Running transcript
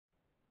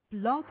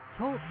Blog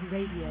Talk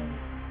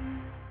Radio.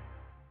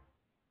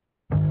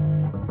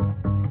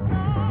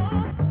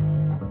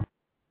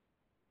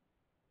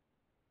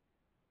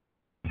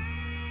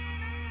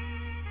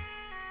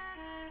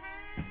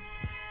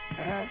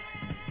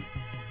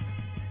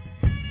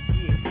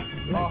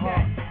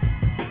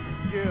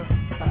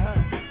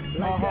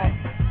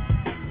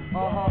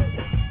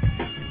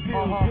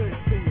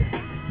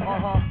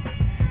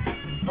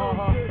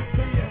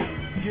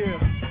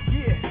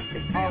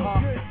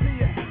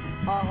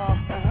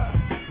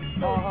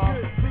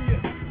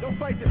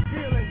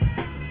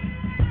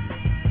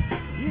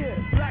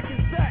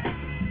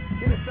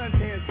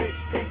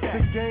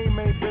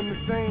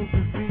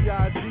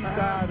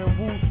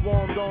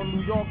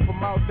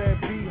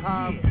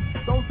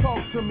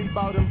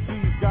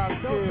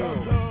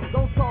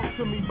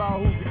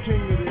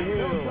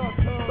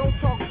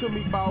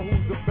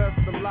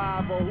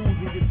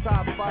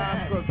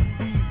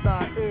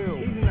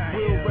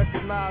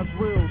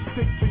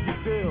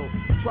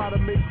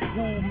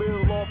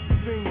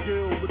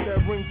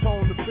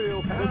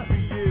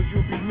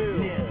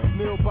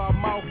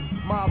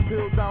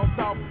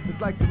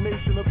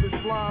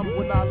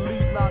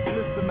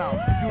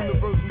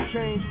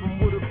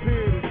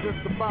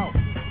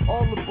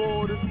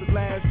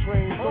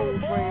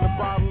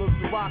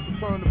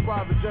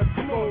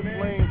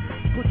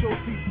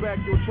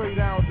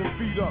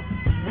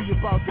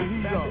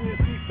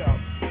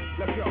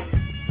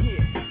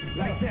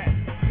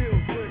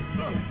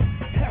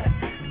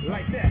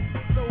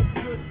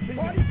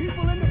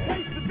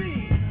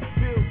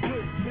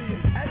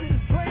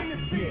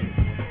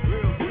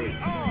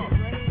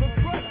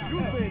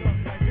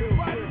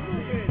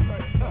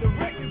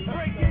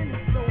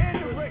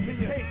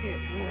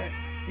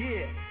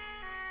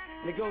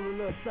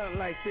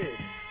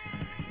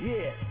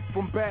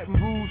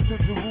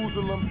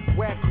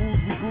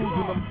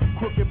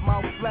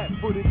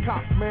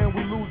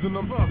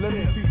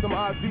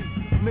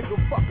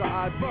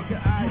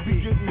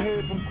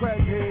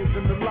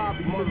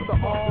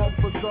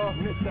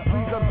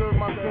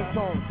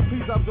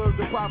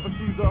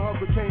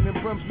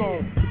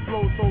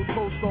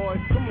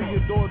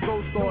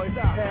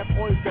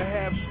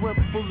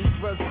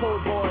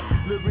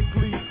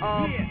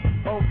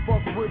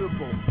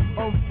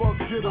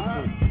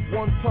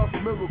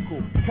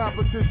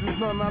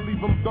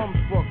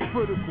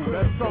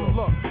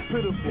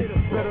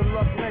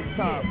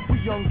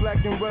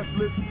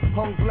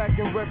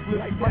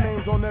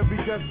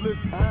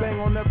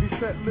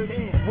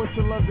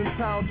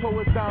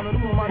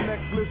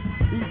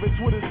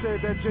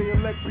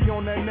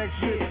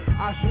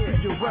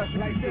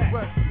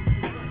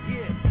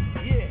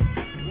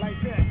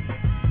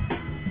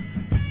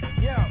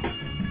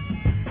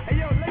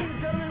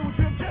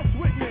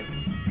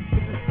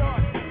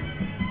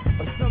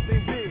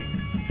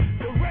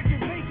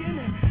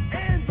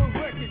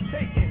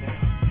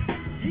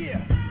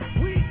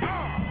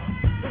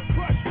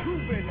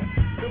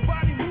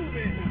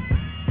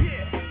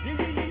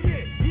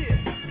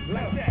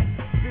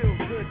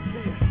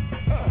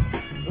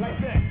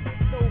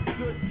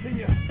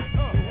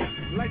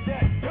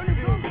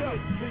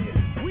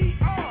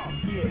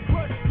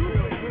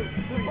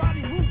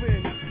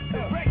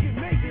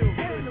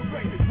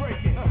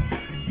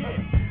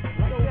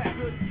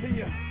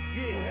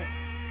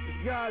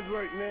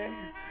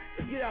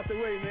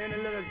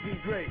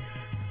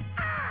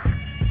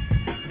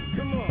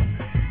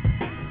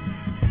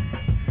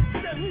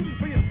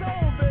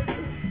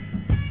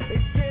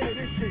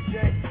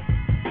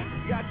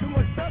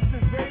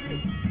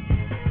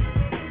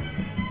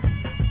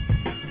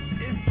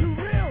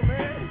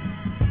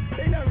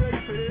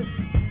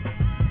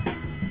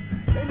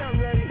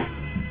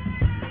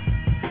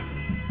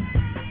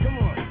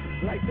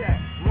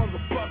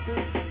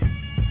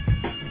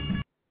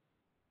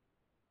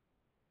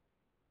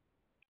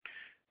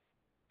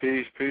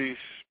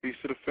 Peace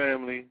to the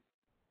family.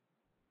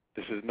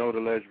 This is Know the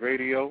Ledge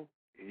Radio,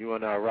 and you are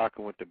now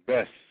rocking with the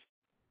best.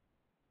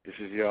 This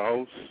is your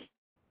host,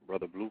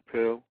 Brother Blue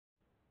Pill.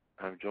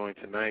 I'm joined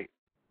tonight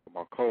with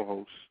my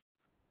co-host,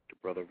 the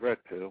Brother Red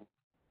Pill.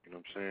 You know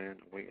what I'm saying?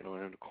 I'm waiting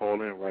on him to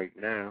call in right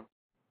now.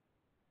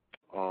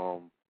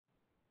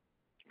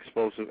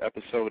 Explosive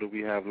episode that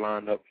we have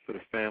lined up for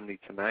the family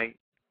tonight.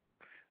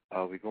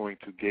 We're going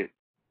to get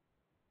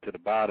to the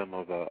bottom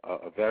of a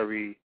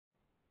very,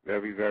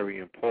 very, very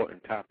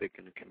important topic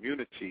in the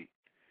community,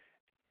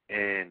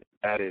 and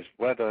that is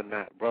whether or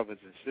not brothers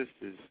and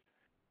sisters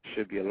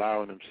should be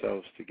allowing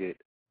themselves to get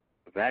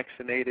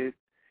vaccinated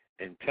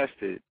and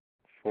tested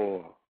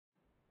for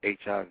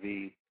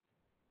HIV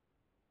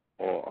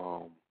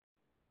or,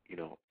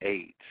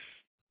 AIDS.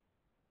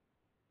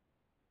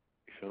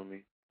 You feel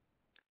me?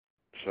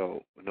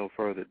 So, with no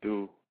further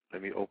ado,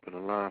 let me open the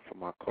line for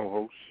my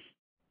co-host,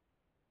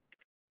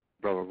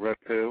 Brother Red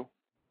Pill.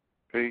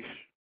 Peace.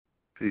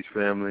 Peace,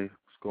 family.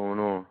 What's going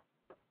on?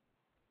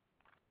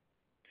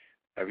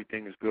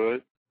 Everything is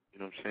good. You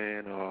know what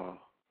I'm saying?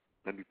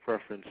 Let me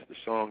preference the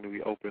song that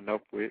we opened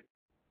up with.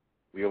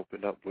 We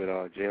opened up with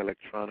J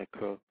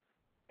Electronica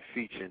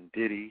featuring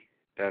Diddy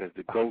That is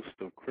the ghost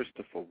of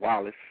Christopher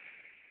Wallace.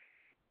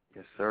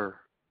 Yes, sir.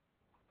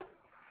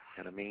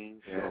 You know what I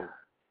mean? Yeah.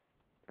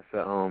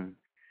 So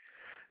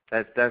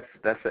That's an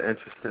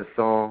interesting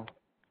song,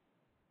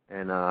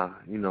 and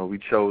we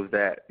chose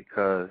that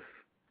because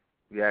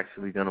we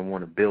actually gonna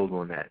want to build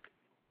on that.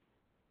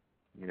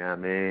 You know what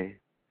I mean?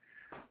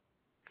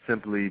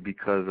 Simply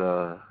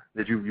because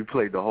did you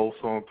played the whole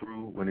song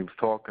through when he was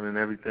talking and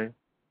everything?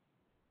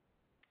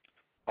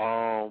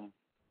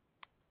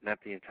 Not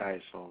the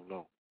entire song,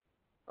 no.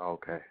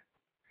 Okay.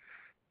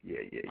 Yeah.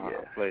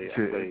 I play,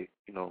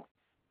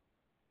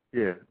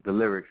 Yeah, the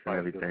lyrics and right,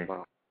 everything.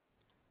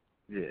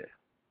 Yeah.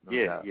 No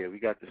yeah, doubt. yeah, we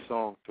got the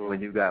song through. When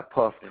you got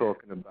Puff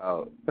talking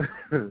about,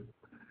 this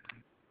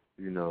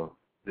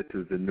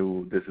is the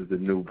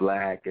new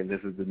black, and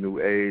this is the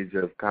new age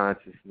of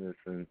consciousness,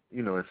 and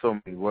in so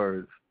many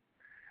words,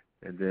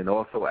 and then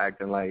also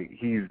acting like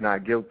he's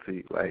not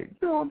guilty. Like,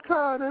 I'm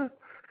tired of,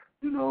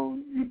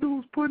 you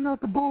dudes putting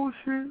out the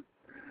bullshit.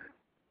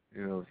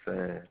 You know what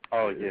I'm saying?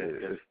 Oh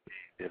yeah,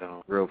 it's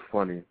real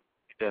funny.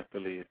 He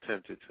definitely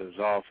attempted to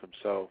absolve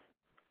himself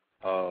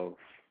of,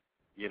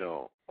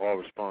 all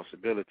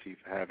responsibility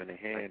for having a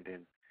hand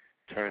in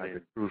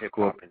turning like hip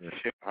hop into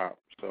hip hop.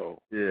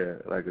 So yeah,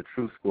 like a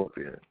true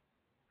scorpion.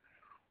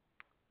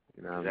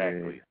 You know what I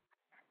mean?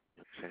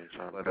 But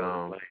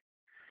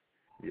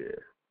yeah,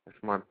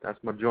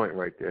 that's my joint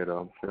right there. Though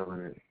I'm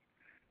feeling it.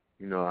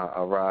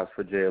 I rise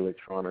for J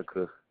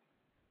Electronica.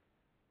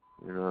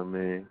 You know what I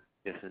mean?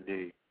 Yes,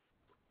 indeed.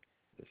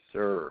 Yes,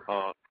 sir.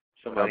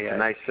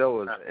 Tonight's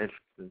show is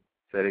interesting.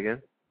 Say it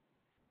again.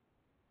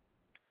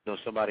 No,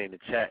 somebody in the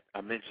chat,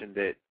 I mentioned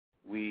that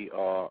we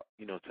are,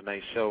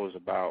 tonight's show is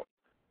about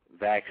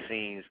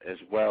vaccines as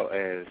well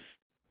as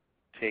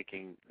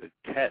taking the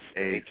test,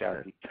 the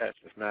HIV test.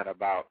 It's not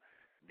about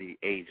the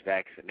AIDS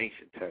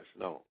vaccination test.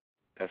 No,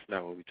 that's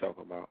not what we're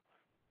talking about.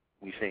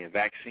 We're saying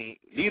vaccine,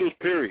 needles,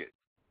 period.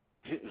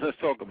 Let's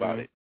talk about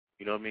it.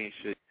 You know what I mean?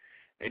 Should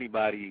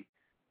anybody,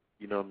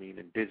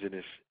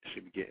 indigenous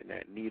should be getting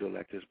that needle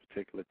at this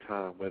particular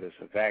time, whether it's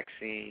a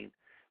vaccine,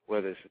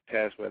 whether it's a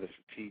test, whether it's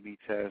a TB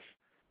test,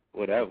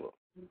 whatever.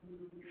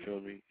 You feel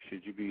me?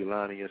 Should you be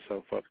lining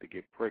yourself up to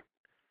get pricked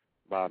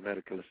by a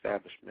medical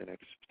establishment at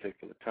this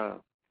particular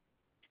time?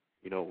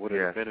 What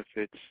are the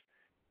benefits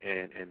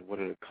and what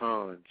are the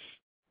cons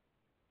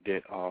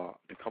that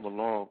come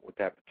along with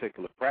that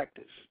particular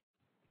practice?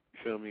 You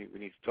feel me? We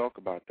need to talk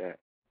about that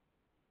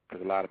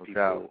because a lot of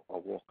people are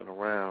walking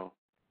around,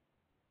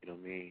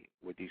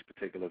 with these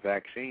particular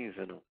vaccines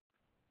in them.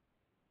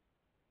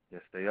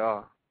 Yes, they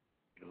are.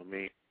 You know what I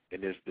mean?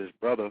 And this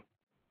brother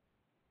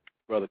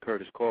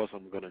Curtis Course,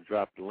 I'm going to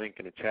drop the link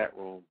in the chat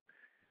room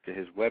to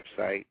his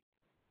website.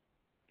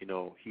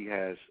 He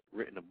has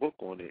written a book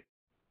on it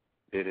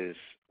that is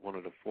one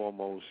of the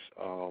foremost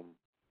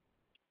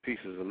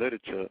pieces of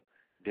literature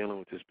dealing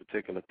with this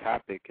particular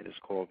topic, and it's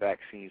called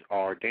Vaccines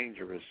Are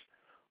Dangerous,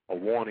 A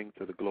Warning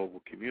to the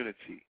Global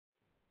Community.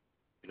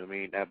 You know what I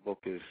mean? That book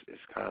is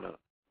kind of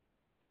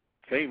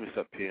famous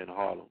up here in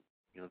Harlem.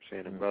 You know what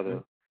I'm saying? The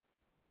brother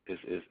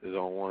is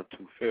on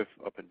 125th,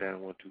 up and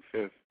down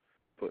 125th,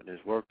 putting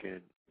his work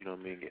in, you know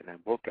what I mean, getting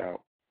that book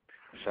out.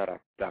 Shout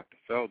out to Dr.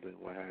 Felden,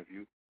 what have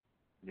you.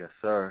 Yes,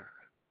 sir.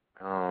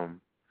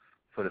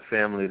 For the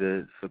family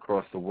that's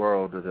across the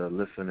world that are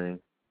listening,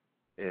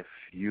 if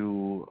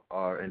you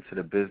are into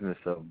the business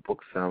of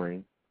book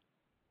selling,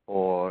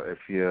 or if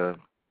you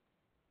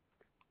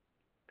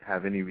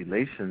have any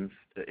relations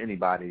to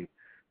anybody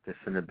that's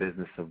in the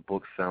business of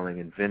book selling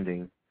and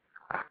vending,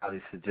 I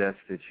highly suggest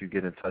that you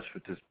get in touch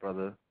with this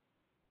brother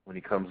when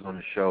he comes on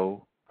the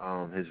show.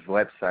 His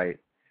website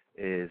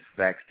is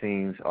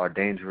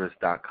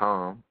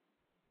vaccinesaredangerous.com,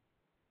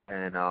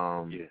 and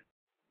I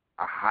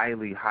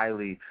highly,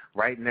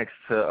 right next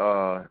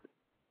to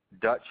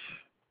Dutch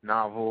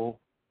novel,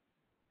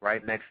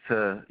 right next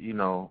to,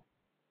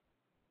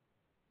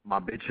 My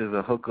Bitch is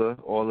a Hooker,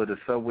 all of the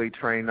Subway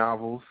Train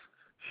novels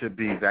should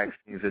be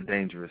Vaccines Are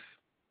Dangerous.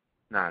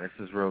 Nah, this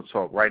is real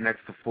talk. Right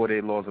next to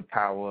 48 Laws of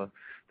Power,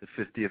 the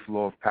 50th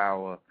Law of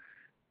Power,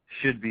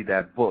 should be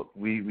that book.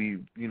 We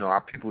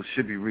our people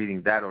should be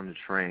reading that on the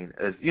train,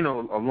 as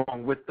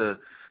along with the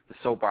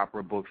soap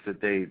opera books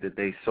that they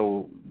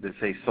so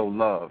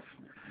love.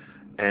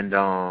 And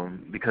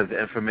because the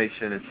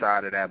information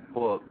inside of that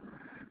book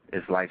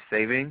is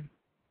life-saving,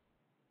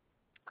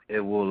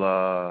 it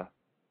will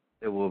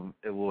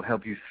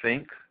help you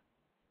think.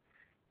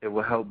 It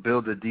will help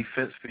build a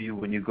defense for you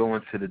when you go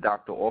into the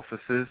doctor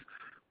offices,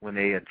 when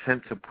they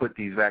attempt to put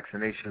these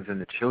vaccinations in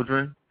the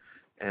children,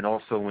 and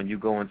also when you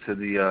go into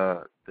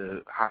the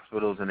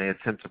hospitals and they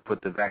attempt to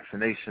put the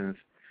vaccinations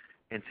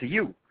into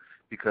you,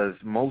 because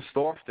most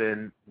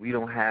often we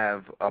don't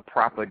have a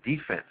proper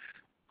defense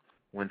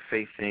when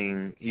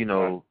facing, these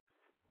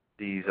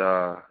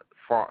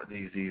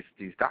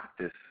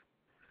doctors.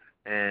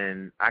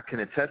 And I can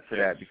attest to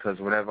that because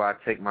whenever I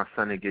take my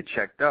son to get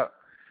checked up,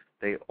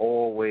 they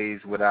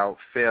always, without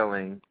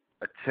failing,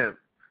 attempt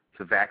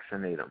to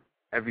vaccinate him.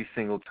 Every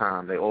single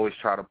time. They always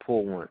try to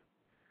pull one.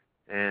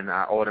 And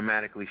I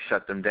automatically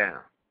shut them down.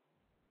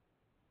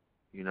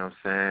 You know what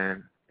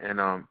I'm saying? And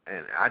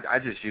I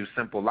just use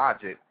simple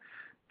logic.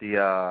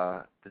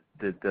 The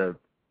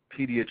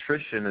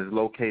pediatrician is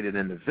located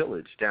in the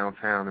Village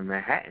downtown in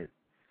Manhattan,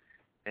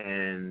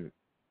 and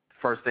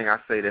first thing I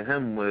say to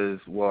him was,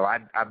 well,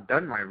 I've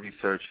done my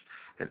research,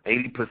 and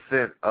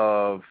 80%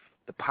 of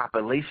the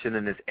population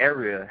in this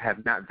area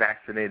have not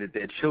vaccinated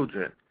their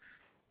children.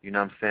 You know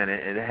what I'm saying?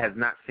 And it has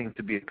not seemed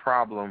to be a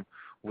problem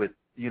with,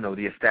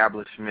 the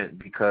establishment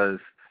because,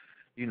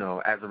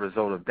 as a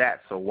result of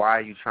that. So why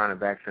are you trying to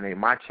vaccinate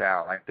my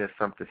child? Like there's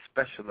something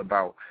special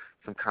about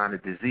some kind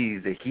of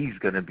disease that he's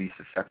going to be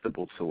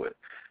susceptible to it.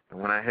 And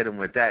when I hit him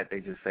with that,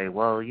 they just say,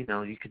 well, you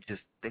could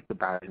just think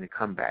about it and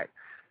come back.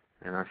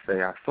 And I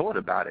say, I thought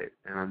about it,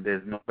 and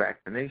there's no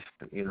vaccination.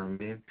 You know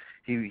what I mean?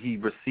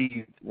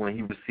 When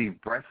he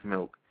received breast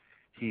milk,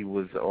 he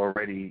was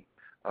already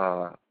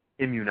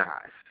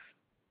immunized.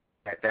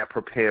 That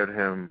prepared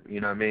him, you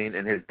know what I mean,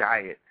 and his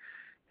diet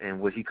and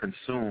what he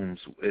consumes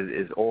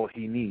is all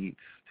he needs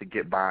to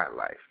get by in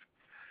life.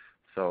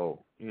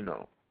 So,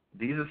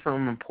 these are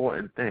some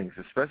important things,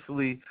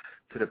 especially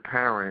to the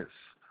parents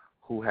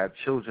who have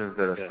children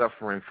that are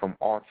suffering from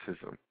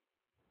autism.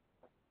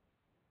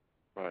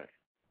 Right.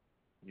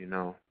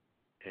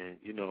 And,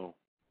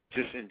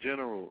 just in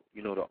general,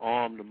 to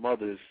arm the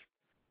mothers,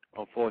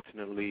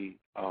 unfortunately,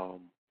 a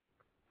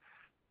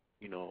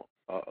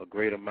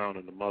great amount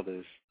of the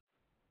mothers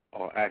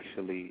are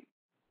actually,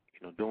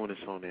 doing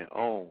this on their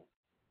own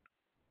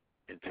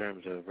in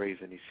terms of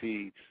raising these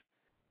seeds,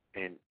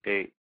 and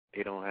they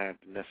don't have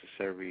the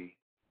necessary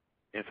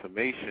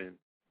information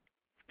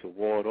to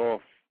ward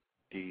off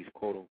these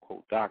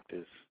quote-unquote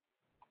doctors.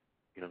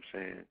 You know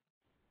what I'm saying?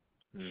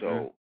 Mm-hmm.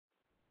 So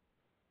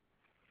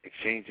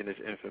exchanging this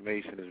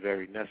information is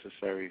very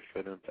necessary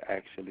for them to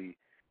actually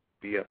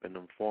be up in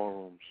them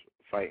forums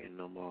fighting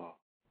them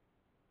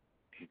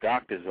these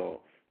doctors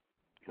off.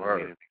 You know what I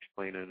mean? And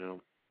explaining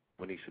them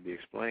what needs to be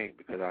explained,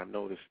 because I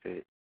noticed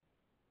that,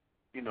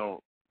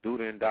 due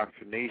to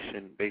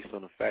indoctrination based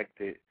on the fact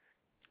that,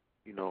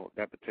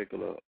 that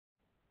particular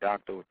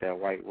doctor with that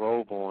white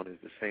robe on is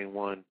the same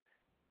one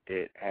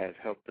that has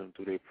helped them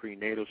through their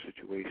prenatal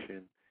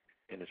situation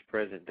and is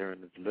present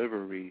during the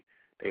delivery,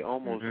 they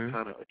almost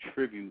kind of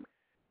attribute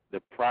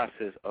the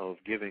process of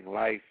giving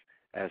life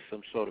as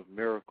some sort of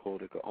miracle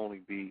that could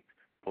only be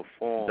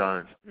performed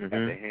at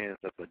the hands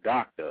of a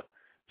doctor.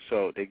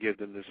 So they give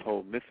them this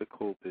whole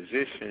mythical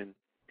position,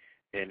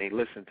 and they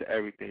listen to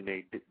everything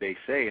they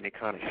say, and they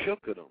kind of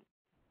shook at them.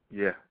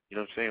 Yeah. You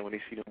know what I'm saying? When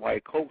they see them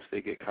white coats,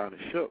 they get kind of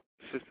shook,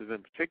 sisters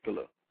in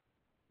particular.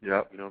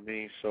 Yep. You know what I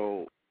mean?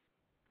 So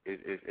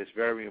it's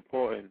very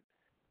important,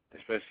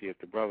 especially if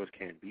the brothers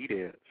can't be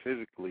there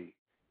physically,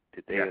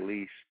 that they at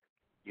least,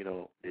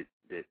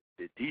 that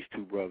these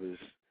two brothers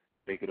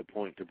make it a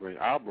point to bring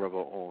our brother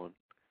on,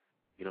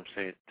 you know what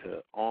I'm saying,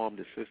 to arm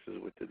the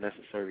sisters with the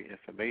necessary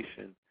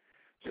information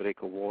so they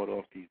could ward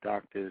off these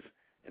doctors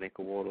and they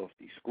could ward off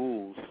these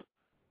schools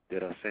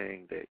that are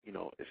saying that,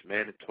 it's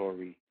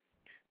mandatory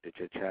that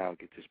your child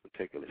get this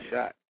particular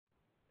shot.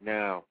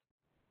 Now,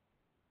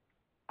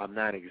 I'm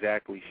not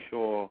exactly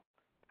sure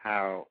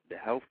how the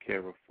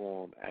healthcare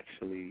reform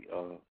actually,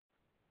 I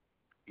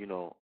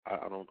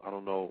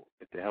don't know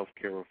if the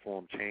healthcare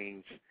reform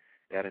changed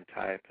that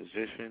entire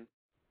position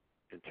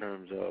in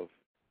terms of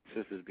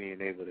sisters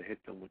being able to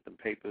hit them with them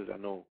papers. I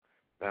know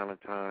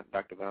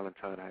Dr.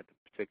 Valentine had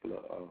the particular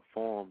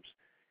forms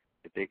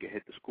that they could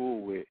hit the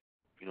school with,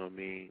 you know what I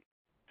mean,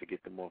 to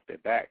get them off their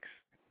backs.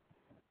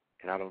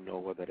 And I don't know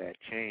whether that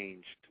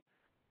changed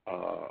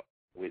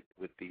with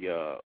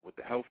the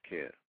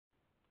healthcare.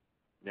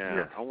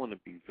 Now, I want to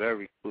be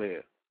very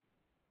clear,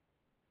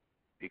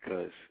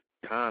 because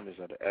time is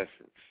of the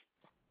essence,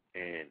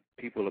 and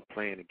people are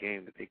playing a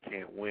game that they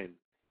can't win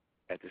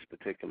at this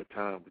particular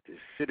time with this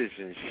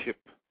citizenship,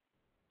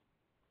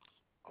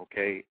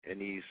 okay, in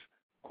these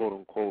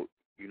quote-unquote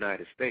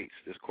United States,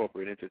 this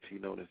corporate entity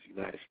known as the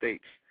United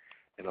States.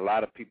 And a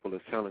lot of people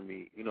are telling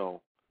me,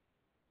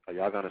 are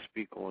y'all going to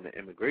speak on the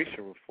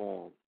immigration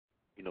reform?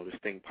 This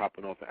thing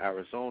popping off in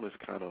Arizona is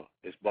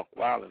it's buck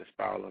wild and it's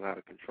spiraling out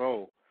of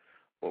control.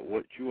 But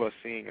what you are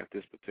seeing at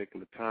this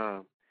particular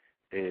time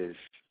is,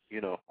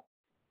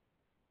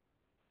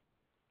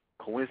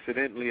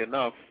 coincidentally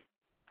enough,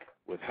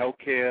 with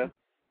healthcare,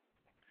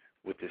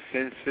 with the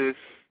census,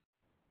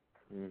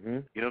 you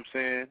know what I'm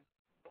saying,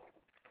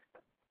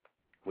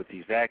 with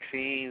these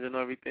vaccines and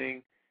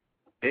everything,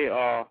 they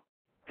are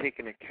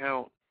taking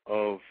account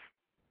of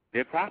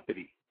their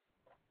property.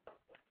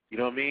 You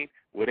know what I mean?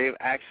 Where they've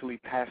actually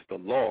passed a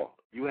law.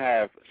 You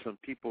have some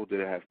people that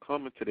have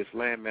come into this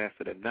landmass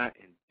that are not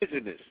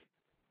indigenous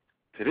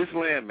to this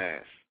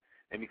landmass.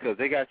 And because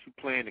they got you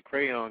playing the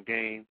crayon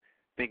game,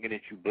 thinking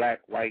that you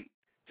black, white,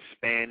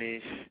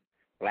 Spanish,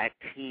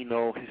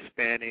 Latino,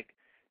 Hispanic,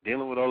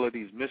 dealing with all of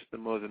these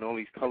misnomers and all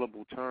these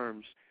colorful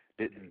terms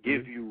that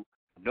give you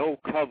no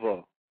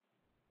cover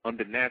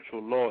under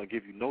natural law and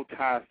give you no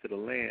ties to the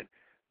land,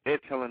 they're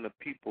telling the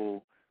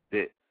people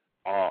that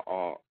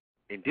are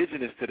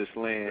indigenous to this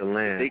land,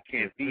 they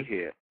can't be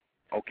here,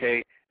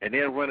 okay? and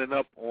they're running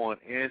up on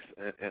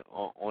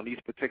these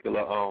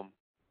particular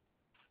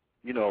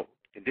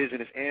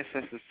indigenous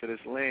ancestors to this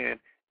land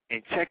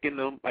and checking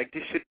them like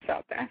this shit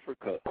South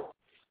Africa.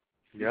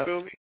 You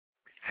feel me?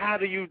 How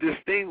do you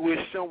distinguish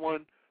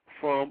someone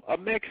from a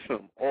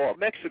Mexican or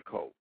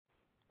Mexico?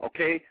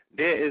 Okay,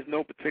 there is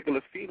no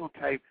particular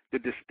phenotype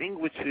that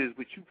distinguishes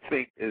what you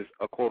think is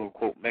a quote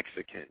unquote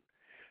Mexican.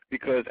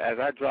 Because as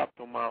I dropped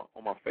on my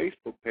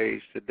Facebook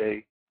page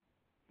today,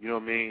 you know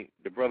what I mean,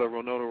 the brother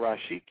Ronaldo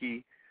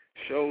Rashiki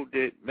showed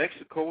that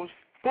Mexico is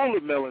full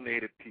of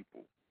melanated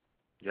people.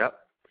 Yep.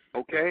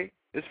 Okay?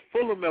 It's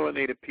full of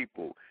melanated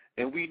people.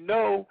 And we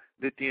know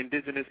that the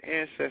indigenous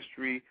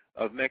ancestry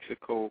of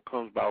Mexico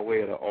comes by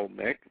way of the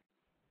Olmec.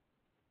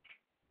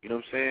 You know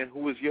what I'm saying?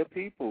 Who is your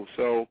people?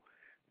 So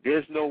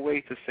there's no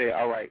way to say,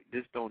 all right,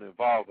 this don't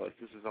involve us.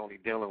 This is only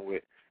dealing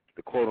with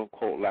the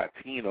quote-unquote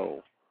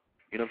Latino.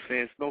 You know what I'm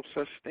saying? It's no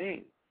such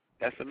thing.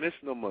 That's a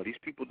misnomer. These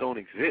people don't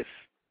exist.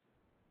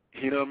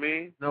 You know what I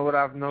mean? Know what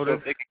I've noticed? So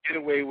if they could get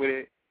away with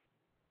it,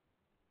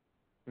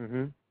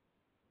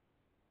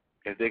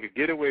 if they could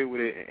get away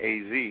with it in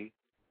AZ,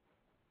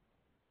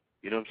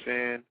 you know what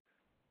I'm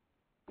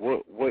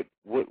saying?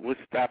 What's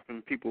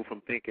stopping people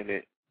from thinking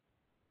that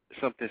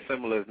something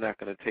similar is not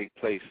going to take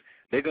place?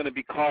 They're going to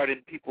be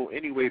carding people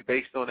anyway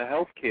based on the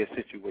healthcare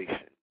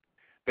situation,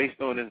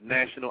 based on this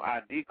national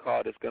ID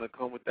card that's going to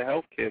come with the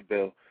healthcare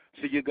bill.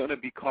 So you're going to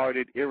be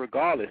carded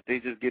irregardless. They're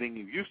just getting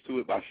you used to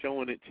it by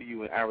showing it to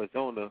you in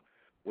Arizona,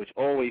 which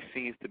always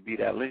seems to be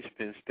that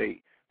linchpin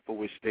state for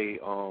which they,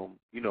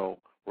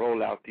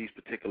 roll out these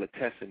particular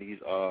tests and these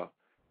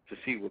to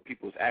see what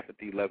people's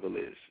apathy level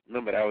is.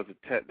 Remember, that was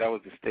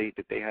the state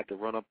that they had to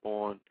run up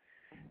on,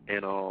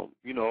 and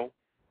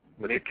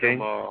with the king,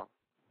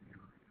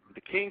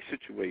 the king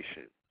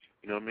situation.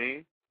 You know what I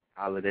mean?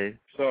 Holiday.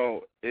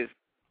 So it's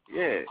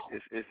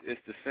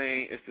the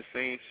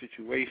same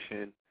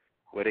situation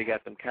where they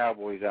got them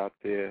cowboys out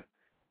there.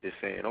 They're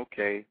saying,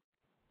 okay,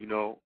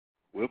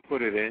 we'll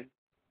put it in.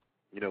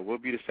 We'll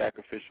be the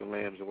sacrificial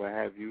lambs or what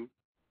have you.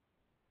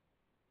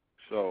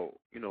 So,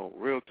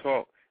 real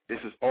talk, this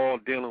is all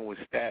dealing with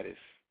status.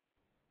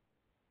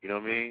 You know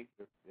what I mean?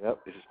 Yep.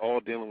 This is all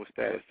dealing with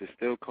status. This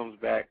still comes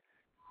back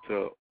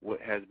to what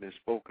has been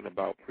spoken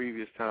about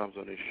previous times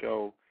on this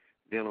show,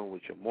 dealing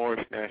with your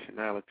Moorish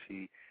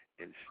nationality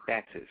and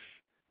status.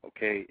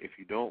 Okay? If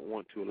you don't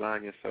want to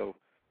align yourself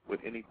with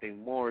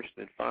anything Moorish,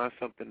 then find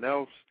something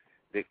else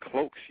that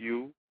cloaks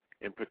you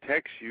and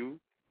protects you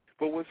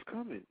for what's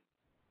coming.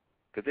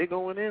 Because they're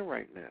going in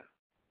right now.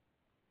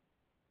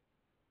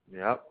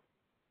 Yep.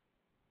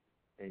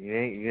 And you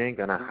ain't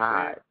gonna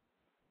hide.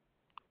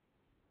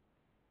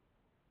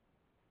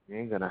 You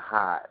ain't gonna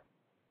hide.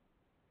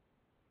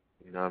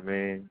 You know what I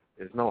mean?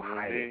 There's no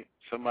hiding.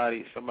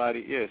 Somebody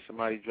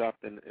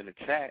dropped in the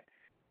chat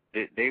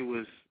that they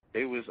was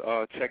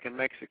checking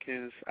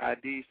Mexicans'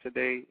 IDs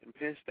today in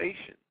Penn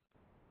Station.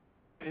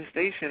 Penn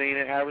Station ain't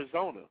in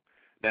Arizona.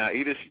 Now,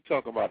 either she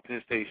talking about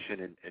Penn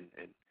Station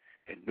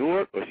in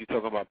Newark, or she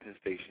talking about Penn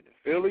Station in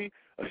Philly,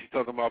 or she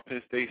talking about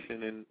Penn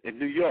Station in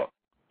New York.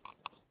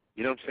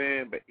 You know what I'm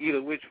saying? But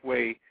either which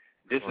way,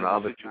 this is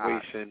a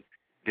situation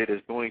that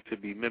is going to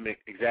be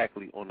mimicked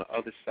exactly on the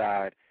other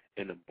side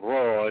in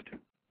abroad,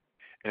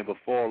 and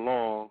before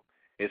long,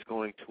 it's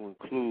going to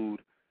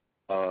include,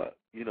 a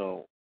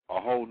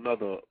whole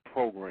nother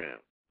program.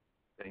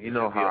 And you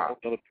know how a whole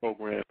other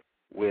program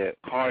where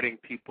carding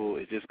people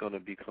is just going to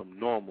become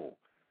normal.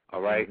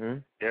 All right? Mm-hmm.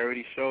 They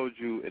already showed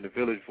you in the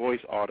Village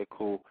Voice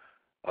article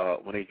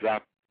when they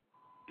dropped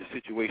the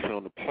situation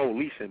on the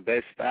police in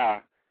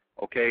Bed-Stuy.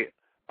 Okay,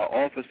 an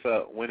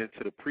officer went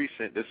into the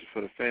precinct. This is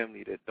for the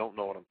family that don't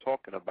know what I'm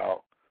talking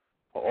about.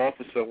 An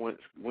officer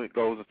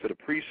goes into the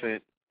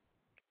precinct,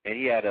 and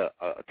he had a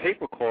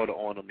tape recorder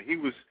on him. He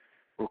was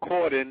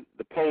recording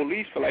the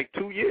police for like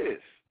 2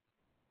 years.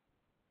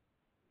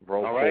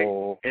 Roll all right?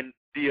 call. And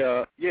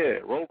the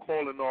roll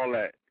call and all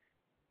that.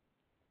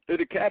 So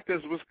the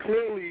captains was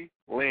clearly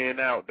laying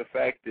out the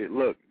fact that,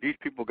 look, these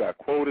people got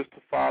quotas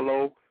to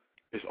follow.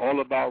 It's all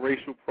about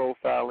racial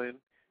profiling.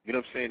 You know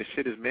what I'm saying? The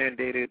shit is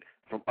mandated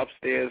from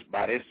upstairs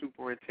by their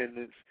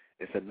superintendents.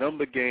 It's a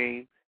number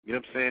game. You know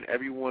what I'm saying?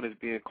 Everyone is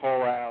being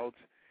corralled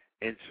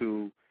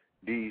into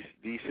these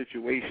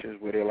situations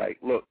where they're like,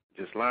 look,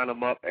 just line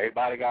them up.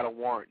 Everybody got a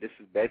warrant. This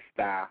is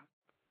Bed-Stuy.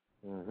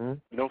 Mm-hmm.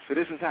 So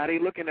this is how they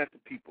looking at the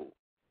people.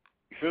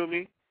 You feel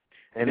me?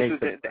 And this is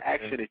the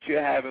interaction that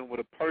you're having with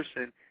a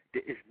person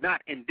that is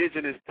not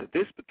indigenous to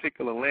this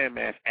particular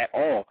landmass at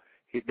all.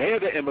 They're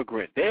the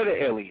immigrant. They're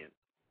the alien.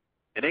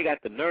 And they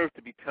got the nerve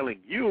to be telling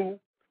you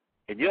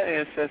and your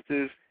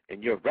ancestors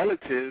and your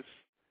relatives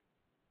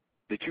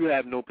that you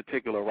have no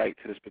particular right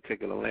to this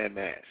particular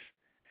landmass.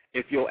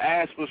 If your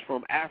ass was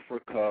from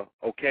Africa,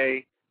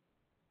 okay,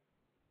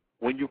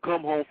 when you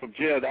come home from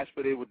jail, that's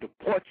where they would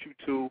deport you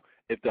to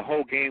if the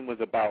whole game was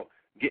about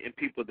getting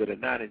people that are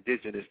not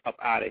indigenous up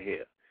out of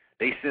here.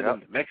 They send them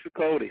to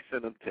Mexico. They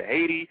send them to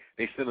Haiti.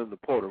 They send them to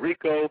Puerto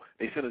Rico.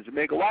 They send them to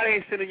Jamaica. Why they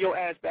ain't sending your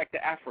ass back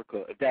to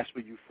Africa if that's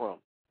where you from?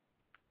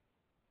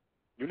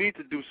 You need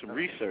to do some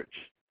research.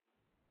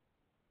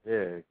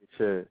 Yeah,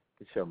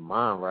 get your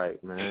mind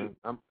right, man.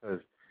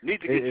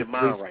 Need to get your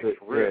mind right,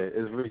 for real. Yeah,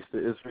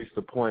 it's reached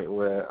the point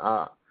where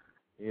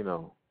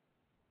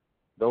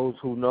those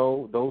who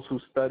know, those who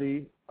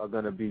study are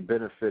going to be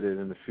benefited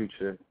in the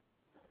future.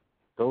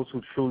 Those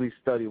who truly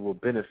study will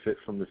benefit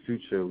from the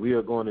future. We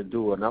are going to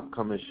do an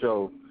upcoming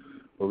show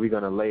where we're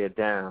going to lay it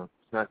down.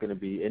 It's not going to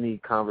be any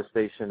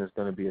conversation. It's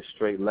going to be a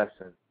straight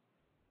lesson.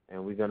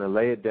 And we're going to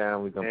lay it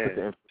down. We're going to put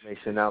the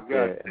information out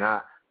there. And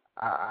I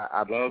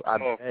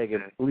beg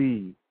and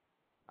plead.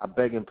 I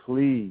beg and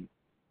plead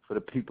for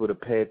the people to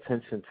pay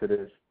attention to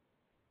this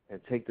and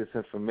take this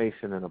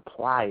information and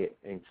apply it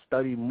and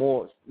study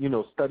more,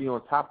 study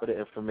on top of the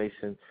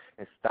information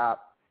and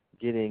stop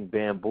getting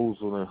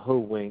bamboozled and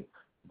hoodwinked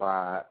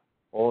by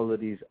all of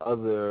these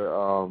other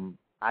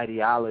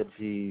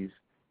ideologies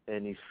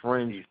and these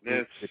fringe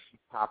groups that keep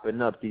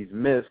popping up, these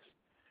myths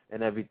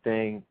and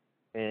everything,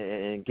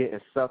 and getting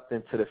sucked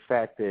into the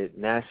fact that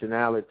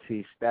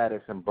nationality,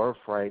 status, and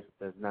birthright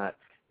does not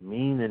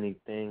mean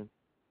anything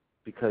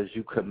because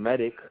you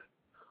Kemetic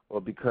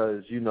or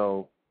because,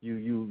 you're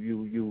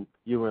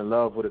in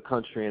love with a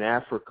country in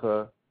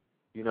Africa,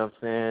 you know what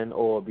I'm saying,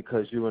 or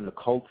because you're in the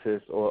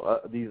cultist or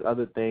these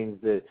other things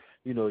that,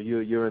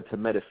 you're into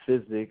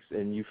metaphysics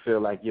and you feel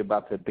like you're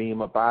about to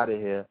beam up out of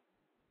here.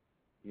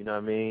 You know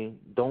what I mean?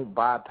 Don't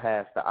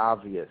bypass the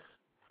obvious.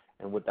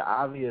 And what the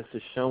obvious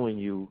is showing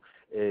you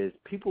is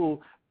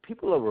people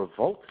are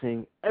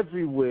revolting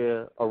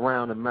everywhere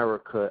around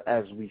America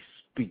as we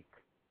speak.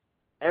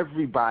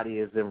 Everybody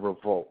is in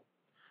revolt.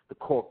 The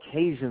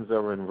Caucasians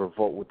are in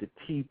revolt with the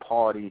Tea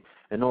Party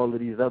and all of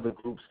these other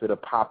groups that are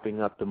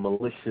popping up, the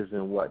militias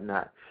and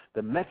whatnot.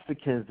 The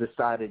Mexicans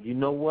decided, you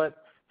know what?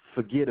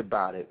 Forget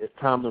about it. It's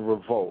time to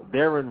revolt.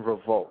 They're in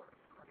revolt.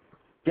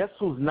 Guess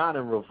who's not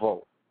in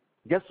revolt?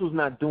 Guess who's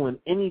not doing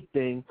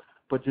anything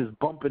but just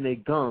bumping their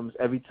gums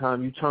every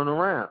time you turn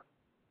around?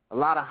 A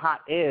lot of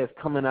hot air is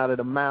coming out of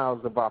the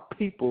mouths of our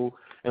people,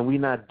 and we're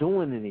not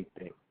doing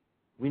anything.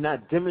 We're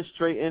not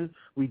demonstrating.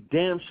 We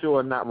damn sure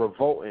are not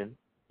revolting.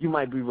 You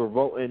might be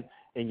revolting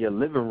in your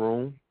living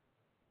room,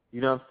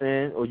 you know what I'm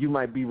saying? Or you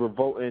might be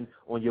revolting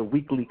on your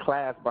weekly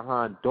class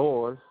behind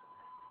doors.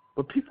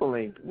 But people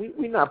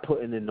we're not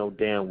putting in no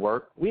damn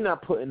work. We're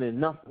not putting in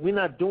nothing. We're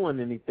not doing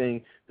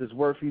anything that's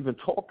worth even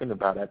talking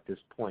about at this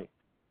point.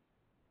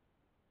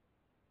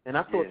 And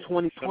I thought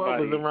 2012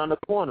 was around the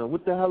corner.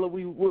 What the hell are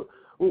we,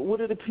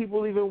 what are the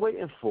people even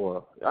waiting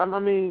for? I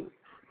mean,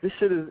 this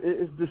shit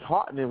is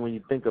disheartening when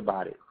you think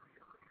about it.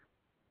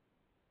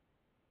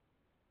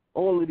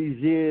 All of these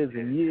years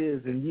and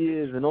years and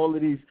years and all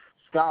of these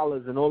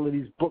scholars and all of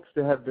these books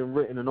that have been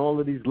written and all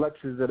of these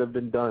lectures that have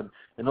been done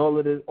and all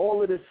of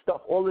this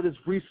stuff, all of this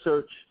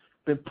research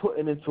been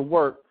putting into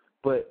work,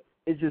 but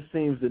it just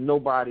seems that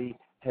nobody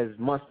has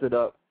mustered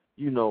up,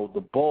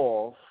 the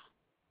balls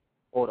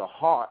or the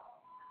heart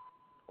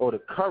or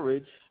the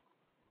courage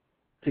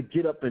to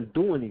get up and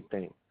do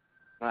anything.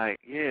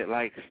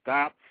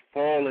 Stop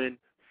falling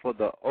for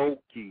the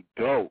okie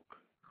doke,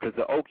 because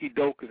the okie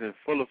doke is in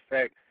full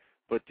effect,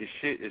 but the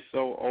shit is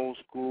so old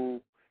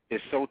school.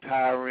 It's so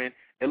tiring.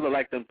 It look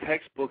like them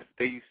textbooks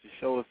they used to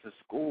show us in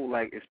school,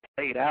 like it's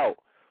played out.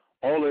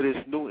 All of this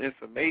new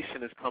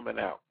information is coming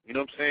out. You know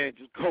what I'm saying?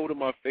 Just go to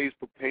my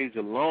Facebook page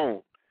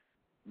alone.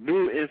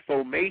 New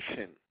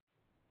information.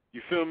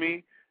 You feel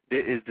me?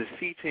 That is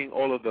deceiving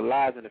all of the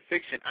lies and the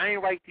fiction. I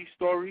ain't write these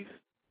stories.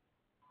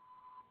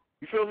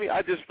 You feel me?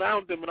 I just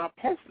found them and I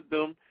posted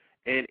them,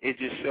 and it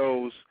just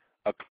shows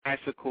a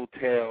classical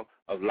tale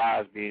of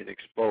lies being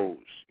exposed.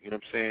 You know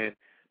what I'm saying?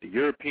 The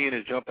European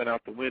is jumping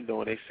out the window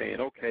and they're saying,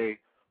 okay,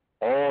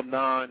 all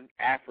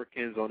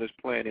non-Africans on this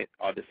planet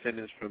are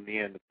descendants from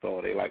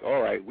Neanderthal. They're like,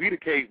 all right, we the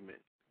cavemen.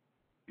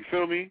 You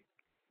feel me?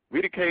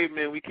 We the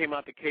cavemen. We came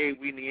out the cave.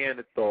 We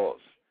Neanderthals.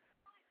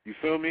 You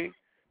feel me?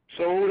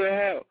 So who the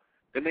hell?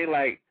 Then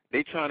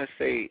they trying to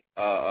say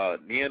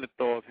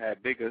Neanderthals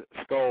had bigger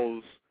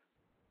skulls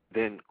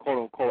than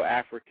quote-unquote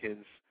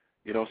Africans,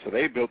 so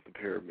they built the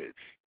pyramids.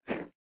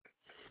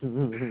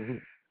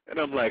 And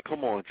I'm like,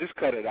 come on, just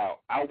cut it out.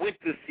 I went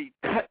to see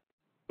Tut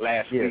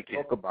last weekend.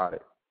 Yeah, talk about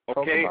it.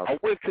 Okay, I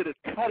went to the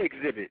Tut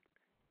exhibit.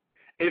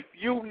 If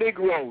you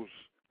Negroes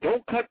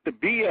don't cut the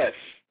BS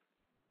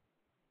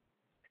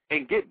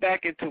and get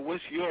back into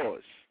what's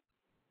yours,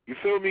 you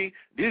feel me?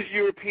 These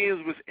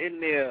Europeans was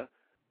in there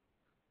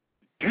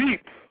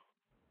deep,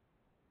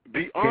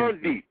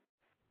 beyond deep.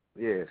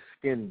 Yeah,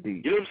 skin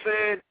deep. You know what I'm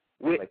saying?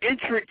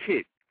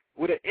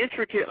 With an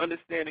intricate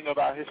understanding of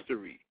our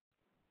history.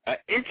 An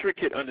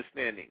intricate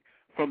understanding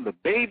from the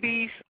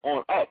babies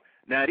on up.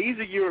 Now, these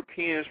are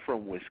Europeans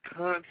from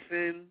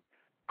Wisconsin,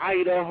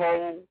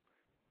 Idaho.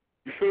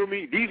 You feel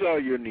me? These are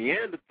your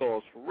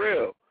Neanderthals for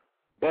real.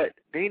 But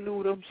they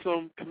knew them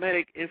some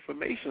Kemetic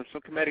information,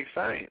 some Kemetic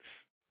science.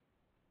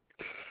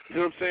 You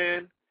know what I'm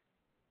saying?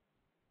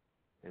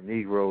 And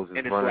Negroes is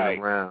and running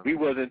around. We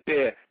wasn't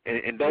there.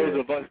 And those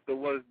of us that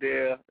was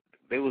there,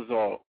 they was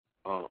all,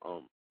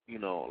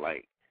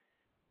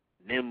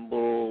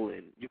 nimble,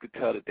 and you could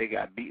tell that they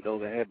got beaten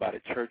over the head by the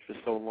church for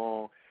so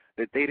long.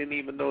 that they didn't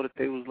even know that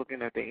they was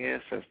looking at their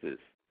ancestors.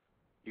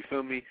 You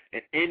feel me?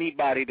 And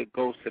anybody that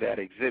goes to that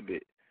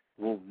exhibit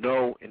will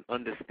know and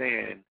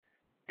understand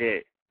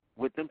that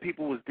what them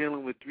people was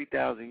dealing with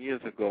 3,000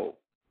 years ago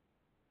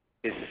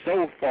is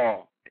so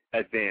far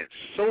advanced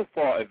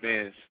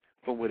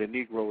from where the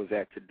Negro is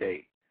at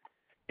today.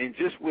 And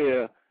just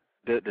where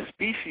the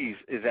species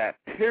is at,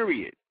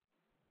 period.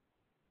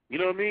 You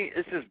know what I mean?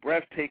 It's just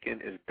breathtaking.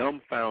 It's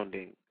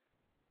dumbfounding,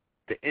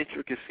 the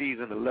intricacies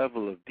and the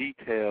level of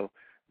detail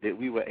that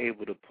we were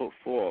able to put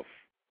forth.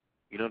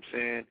 You know what I'm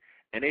saying?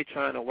 And they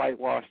trying to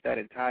whitewash that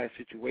entire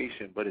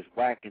situation, but it's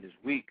whack and it's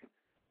weak.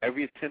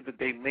 Every attempt that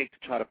they make to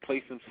try to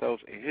place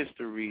themselves in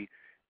history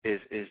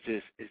is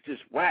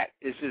just whack.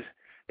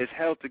 It's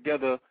held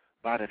together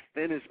by the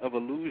thinnest of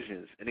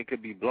illusions, and it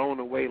could be blown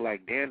away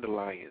like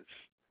dandelions.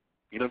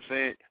 You know what I'm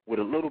saying? With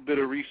a little bit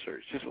of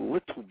research, just a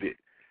little bit,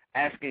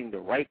 asking the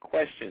right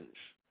questions.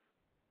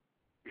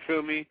 You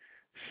feel me?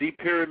 See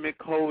Pyramid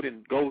Code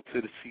and go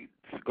see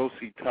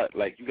Tut.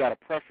 Like, you got to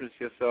preference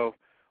yourself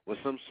with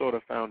some sort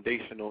of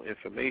foundational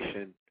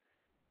information.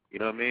 You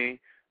know what I mean?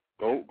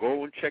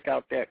 Go and check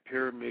out that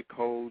Pyramid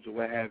Codes or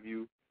what have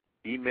you.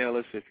 Email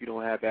us if you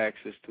don't have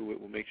access to it.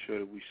 We'll make sure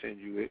that we send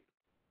you it.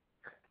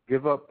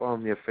 Give up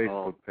your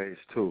Facebook page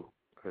too,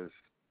 because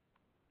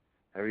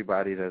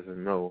everybody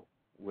doesn't know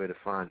where to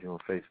find you on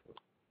Facebook.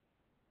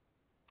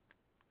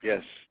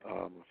 Yes,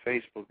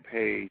 Facebook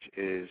page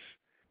is,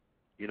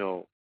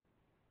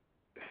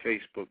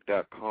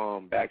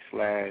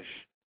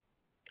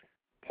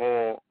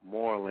 facebook.com/Paul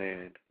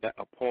Moreland.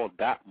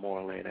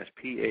 Paul.Moreland. That's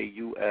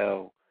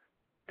PAUL.MORELAND.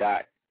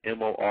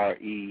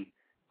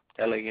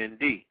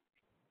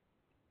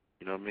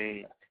 You know what I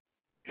mean?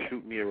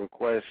 Shoot me a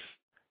request.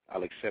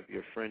 I'll accept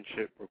your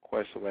friendship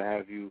request or what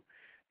have you.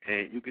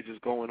 And you could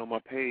just go in on my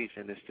page,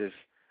 and it's just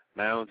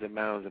mounds and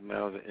mounds and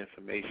mounds of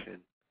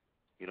information.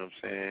 You know what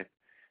I'm saying?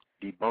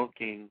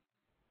 Debunking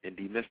and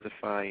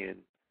demystifying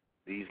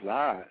these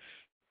lies.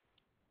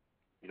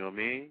 You know what I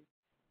mean?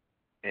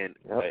 And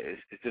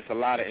it's just a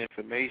lot of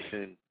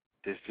information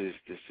that's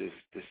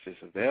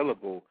just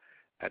available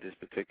at this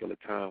particular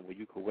time where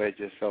you can wedge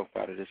yourself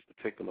out of this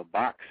particular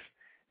box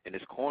in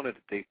this corner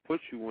that they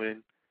put you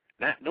in,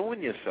 not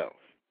knowing yourself.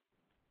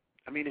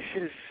 I mean, this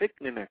shit is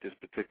sickening at this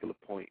particular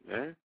point,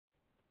 man.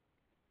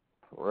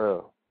 For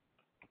real.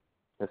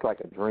 It's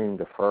like a dream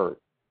deferred.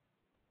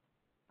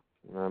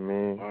 You know what I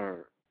mean?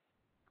 Word.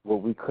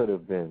 What we could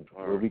have been.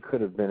 Word. What we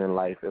could have been in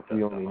life if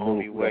we only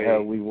knew who the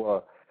hell we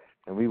were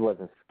and we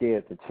wasn't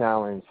scared to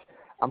challenge.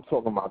 I'm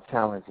talking about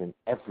challenging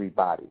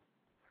everybody.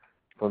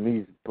 From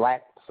these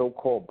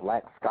so-called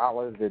black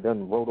scholars that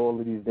done wrote all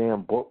of these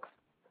damn books,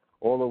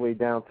 all the way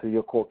down to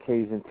your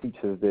Caucasian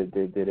teachers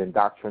that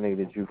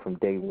indoctrinated you from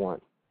day one.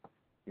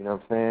 You know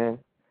what I'm saying?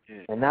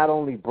 Yeah. And not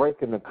only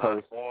breaking the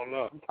curse,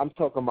 I'm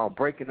talking about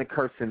breaking the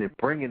curse and then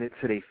bringing it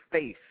to their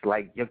face.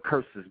 Like, your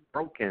curse is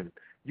broken.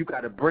 You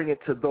got to bring it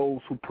to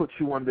those who put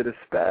you under the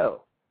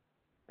spell.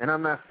 And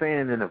I'm not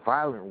saying in a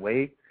violent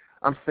way.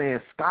 I'm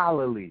saying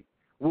scholarly.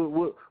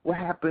 What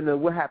happened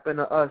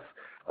to us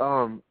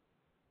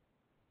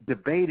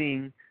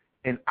debating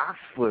in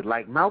Oxford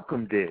like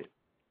Malcolm did?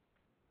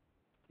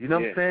 You know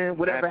what I'm saying?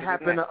 Whatever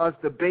happened to us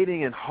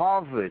debating in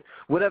Harvard?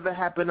 Whatever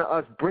happened to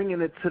us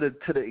bringing it to the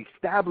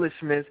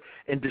establishments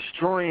and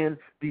destroying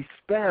these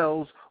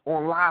spells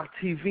on live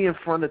TV in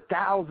front of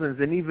thousands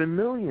and even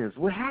millions?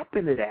 What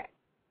happened to that?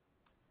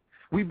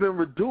 We've been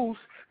reduced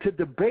to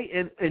debate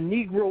in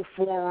Negro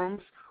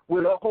forums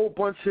with a whole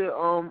bunch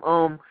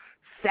of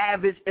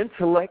savage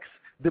intellects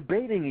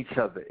debating each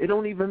other. It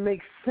don't even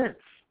make sense.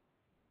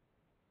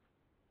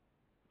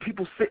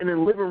 People sitting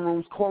in living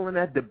rooms calling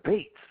that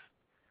debates.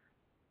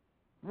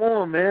 Come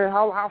on, man.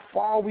 How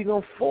far are we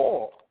going to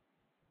fall?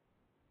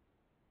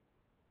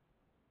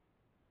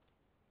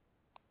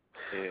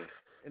 Yeah.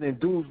 And then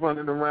dudes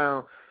running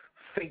around,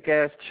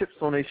 fake-ass chips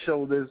on their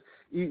shoulders,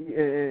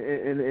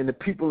 and the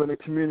people in the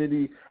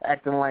community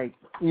acting like,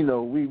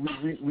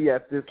 we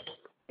at this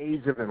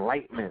age of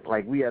enlightenment.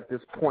 Like, we at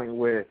this point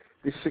where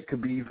this shit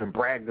could be even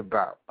bragged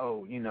about.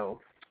 Oh,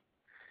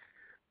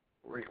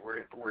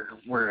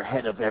 we're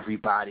ahead of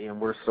everybody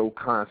and we're so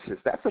conscious.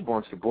 That's a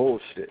bunch of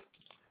bullshit.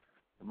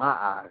 In my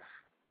eyes.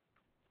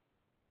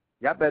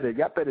 Y'all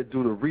better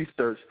do the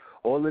research.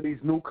 All of these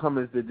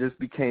newcomers that just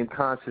became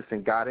conscious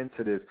and got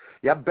into this,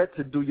 y'all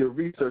better do your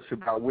research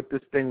about what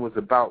this thing was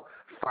about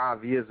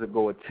 5 years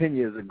ago or 10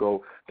 years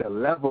ago, the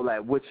level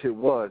at which it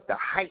was, the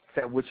heights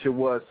at which it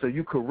was, so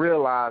you could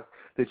realize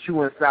that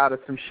you inside of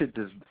some shit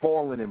that's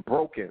fallen and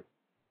broken.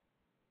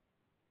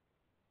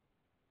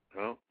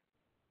 Well,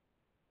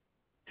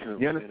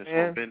 you understand? It's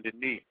on bended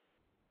knee.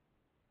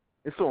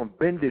 It's on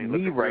bended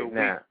knee right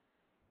now.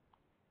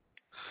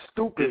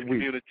 Stupid. This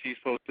community is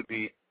supposed to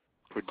be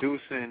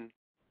producing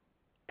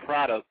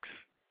products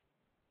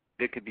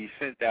that could be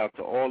sent out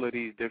to all of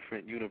these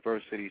different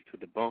universities to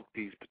debunk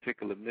these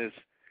particular myths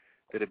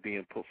that are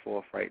being put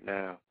forth right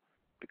now,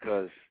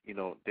 because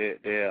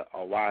there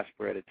are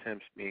widespread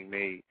attempts being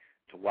made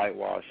to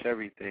whitewash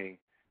everything.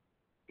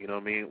 You know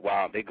what I mean?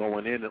 While they're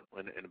going in the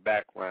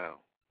background.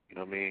 You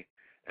know what I mean?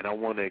 And I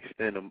want to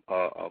extend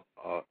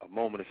a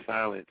moment of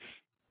silence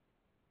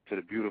to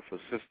the beautiful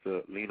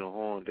sister Lena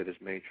Horne that has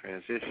made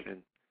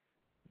transition.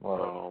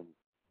 Wow.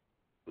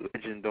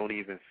 Legend don't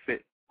even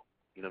fit.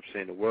 You know what I'm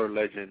saying? The word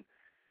legend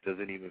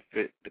doesn't even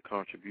fit the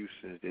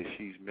contributions that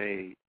she's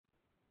made.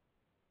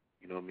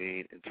 You know what I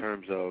mean? In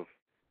terms of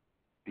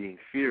being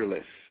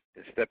fearless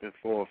and stepping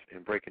forth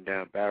and breaking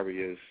down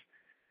barriers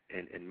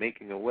and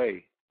making a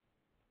way.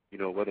 You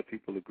know, whether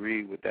people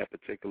agree with that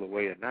particular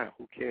way or not,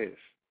 who cares?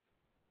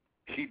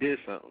 She did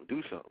something,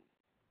 do something.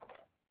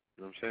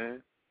 You know what I'm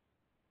saying?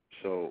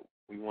 So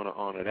we want to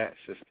honor that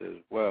sister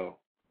as well.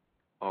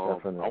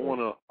 Definitely. I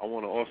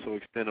want to also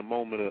extend a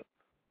moment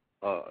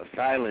of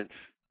silence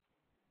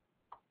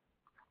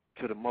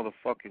to the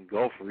motherfucking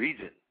Gulf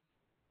region.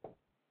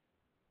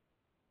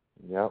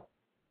 Yep.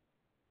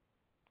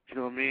 You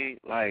know what I mean?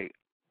 Like,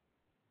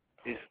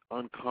 it's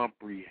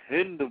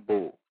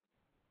incomprehensible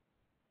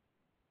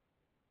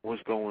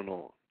what's going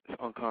on.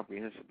 It's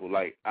incomprehensible.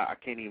 Like, I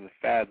can't even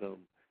fathom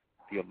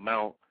the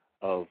amount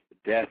of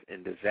death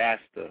and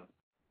disaster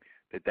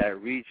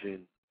that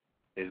region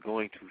is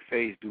going to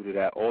face due to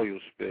that oil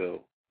spill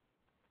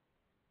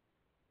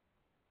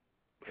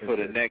for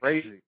the next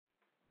crazy.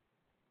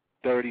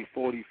 30,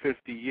 40,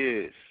 50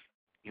 years.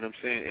 You know what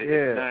I'm saying? Yeah.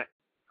 It's not,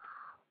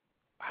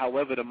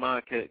 however the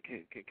mind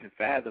can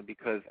fathom,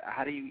 because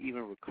how do you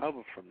even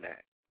recover from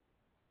that?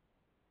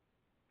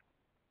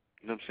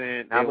 You know what I'm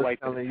saying? I They was wipe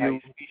the telling entire you,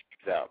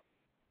 species out.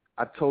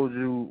 I told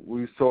you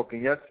we was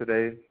talking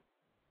yesterday,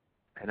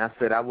 and I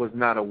said I was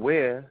not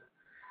aware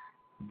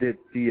that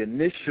the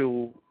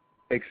initial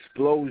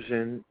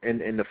explosion and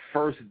the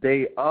first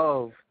day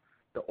of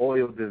the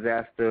oil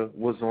disaster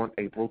was on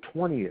April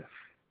 20th.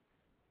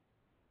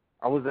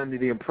 I was under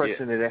the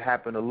impression that it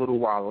happened a little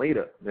while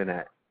later than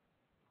that.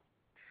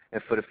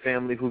 And for the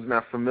family who's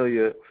not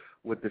familiar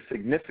with the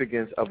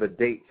significance of a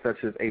date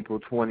such as April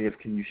 20th,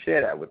 can you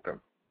share that with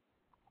them?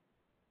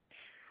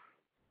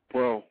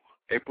 Well,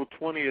 April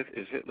 20th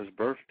is Hitler's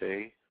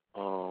birthday.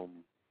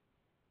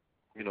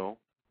 You know,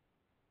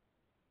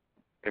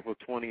 April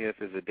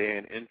 20th is a day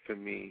in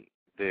infamy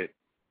that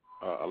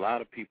a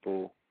lot of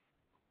people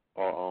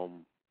are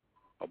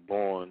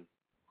born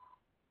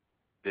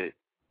that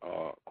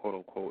are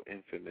quote-unquote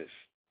infamous.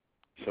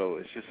 So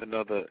it's just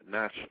another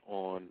notch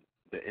on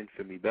the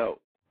infamy belt,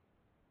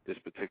 this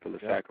particular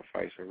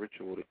sacrifice or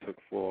ritual that took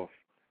forth.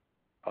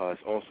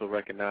 It's also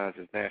recognized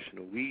as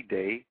National Weed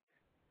Day.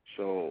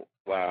 So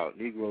while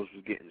Negroes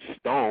was getting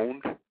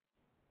stoned,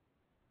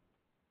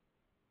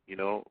 you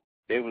know,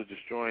 they was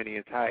destroying the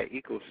entire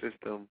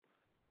ecosystem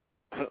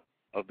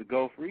of the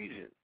Gulf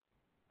region.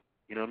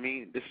 You know what I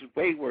mean? This is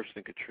way worse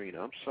than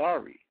Katrina. I'm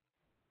sorry.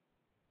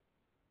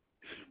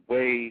 This is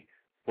way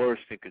worse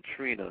than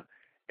Katrina.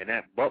 And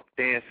that buck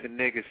dancing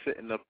nigga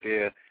sitting up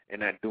there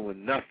and not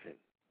doing nothing.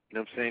 You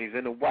know what I'm saying? He's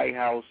in the White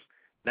House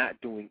not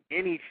doing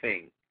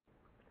anything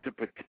to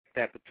protect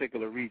that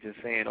particular region,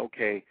 saying,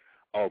 okay,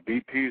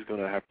 BP is going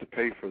to have to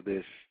pay for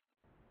this.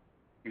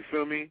 You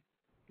feel me?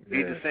 Yeah.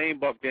 He's the same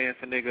buck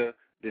dancing nigga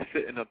that's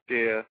sitting up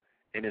there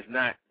and is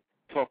not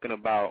talking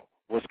about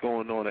what's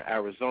going on in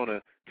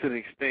Arizona to the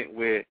extent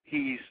where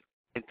he's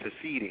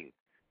interceding.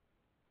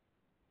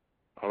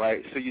 All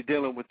right? So you're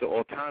dealing with the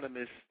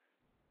autonomous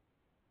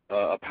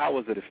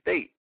powers of the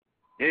state.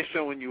 They're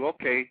showing you,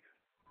 okay,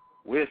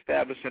 we're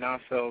establishing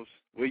ourselves,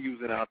 we're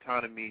using our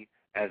autonomy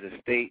as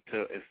a state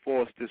to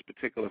enforce this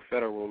particular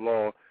federal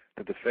law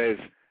that the feds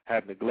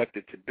have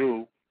neglected to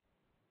do.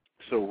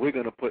 So we're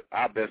going to put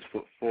our best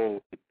foot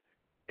forward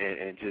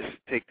and just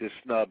take this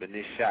snub and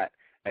this shot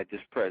at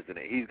this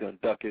president. He's going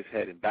to duck his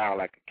head and bow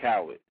like a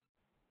coward.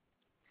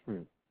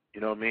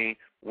 You know what I mean?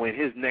 When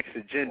his next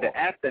agenda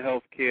after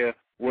health care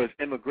was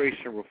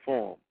immigration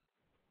reform.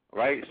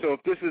 Right? So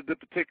if this is the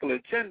particular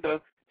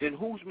agenda, then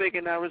who's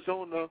making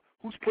Arizona,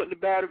 who's putting the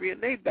battery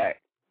in their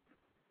back?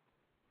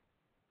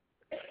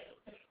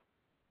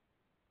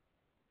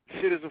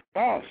 Shit is a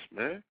farce,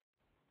 man.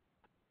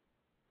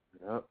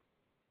 Yep.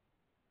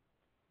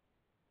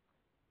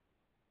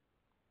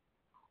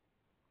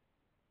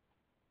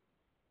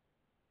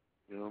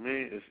 You know what I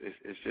mean?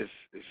 It's just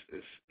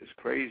it's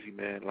crazy,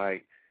 man.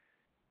 Like,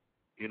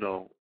 you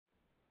know,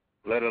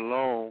 let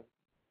alone,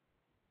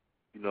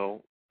 you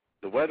know,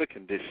 the weather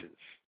conditions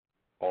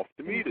off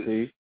the meters.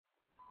 See?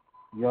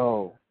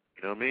 Yo.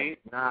 You know what I mean?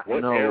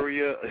 What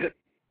area?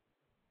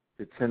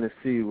 The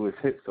Tennessee was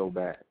hit so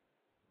bad.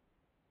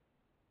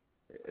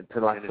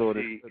 Until I saw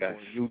this on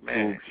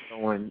YouTube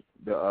showing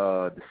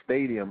the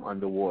stadium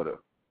underwater.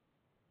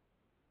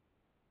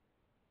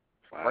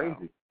 Wow.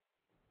 Crazy.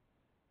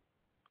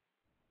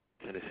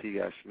 Tennessee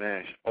got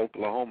smashed.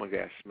 Oklahoma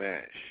got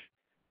smashed.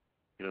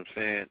 You know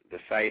what I'm saying? The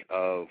site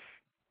of,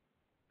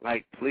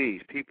 like,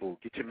 please, people,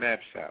 get your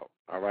maps out,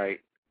 all right?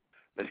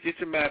 Let's get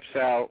your maps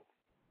out.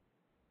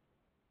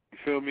 You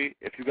feel me?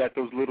 If you got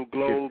those little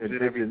globes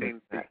and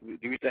everything that you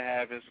used to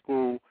have in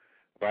school,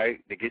 right?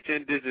 Then get your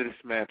indigenous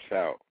maps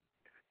out.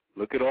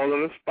 Look at all of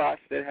the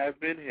spots that have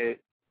been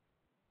hit.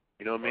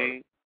 You know what I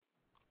mean?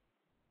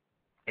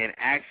 and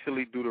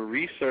actually do the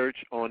research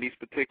on these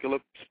particular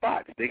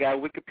spots. They got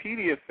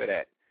Wikipedia for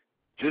that.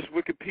 Just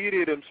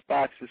Wikipedia them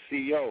spots to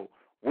see, yo,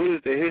 what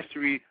is the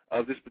history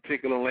of this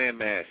particular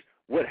landmass?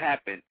 What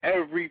happened?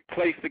 Every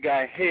place the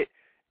guy hit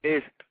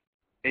is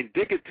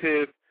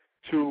indicative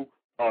to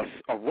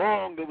a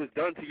wrong that was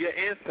done to your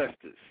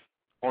ancestors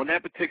on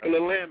that particular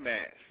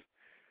landmass.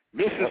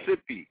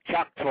 Mississippi,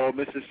 Choctaw,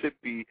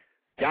 Mississippi,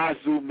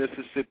 Yazoo,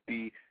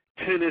 Mississippi,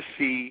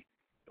 Tennessee,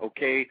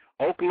 okay,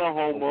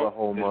 Oklahoma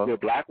is where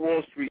Black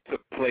Wall Street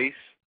took place.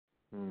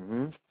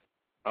 Mm-hmm.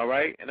 All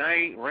right? And I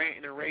ain't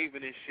ranting and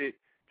raving and shit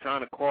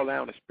trying to call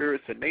out the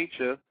spirits of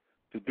nature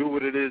to do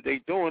what it is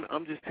they doing.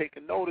 I'm just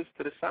taking notice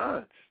to the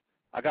signs.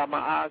 I got my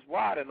eyes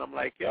wide, and I'm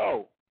like,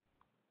 yo,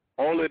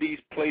 all of these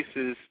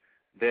places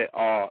that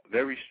are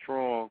very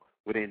strong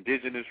with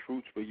indigenous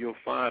roots where you'll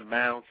find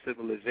mound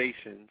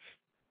civilizations,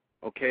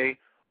 okay,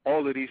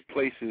 all of these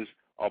places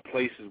are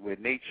places where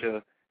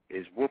nature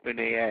is whooping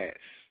their ass.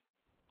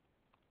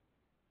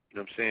 You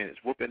know what I'm saying?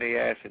 It's whooping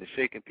their ass and it's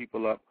shaking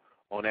people up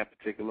on that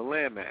particular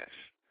landmass.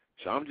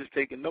 So I'm just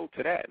taking note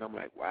to that, and I'm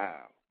like,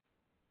 wow.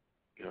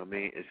 You know what I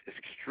mean? It's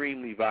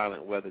extremely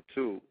violent weather,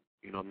 too.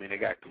 You know what I mean? They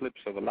got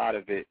clips of a lot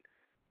of it.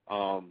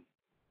 I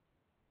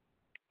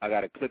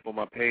got a clip on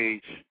my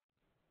page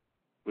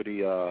where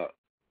the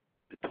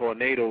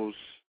tornadoes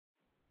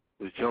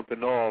was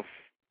jumping off,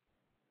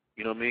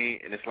 you know what I mean?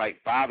 And it's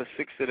like 5 or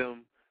 6 of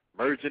them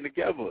merging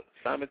together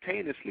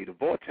simultaneously. The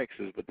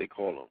vortexes, what they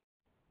call them.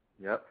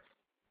 Yep.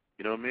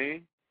 You know what I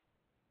mean?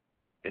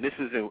 And this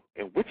is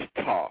in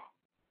Wichita,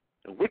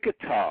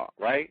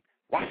 right?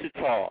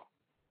 Washita,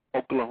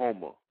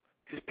 Oklahoma.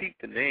 Just peep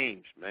the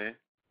names, man.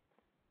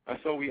 That's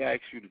all we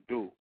ask you to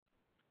do.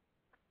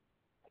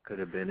 Could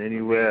have been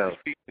anywhere else.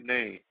 Just peep the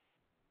name.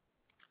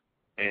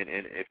 And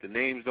if the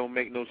names don't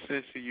make no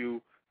sense to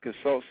you,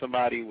 consult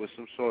somebody with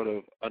some sort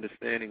of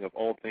understanding of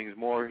all things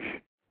Moorish,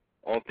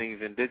 all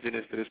things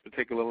indigenous to this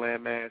particular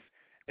landmass,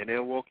 and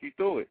they'll walk you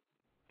through it.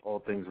 All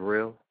things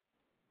real?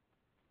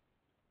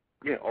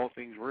 Yeah, all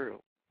things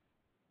real.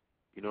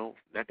 You know,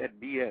 not that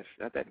BS,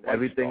 not that white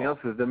Everything stuff.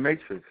 else is the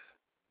Matrix.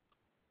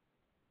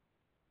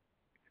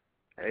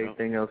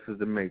 Everything else is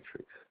the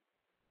Matrix.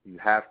 You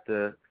have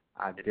to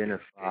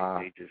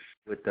identify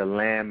with the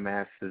land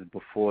masses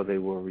before they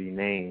were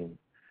renamed,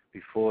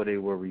 before they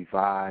were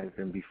revived,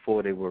 and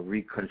before they were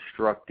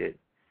reconstructed.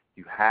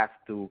 You have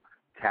to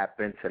tap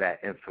into that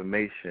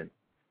information.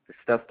 The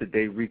stuff that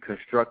they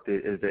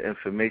reconstructed is the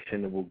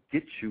information that will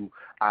get you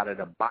out of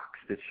the box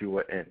that you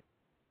were in.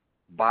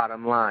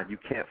 Bottom line, you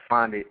can't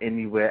find it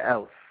anywhere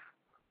else.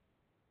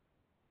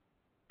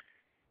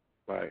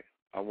 Right.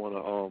 I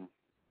wanna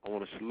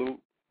salute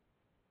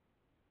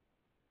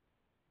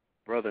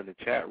brother in the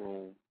chat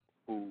room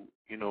who,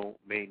 you know,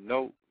 made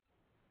note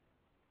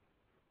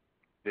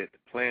that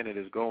the planet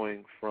is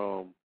going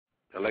from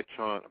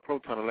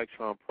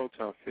proton-electron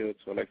field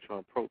to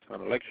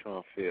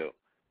electron-proton field.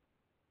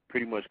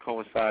 Pretty much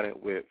coincided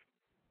with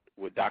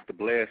what Dr.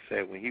 Blair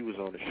said when he was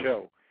on the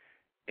show.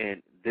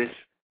 And this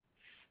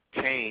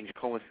change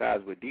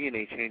coincides with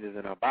DNA changes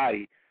in our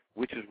body,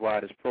 which is why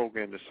this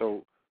program is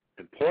so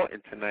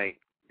important tonight,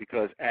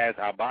 because as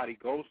our body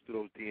goes through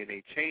those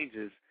DNA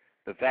changes,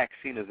 the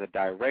vaccine is a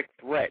direct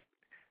threat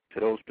to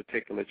those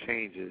particular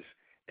changes,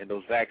 and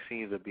those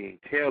vaccines are being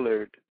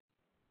tailored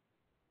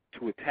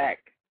to attack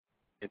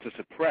and to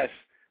suppress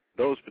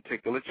those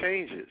particular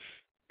changes.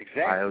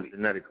 Exactly.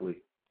 Biogenetically.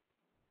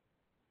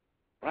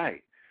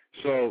 Right.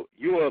 So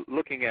you are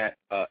looking at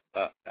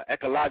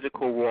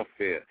ecological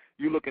warfare.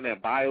 You're looking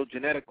at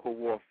biogenetical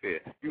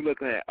warfare. You're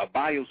looking at a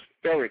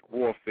biospheric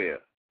warfare.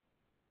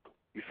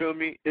 You feel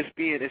me?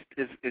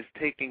 It's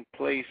taking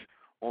place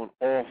on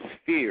all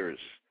spheres.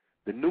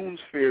 The noon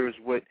sphere is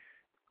what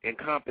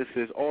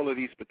encompasses all of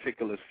these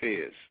particular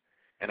spheres.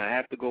 And I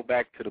have to go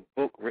back to the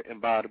book written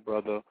by the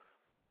brother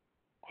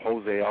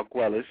Jose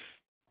Arguelles.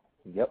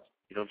 Yep.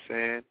 You know what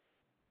I'm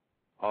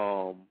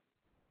saying?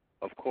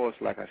 Of course,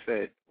 like I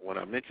said, when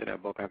I mention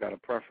that book, I got a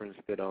preference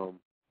that,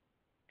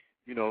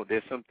 you know,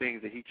 there's some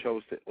things that he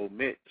chose to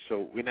omit,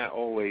 so we're not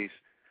always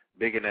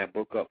bigging that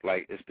book up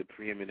like it's the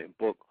preeminent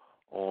book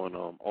on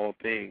all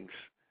things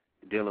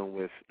dealing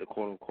with the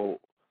quote-unquote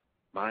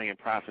Mayan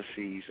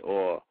prophecies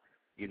or,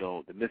 you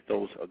know, the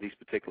mythos of these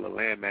particular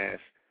landmass,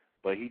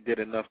 but he did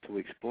enough to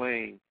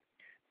explain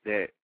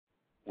that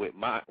what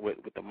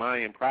the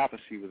Mayan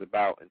prophecy was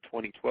about in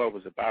 2012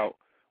 was about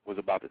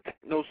the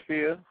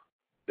technosphere,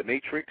 the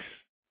matrix.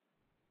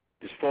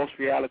 This false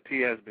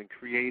reality has been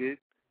created,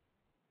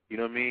 you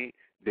know what I mean,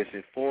 that's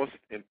enforced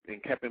and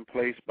kept in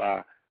place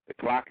by the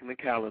clock and the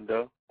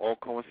calendar, all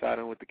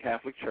coinciding with the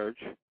Catholic Church.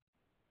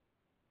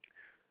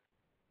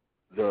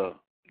 The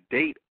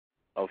date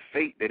of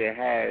fate that it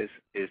has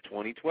is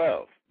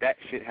 2012. That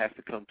shit has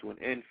to come to an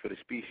end for the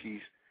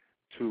species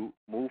to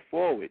move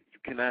forward. You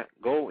cannot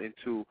go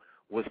into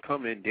what's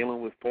coming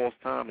dealing with false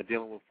time and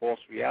dealing with false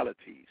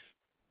realities,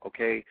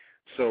 okay?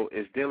 So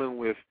it's dealing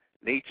with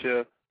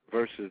nature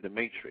versus the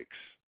matrix,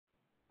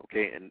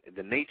 okay? And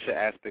the nature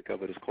aspect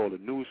of it is called the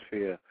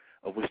noosphere,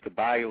 of which the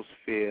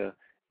biosphere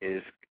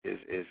is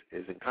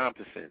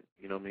encompassing.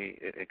 You know what I mean?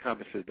 It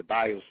encompasses the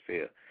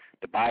biosphere.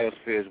 The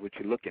biosphere is what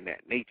you're looking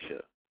at,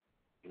 nature.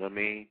 You know what I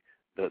mean?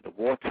 The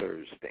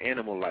waters, the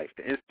animal life,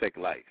 the insect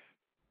life.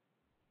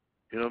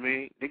 You know what I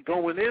mean? They're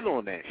going in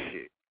on that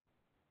shit.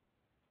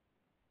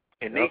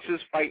 And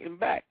nature's fighting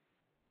back.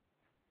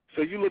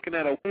 So you're looking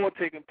at a war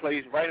taking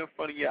place right in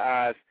front of your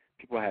eyes.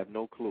 People have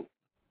no clue.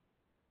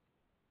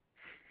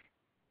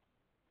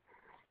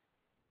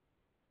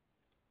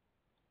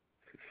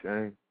 It's a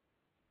shame.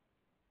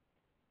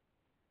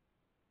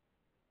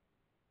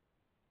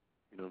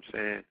 You know what I'm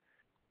saying?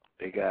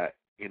 They got,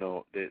 you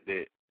know,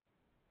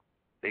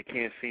 they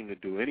can't seem to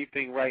do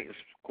anything right in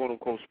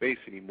quote-unquote space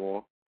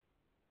anymore.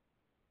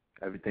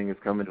 Everything is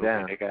coming You know,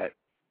 down. They got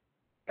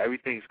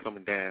everything's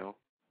coming down,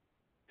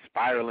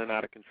 spiraling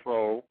out of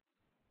control.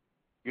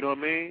 You know what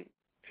I mean?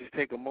 Just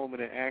take a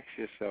moment and ask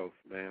yourself,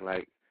 man,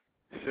 like,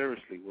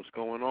 seriously, what's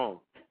going on?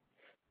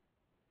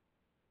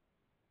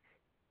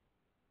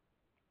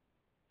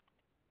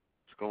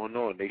 What's going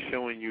on? They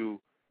showing you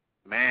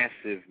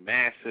massive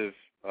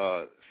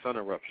sun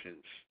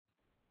eruptions.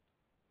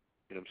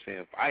 You know what I'm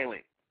saying?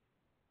 Violent,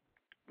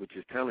 which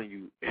is telling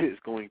you it's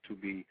going to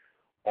be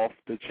off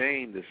the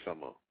chain this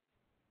summer.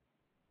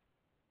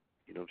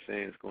 You know what I'm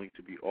saying? It's going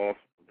to be off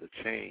the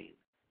chain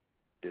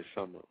this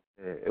summer.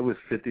 Yeah, it was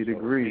 50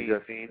 degrees.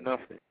 It ain't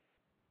nothing.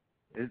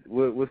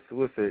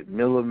 What's it?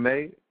 Middle of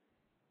May?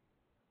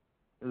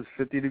 It was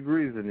 50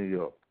 degrees in New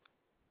York.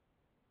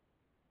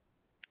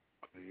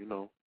 You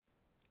know,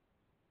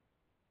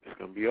 it's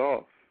going to be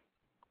off.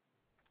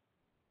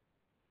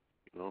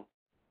 You know,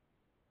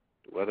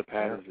 the weather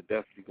patterns are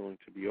definitely going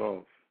to be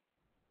off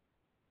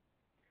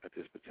at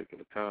this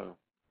particular time.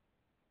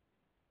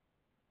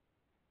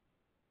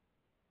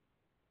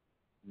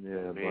 Yeah, you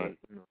know what I mean?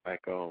 but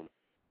Like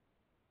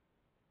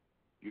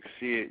you can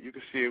see it. You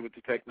can see it with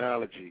the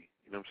technology.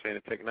 You know what I'm saying?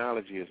 The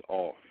technology is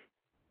off,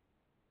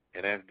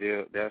 and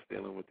that's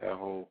dealing with that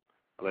whole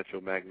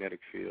electromagnetic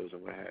fields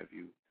and what have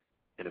you,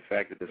 and the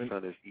fact that the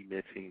sun is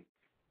emitting,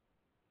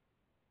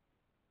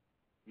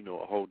 you know,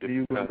 a whole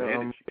different kind of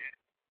energy.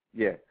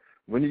 Yeah.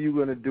 When are you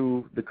going to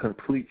do the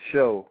complete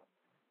show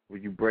where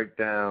you break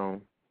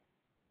down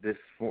this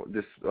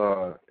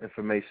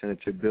information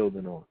that you're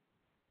building on?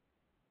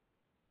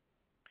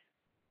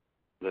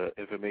 The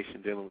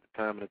information dealing with the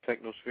time in the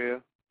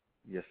technosphere?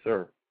 Yes,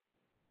 sir.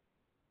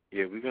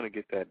 Yeah, we're going to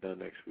get that done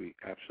next week.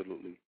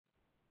 Absolutely.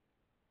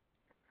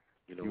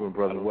 You and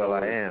Brother Will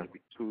I Am. It'll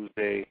be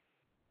Tuesday.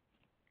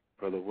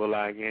 Brother Will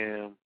I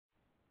Am,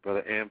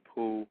 Brother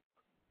Ampu.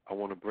 I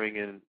want to bring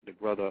in the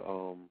brother,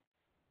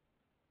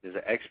 there's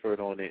an expert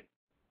on it,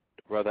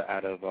 the brother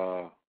out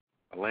of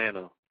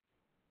Atlanta.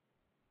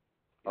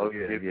 Oh,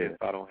 yeah.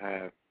 If I don't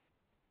have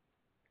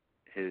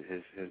his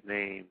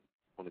name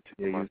on the tip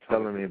of my tongue. Yeah, you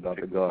telling me about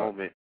the God.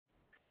 Moment.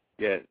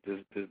 Yeah,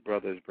 this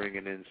brother is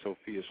bringing in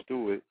Sophia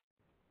Stewart,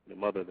 the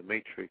mother of the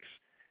Matrix,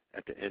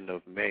 at the end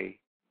of May.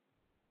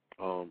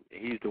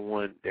 He's the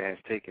one that has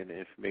taken the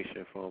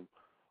information from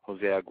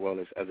Jose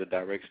Arguelles as a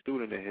direct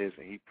student of his,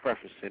 and he's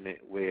prefacing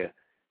it where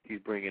he's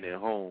bringing it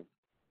home,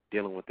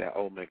 dealing with that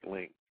Olmec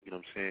link, you know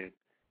what I'm saying,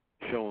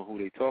 showing who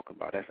they talking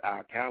about. That's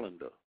our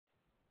calendar.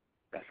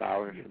 That's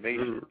our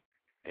information.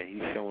 And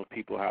he's showing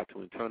people how to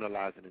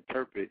internalize and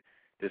interpret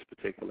this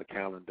particular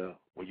calendar,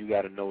 where you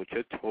got to know what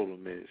your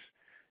totem is.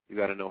 You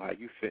got to know how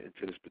you fit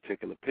into this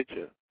particular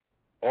picture.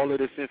 All of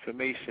this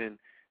information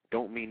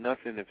don't mean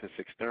nothing if it's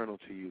external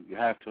to you. You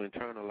have to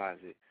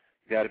internalize it.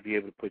 You got to be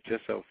able to put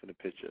yourself in the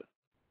picture.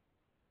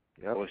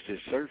 Yep. Or it's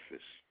just surface.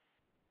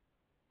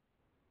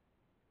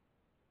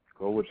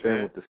 Go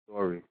within with the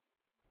story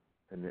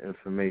and the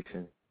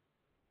information.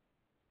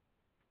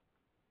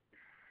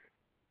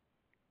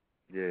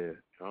 Yeah.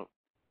 Yep.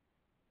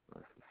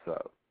 That's what's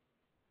up.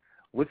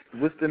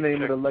 What's the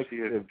name of the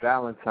lecture that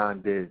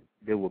Valentine did?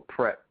 They will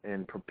prep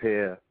and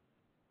prepare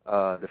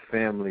the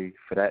family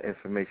for that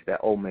information, that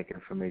Olmec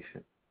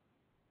information.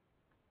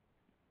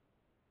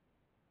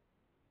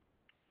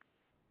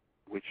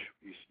 Which,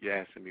 you're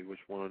asking me which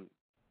one?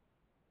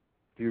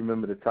 Do you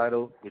remember the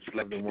title? Which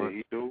lecture did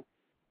he do?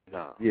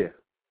 Nah. Yeah.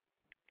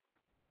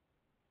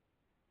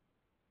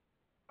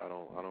 I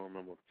don't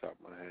remember off the top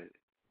of my head.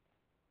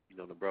 You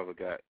know, the brother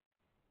got.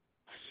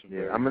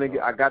 Yeah,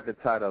 I got the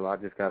title.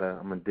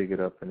 I'm gonna dig it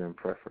up and then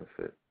preference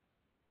it.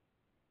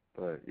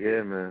 But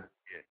yeah, man.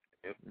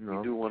 Yeah.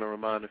 We do want to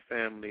remind the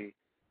family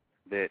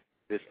that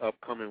this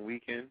upcoming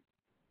weekend,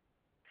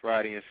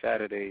 Friday and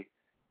Saturday,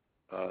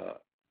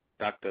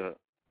 Dr.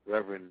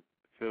 Reverend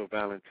Phil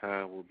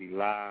Valentine will be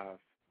live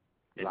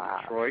in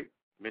Detroit,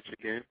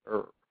 Michigan. You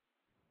know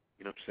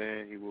what I'm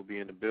saying? He will be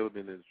in the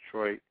building in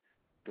Detroit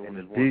doing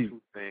his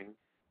 1-2 thing.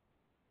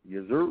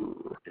 Yes, sir.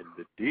 In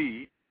the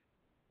D.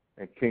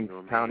 And Kings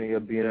County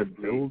will be in the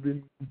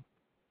building.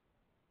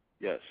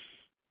 Yes.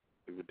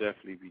 We would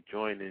definitely be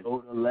joining.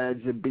 Oh, the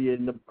lads will be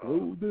in the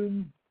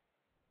building.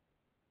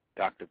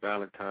 Dr.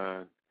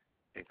 Valentine,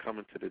 and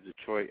coming to the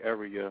Detroit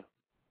area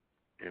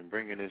and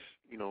bringing this,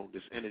 you know,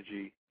 this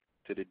energy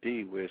to the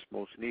D where it's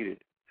most needed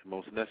and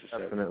most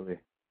necessary. Definitely.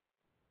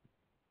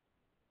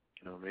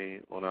 you know what I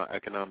mean, on our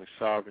economic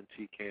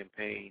sovereignty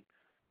campaign,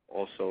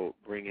 also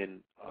bringing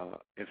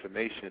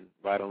information,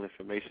 vital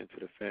information to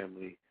the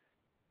family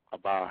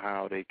about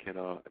how they can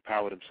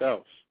empower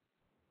themselves.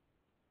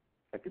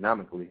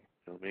 Economically. You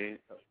know what I mean?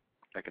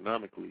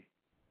 Economically.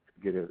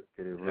 Get it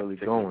really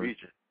going.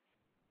 Region.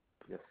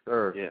 Yes,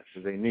 sir. Yes.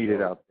 Because they need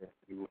it out there.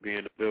 We will be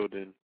in the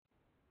building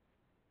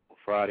on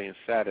Friday and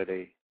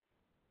Saturday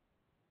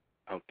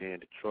out there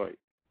in Detroit.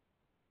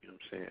 You know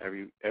what I'm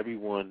saying?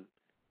 Everyone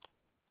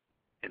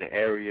in the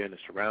area, in the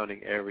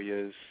surrounding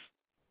areas,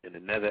 in the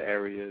nether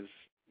areas,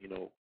 you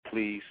know,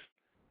 please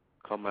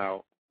come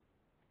out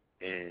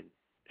and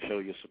show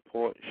your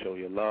support, show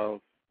your love.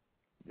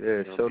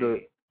 Yeah, show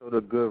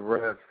the good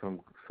reps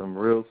some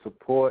real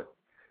support.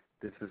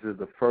 This is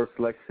the first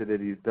lecture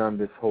that he's done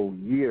this whole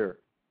year.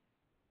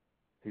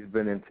 He's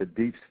been into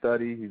deep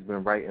study. He's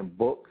been writing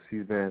books.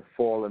 He's been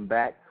falling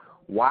back,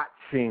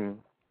 watching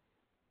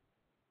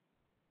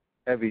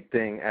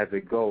everything as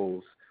it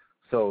goes.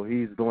 So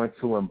he's going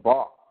to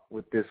embark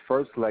with this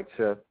first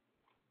lecture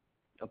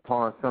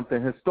upon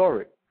something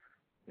historic.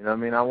 You know what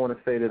I mean? I want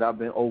to say that I've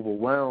been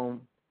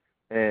overwhelmed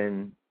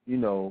and, you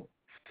know,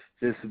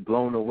 just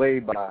blown away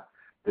by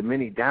the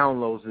many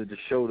downloads that the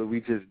show that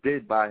we just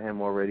did by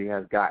him already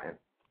has gotten.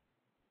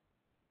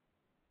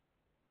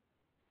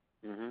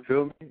 Mm-hmm.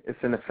 Feel me? It's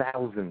in the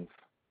thousands.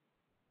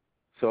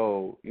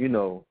 So, you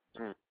know,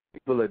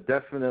 people are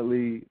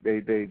definitely, they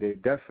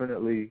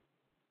definitely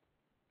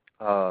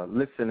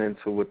listening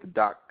to what the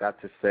doc got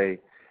to say,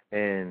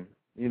 and,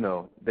 you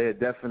know, they're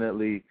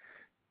definitely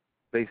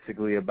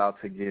basically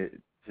about to get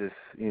just,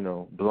 you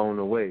know, blown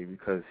away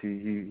because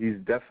he's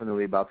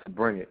definitely about to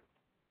bring it.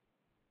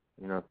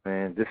 You know what I'm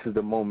saying? This is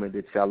the moment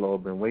that y'all all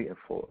been waiting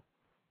for.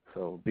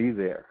 So be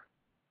there.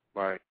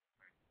 Right.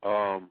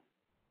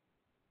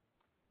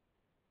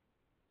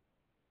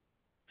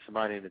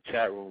 Somebody in the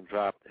chat room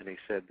dropped and they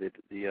said that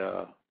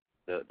the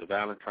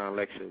Valentine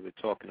lecture we're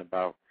talking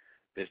about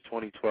is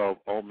 2012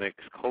 Olmecs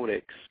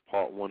Codex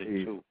Part 1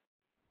 and 2.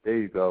 There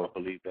you go. I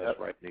believe that's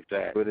right and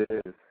exact. What it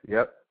is.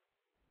 Yep.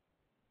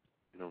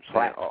 You know what I'm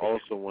saying? I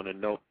also want to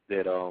note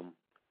that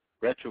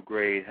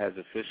retrograde has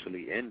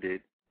officially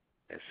ended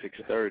at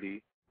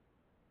 6:30.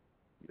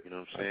 You know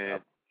what I'm saying?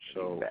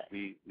 So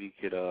we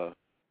could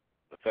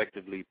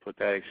effectively put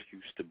that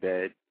excuse to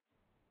bed.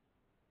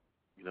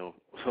 You know,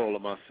 with all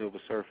of my silver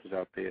surfers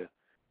out there,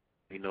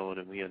 we know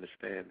and we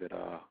understand that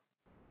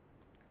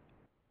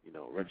you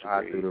know, retrograde.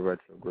 Ride through the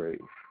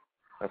retrograde.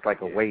 That's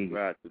like a wave.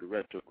 Ride through the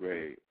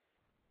retrograde.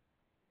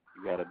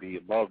 You gotta be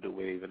above the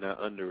wave and not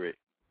under it.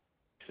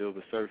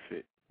 Silver surf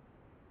it.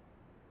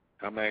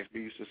 How Max B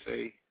used to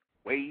say,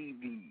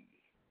 wavy.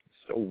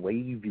 So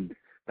wavy.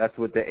 That's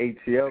what the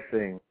ATL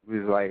thing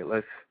was like.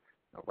 Let's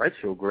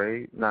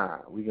retrograde. Nah,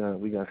 we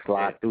gonna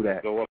slide through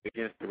that. Go up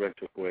against the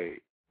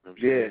retrograde. You know what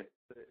I'm saying?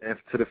 And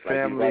to the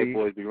family, like these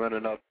white boys be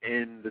running up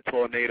in the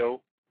tornado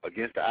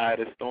against the eye of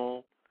the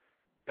storm.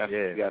 That's what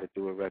you got to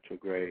do in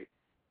retrograde.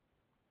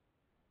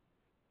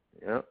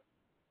 Yep.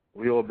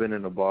 We all been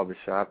in a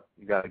barbershop.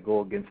 You got to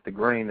go against the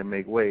grain to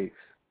make waves.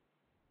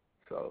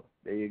 So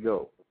there you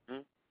go.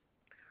 Mm-hmm.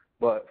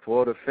 But for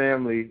all the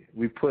family,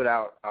 we put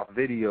out our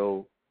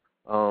video,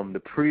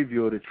 the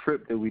preview of the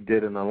trip that we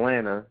did in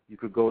Atlanta. You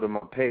could go to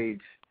my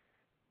page,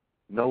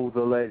 Know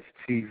the Ledge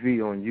TV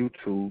on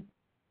YouTube.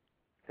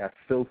 That's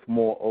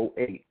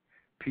Filthmore08,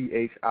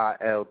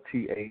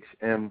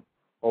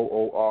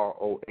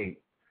 PHILTHMOOR08.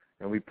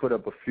 And we put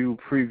up a few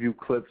preview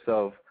clips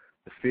of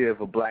the Fear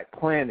of a Black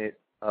Planet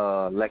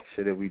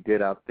lecture that we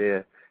did out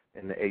there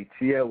in the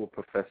ATL with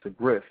Professor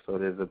Griff. So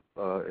there's a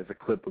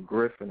clip of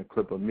Griff and a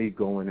clip of me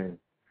going in.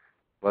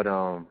 But,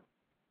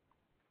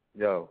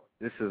 yo,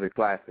 this is a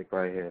classic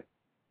right here.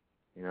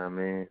 You know what I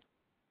mean?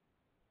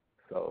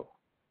 So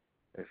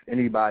if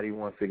anybody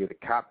wants to get a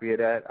copy of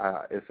that,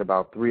 it's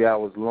about 3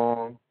 hours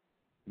long.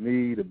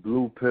 Me, the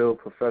Blue Pill,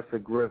 Professor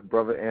Griff,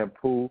 Brother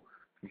Ampu,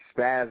 we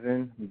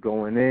spazzing, we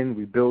going in,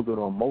 we building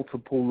on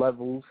multiple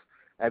levels.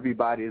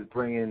 Everybody is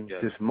bringing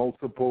just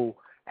multiple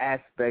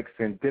aspects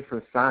and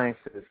different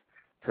sciences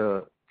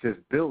to just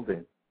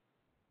building.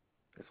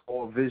 It's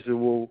all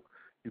visual.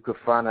 You can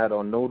find that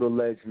on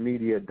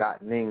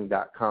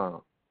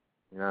knowtheledgemedia.ning.com.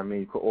 You know what I mean?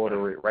 You can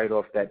order it right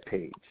off that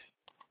page.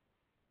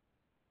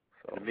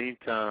 So. In the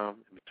meantime,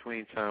 in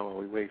between time while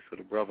we wait for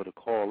the brother to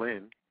call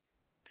in,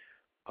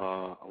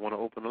 I want to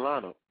open the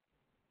lineup.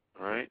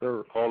 All right?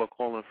 Sure. Caller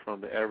calling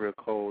from the area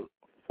code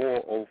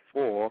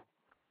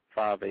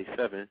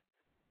 404-587.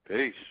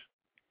 Peace.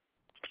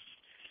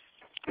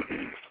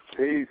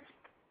 Peace.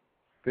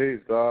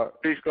 Peace, God.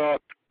 Peace, God.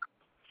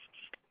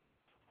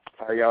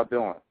 How y'all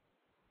doing?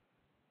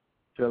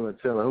 Chilling.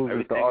 Who's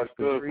Everything the Arch is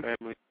good, Degree?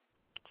 family.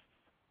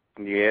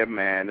 Yeah,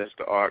 man, that's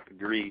the Art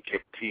Degree.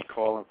 KT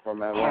calling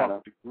from Atlanta.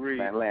 Art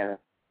Degree. Atlanta.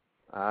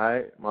 All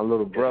right, my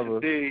little brother.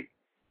 Yes,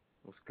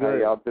 what's How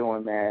good? y'all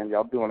doing, man?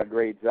 Y'all doing a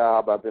great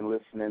job. I've been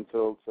listening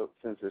to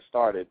since it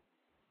started,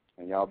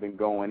 and y'all been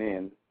going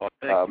in.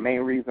 Oh,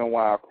 main reason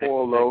why I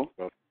called, though,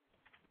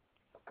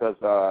 because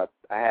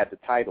I had the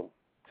title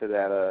to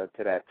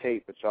that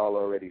tape, but y'all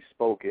already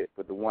spoke it.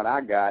 But the one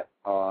I got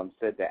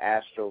said the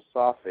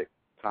Astrosophic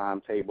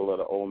timetable of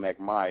the Olmec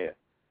Maya,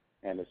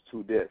 and it's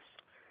 2 discs.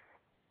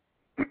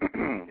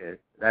 Yeah,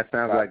 that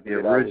sounds like the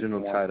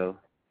original title.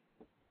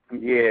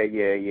 Yeah.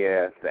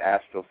 The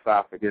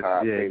Astrosophic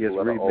timetable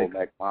of the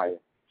Olmec Maya.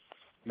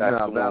 That's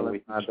the one we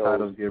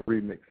titles get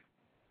remixed.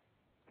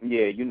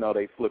 Yeah,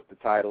 they flip the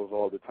titles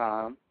all the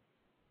time.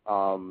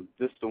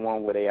 This is the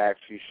one where they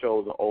actually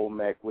show the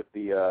Olmec with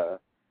the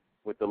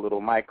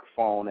little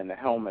microphone and the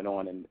helmet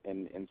on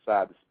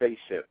inside the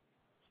spaceship.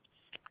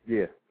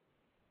 Yeah.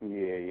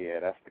 Yeah,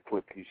 that's the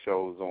clip he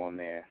shows on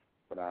there.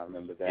 But I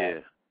remember that.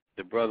 Yeah,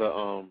 the brother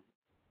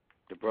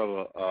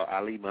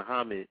Ali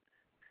Muhammad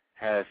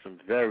has some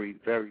very,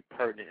 very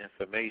pertinent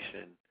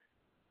information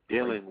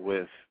dealing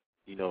with,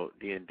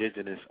 the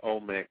indigenous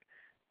Olmec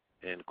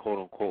and quote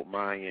unquote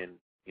Mayan.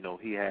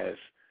 He has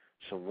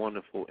some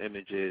wonderful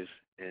images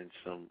and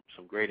some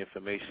great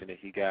information that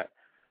he got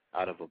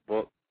out of a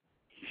book.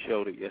 He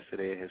showed it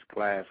yesterday in his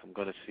class. I'm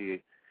going to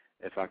see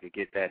if I could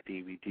get that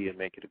DVD and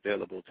make it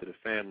available to the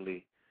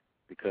family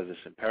because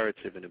it's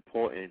imperative and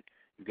important.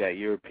 You got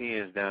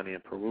Europeans down there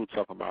in Peru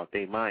talking about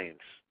they Mayans.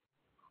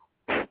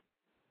 You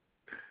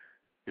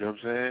know what I'm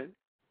saying?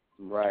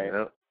 Right.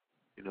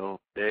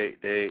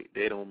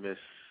 They don't miss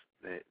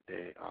that.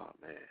 Oh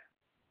man.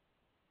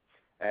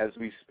 As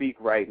we speak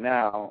right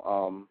now,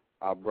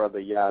 our brother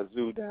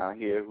Yazoo down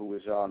here, who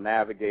was y'all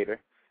navigator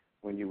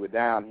when you were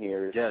down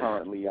here, is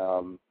currently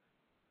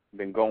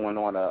been going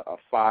on a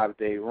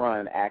 5-day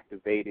run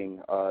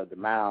activating the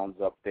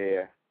mounds up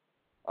there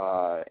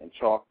in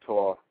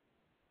Choctaw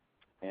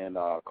and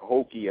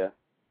Cahokia,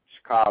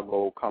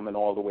 Chicago, coming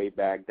all the way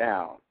back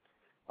down.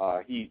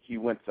 He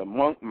went to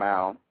Monk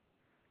Mound,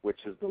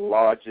 which is the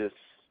largest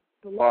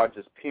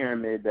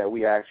pyramid that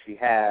we actually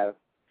have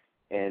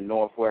in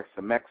Northwest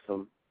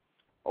Amexem,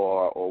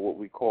 or what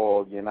we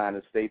call the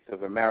United States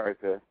of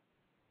America,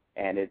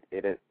 and it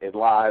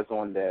lies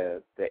on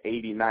the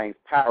 89th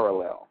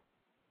parallel.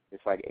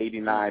 It's like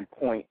 89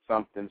 point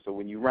something, so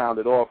when you round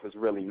it off, it's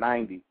really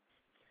 90.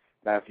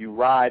 Now, if you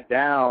ride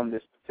down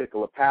this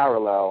particular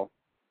parallel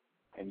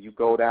and you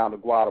go down to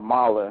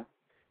Guatemala,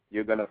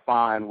 you're going to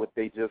find what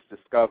they just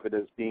discovered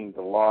as being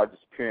the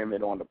largest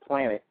pyramid on the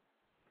planet,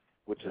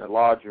 which is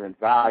larger in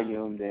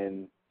volume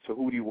than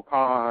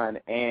Teotihuacan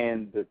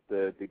and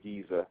the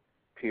Giza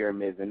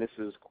pyramids, and this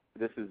is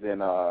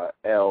in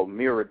El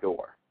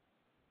Mirador.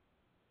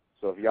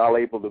 So if y'all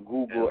able to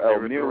Google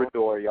El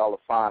Mirador, y'all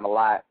will find a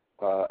lot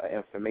of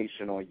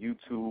information on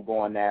YouTube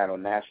on that,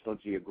 on National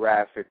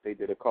Geographic. They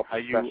did a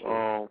couple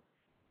specials.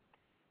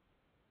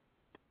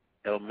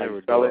 El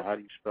Mirador, how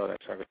do you spell that?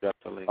 So I can drop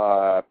the link.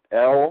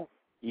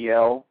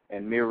 L-E-L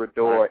and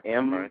Mirador,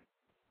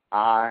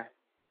 M-I-R-A-D-O-R.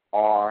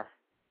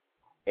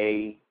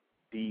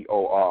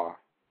 D-O-R?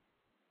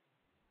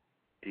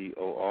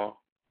 D-O-R.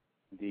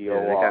 Yeah,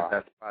 they got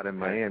that spot in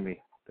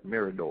Miami, the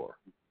Mirador.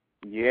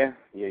 Yeah,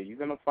 you're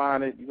gonna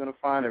find it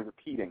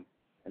repeating.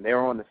 And they're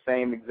on the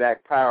same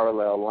exact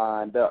parallel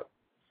lined up.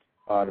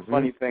 The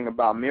funny thing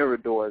about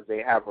Mirador is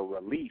they have a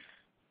relief.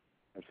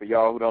 And for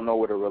y'all who don't know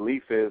what a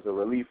relief is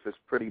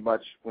pretty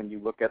much when you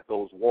look at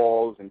those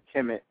walls in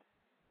Kemet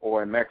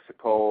or in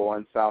Mexico or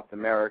in South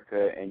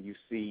America and you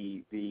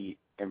see the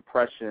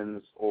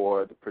impressions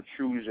or the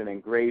protrusion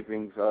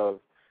engravings of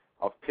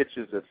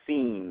pictures of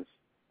scenes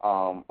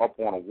up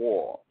on a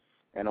wall.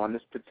 And on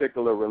this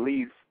particular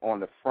relief on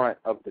the front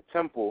of the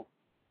temple,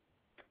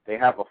 they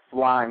have a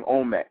flying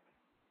Olmec,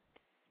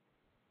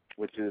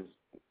 which is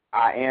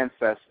our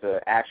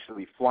ancestor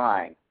actually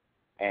flying.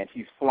 And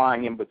he's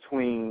flying in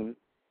between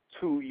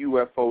 2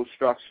 UFO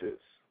structures.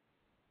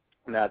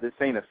 Now, this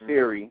ain't a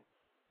theory.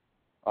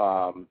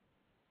 The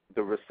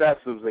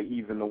recessives are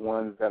even the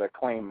ones that are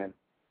claiming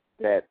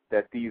that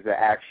these are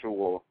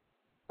actual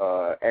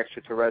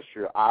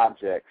extraterrestrial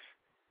objects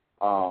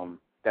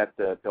that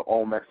the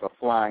Olmecs are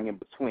flying in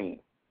between.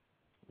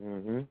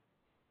 Mm-hmm.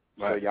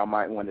 So y'all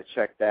might want to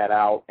check that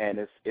out.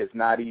 And it's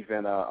not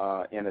even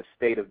in a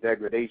state of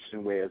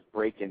degradation where it's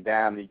breaking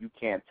down and you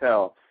can't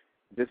tell.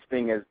 This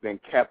thing has been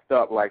kept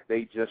up like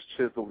they just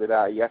chiseled it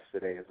out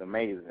yesterday. It's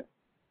amazing.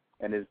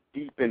 And it's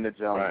deep in the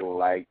jungle.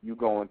 Right. Like you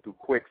going through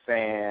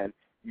quicksand,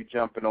 you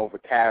jumping over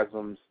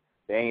chasms.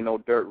 There ain't no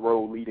dirt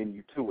road leading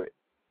you to it.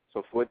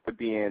 So for it to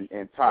be in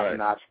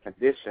top-notch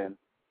condition,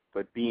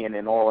 but being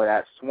in all of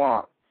that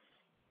swamp,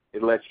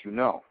 it lets you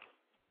know.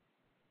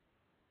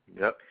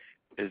 Yep.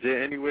 Is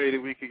there any way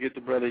that we could get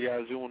the brother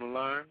Yazoo on the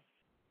line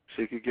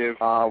so he could give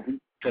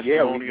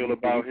testimonial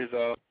about his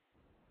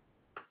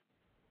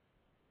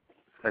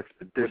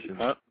expedition?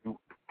 Huh?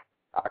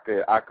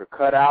 I could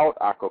cut out.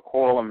 I could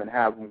call him and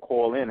have him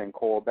call in and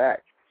call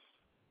back.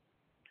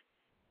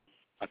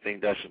 I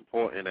think that's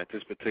important at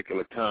this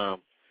particular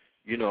time.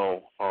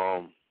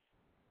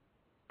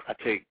 I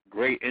take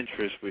great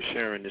interest with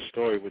sharing this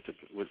story with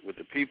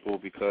the people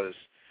because,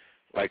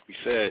 like we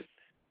said,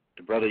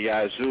 the brother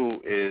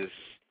Yazoo is,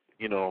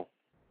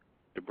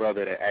 the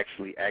brother that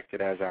actually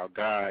acted as our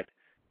guide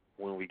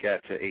when we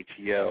got to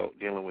ATL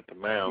dealing with the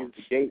mounds.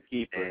 He's the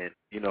gatekeeper. And,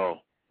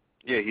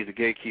 Yeah, he's a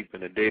gatekeeper.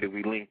 And the day that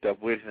we linked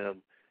up with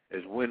him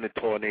is when the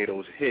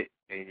tornadoes hit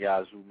in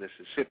Yazoo,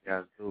 Mississippi.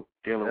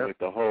 Dealing with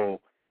the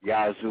whole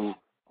Yazoo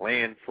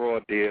land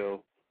fraud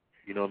deal,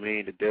 you know what I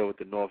mean, to deal with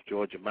the North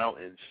Georgia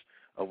mountains,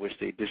 of which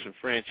they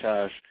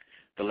disenfranchised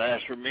the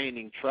last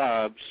remaining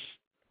tribes,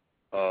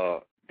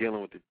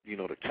 dealing with the, you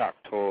know, the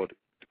Choctaw,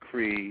 the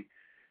Cree,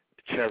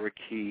 the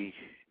Cherokee,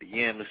 the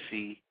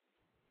Yamasee,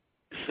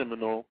 the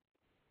Seminole,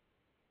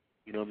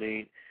 you know what I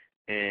mean?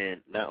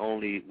 And not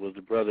only was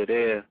the brother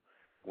there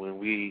when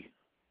we,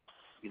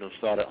 you know,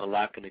 started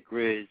unlocking the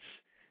grids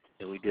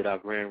and we did our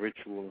grand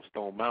ritual on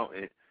Stone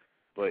Mountain,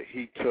 but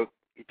he took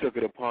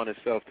it upon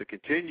himself to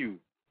continue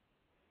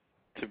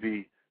to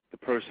be the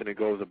person that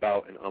goes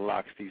about and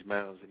unlocks these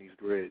mounds and these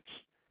grids.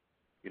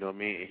 You know what I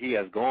mean? And he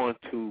has gone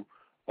to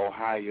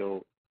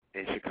Ohio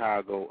and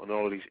Chicago and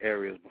all these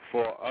areas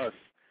before us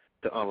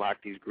to unlock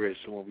these grids.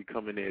 So when we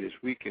come in there this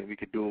weekend, we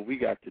could do what we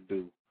got to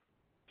do.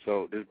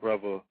 So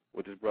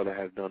what this brother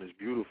has done is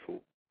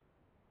beautiful.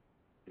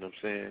 You know what I'm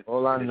saying?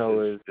 All I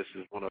know is this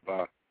is one of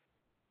our.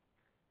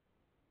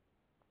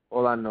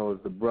 All I know is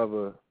the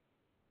brother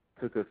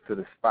took us to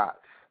the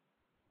spots,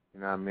 you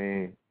know what I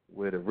mean,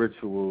 where the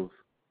rituals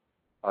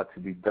are to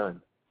be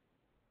done.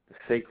 The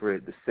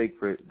sacred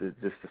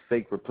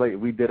place.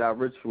 We did our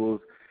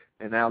rituals,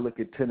 and now look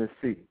at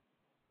Tennessee.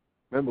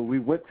 Remember, we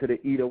went to the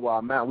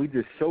Etowah Mound. We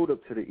just showed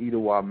up to the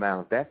Etowah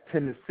Mound. That's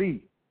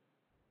Tennessee.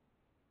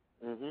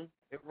 Mm-hmm.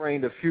 It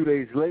rained a few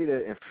days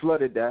later and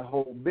flooded that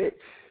whole bitch.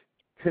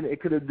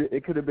 It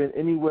could have been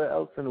anywhere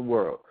else in the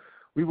world.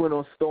 We went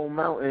on Stone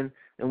Mountain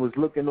and was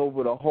looking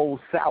over the whole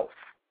South.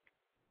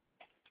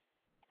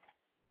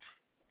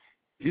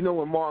 You know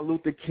when Martin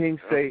Luther King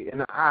say,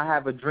 and I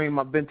have a dream,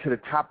 I've been to the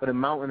top of the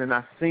mountain and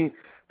I've seen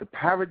the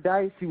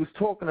paradise? He was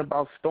talking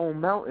about Stone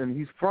Mountain.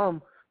 He's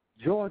from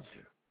Georgia,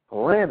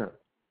 Atlanta.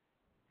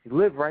 He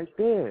lived right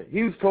there.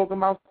 He was talking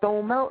about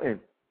Stone Mountain.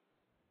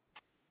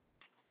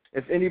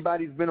 If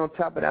anybody's been on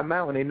top of that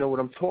mountain, they know what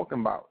I'm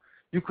talking about.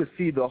 You could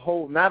see the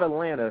whole, not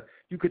Atlanta,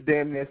 you could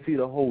damn near see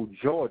the whole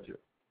Georgia.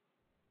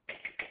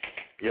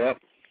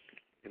 Yep.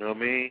 You know what I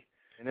mean?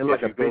 And it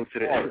like a big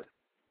forest.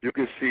 You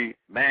can see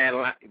mad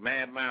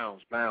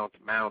mounds, mound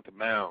to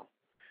mound.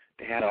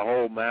 They had a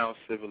whole mound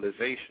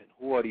civilization.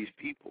 Who are these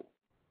people?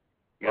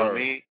 You know what I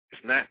mean?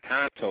 It's not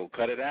Tonto.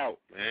 Cut it out,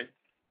 man.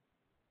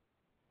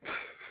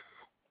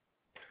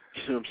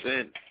 You know what I'm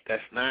saying?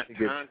 That's not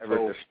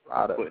Tonto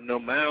putting no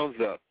mounds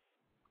up.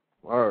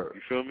 Word.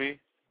 You feel me?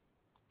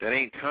 That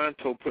ain't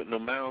Tonto putting no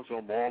mounds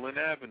on Marlin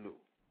Avenue.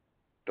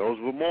 Those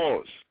were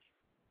Moors.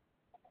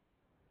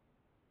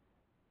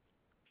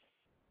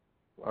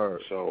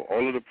 Word. So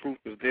all of the proof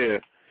is there,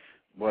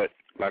 but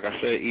like I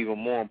said, even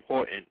more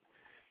important,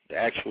 the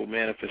actual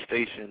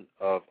manifestation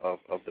of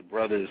the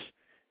brothers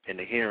in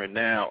the here and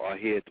now are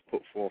here to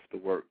put forth the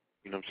work.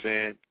 You know what I'm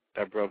saying?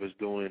 That brother's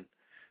doing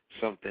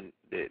something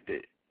that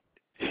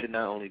should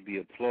not only be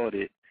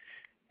applauded,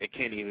 it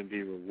can't even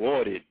be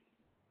rewarded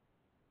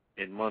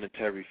in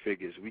monetary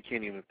figures. We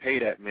can't even pay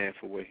that man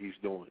for what he's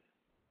doing.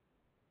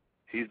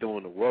 He's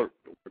doing the work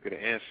of the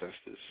ancestors.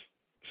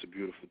 It's a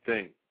beautiful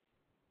thing.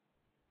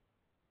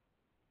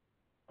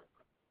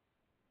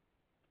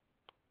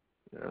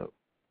 Yep.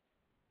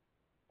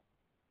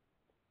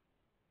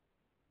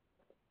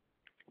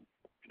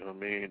 You know what I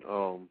mean?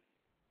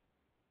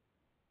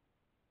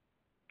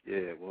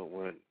 Yeah,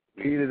 when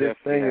we key to this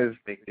thing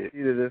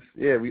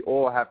is we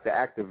all have to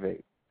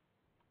activate.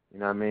 You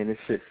know what I mean? It's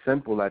shit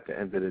simple at the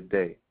end of the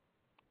day.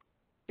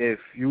 If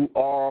you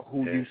are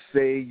who you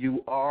say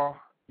you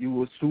are,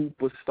 you a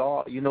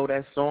superstar. You know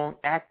that song?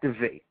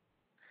 Activate.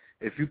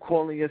 If you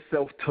calling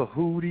yourself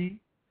Tahuti,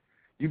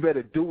 you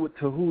better do what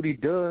Tahuti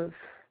does.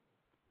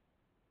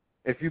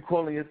 If you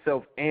calling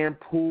yourself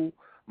Ampu,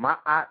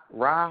 Ma'at,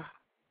 Ra,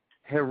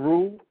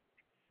 Heru,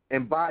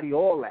 embody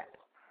all that.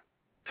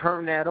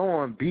 Turn that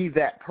on. Be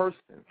that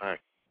person. Right.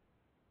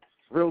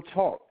 Real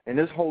talk. And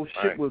this whole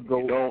shit would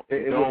go.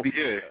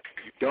 You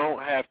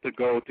don't have to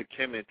go to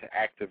Kemet to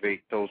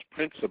activate those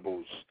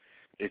principles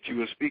that you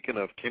were speaking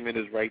of. Kemet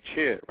is right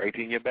here, right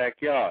in your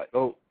backyard.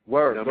 Go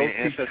word. You know go see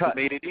Ancestors Tut.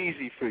 Made it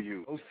easy for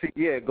you.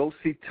 Go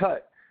see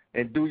Tut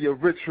and do your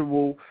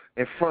ritual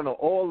in front of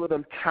all of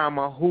them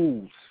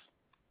Tamahoos.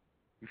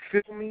 You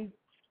feel me?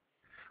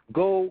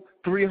 Go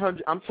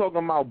 300. I'm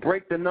talking about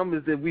break the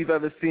numbers that we've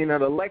ever seen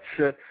at a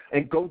lecture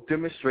and go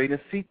demonstrate and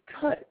see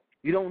Tut.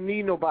 You don't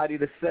need nobody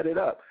to set it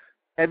up.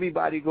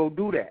 Everybody go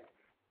do that.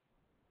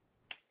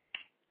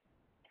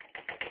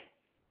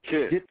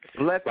 Get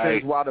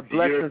blessings while the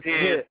blessings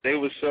hit.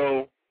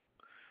 The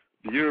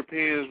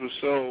Europeans were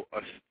so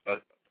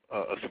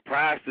a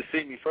surprise to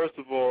see me. First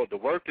of all, the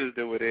workers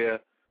that were there,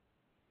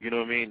 you know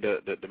what I mean,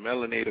 the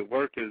melanated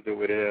workers that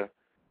were there,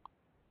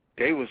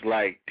 they was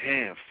like,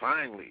 damn,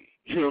 finally.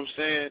 You know what I'm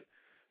saying?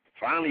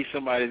 Finally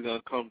somebody's going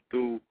to come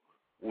through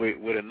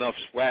with enough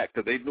swag,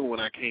 because they knew when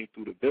I came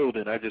through the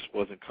building, I just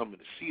wasn't coming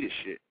to see the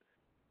shit.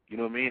 You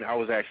know what I mean? I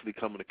was actually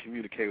coming to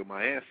communicate with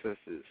my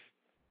ancestors.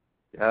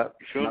 Yep.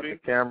 You feel me? The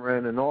camera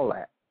in and all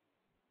that.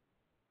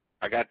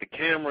 I got the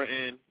camera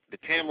in. the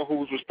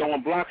Tamahus was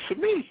throwing blocks for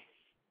me.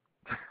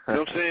 You know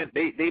what I'm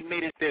saying? They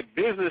made it their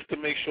business to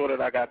make sure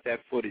that I got that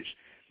footage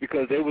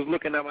because they was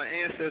looking at my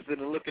ancestors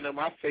and looking at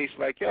my face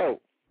like, yo,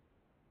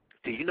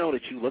 do you know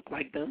that you look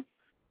like them?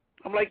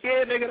 I'm like,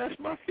 yeah, nigga, that's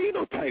my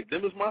phenotype.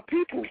 Them is my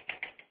people.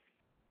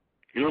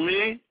 You know what I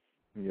mean?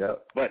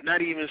 Yep. But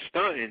not even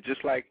stunting,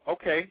 just like,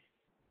 okay,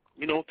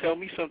 you know, tell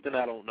me something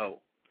I don't know.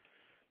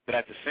 But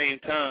at the same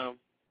time,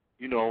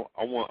 you know,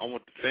 I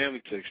want the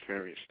family to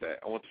experience that.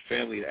 I want the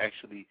family to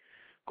actually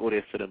go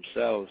there for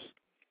themselves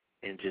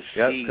and just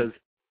see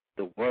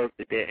the work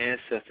that their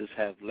ancestors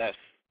have left.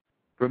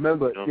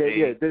 Remember,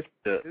 you know this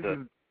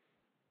is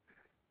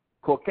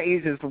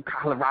Caucasians from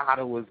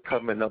Colorado was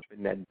coming up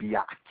in that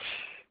biatch.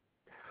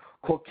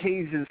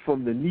 Caucasians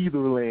from the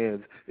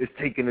Netherlands is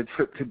taking a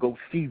trip to go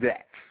see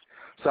that.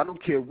 So I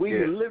don't care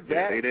where you live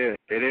at. They're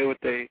there with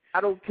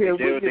I don't care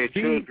where with their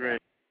children.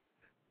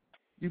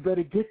 You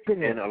better get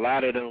there. And a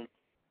lot of them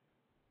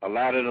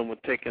were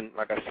taking,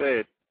 like I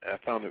said, I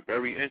found it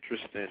very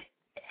interesting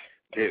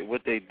that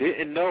what they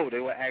didn't know, they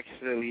were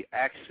actually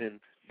asking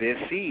their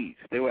seeds.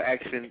 They were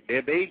asking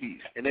their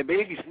babies, and their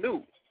babies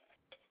knew.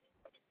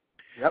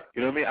 Yep.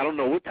 You know what I mean? I don't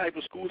know what type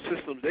of school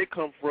systems they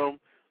come from,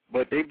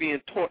 but they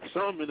being taught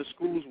some in the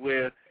schools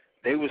where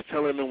they was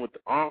telling them what the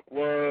Ankh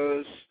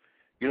was.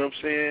 You know what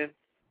I'm saying?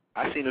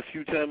 I seen a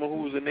few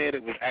Tamahus in there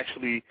that was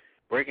actually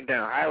breaking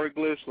down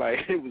hieroglyphs like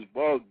it was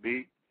bug,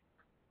 B.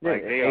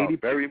 Like they are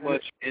very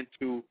much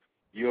into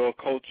your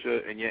culture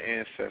and your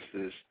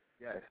ancestors.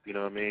 Yes. You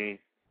know what I mean?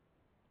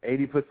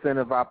 80%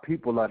 of our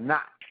people are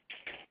not.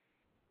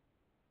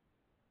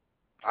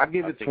 I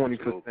give it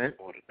 20%.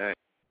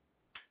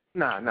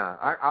 Nah.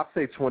 I'll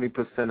say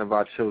 20% of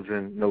our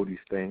children know these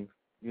things.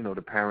 You know,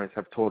 the parents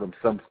have taught them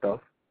some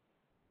stuff.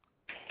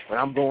 But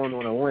I'm going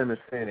on a limb and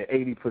saying that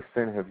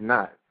 80% have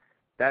not.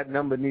 That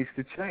number needs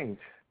to change.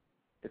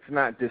 It's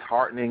not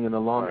disheartening and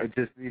alarming. Right.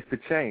 It just needs to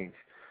change.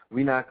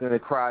 We're not going to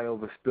cry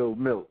over spilled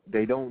milk.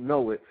 They don't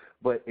know it,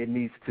 but it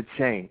needs to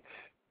change.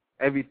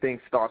 Everything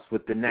starts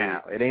with the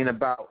now. It ain't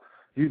about,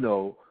 you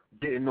know,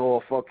 getting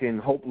all fucking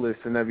hopeless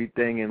and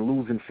everything and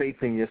losing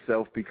faith in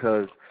yourself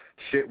because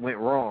shit went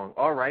wrong.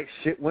 All right,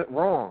 shit went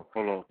wrong.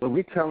 Hold on. But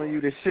we're telling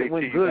you that shit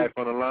went good. Back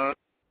on the line?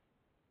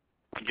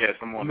 Yes,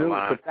 I'm on the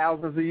line. For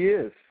thousands of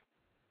years.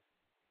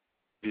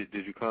 Did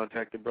you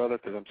contact the brother?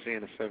 Because I'm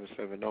seeing a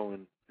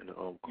 770 in the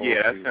call.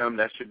 Yeah, that's him.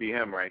 That should be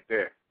him right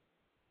there.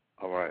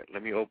 All right,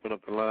 let me open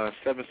up the line.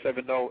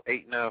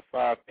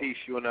 770-895. Peace.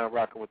 You are now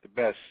rocking with the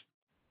best.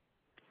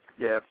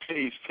 Yeah,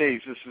 peace. This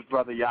is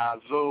Brother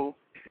Yazoo.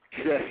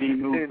 Jesse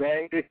New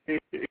Bay.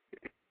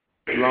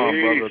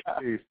 Long, brother.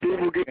 Peace.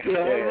 People get your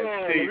hold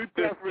on. Let me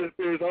preference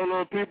this. Hold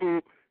on,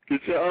 people.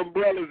 Get your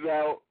umbrellas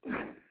out.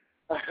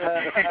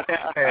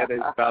 They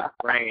about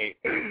to rain.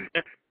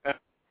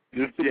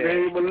 Just the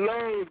name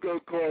alone is going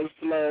to cause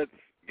floods.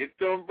 Get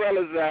your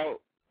umbrellas out.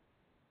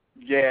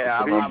 Yeah,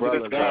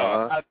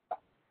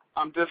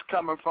 I'm just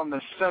coming from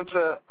the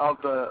center of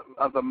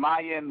the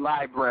Mayan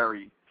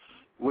library,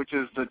 which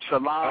is the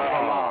Chalam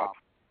Balam.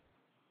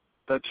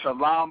 The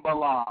Chalam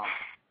Balam.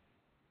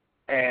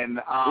 And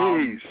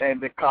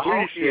the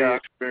Cahokia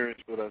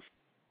experience with us.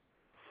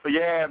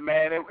 Yeah,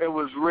 man, it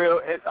was real.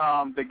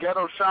 The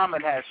ghetto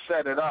shaman had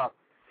set it up.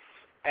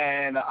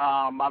 And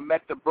I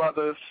met the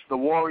brothers, the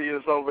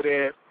warriors over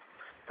there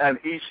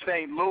at East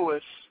St.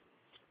 Louis,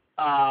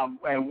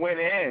 and went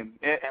in.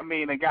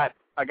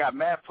 I got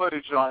mad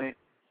footage on it.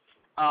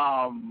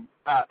 I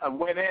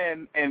went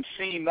in and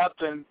seen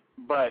nothing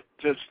but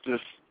just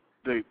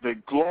the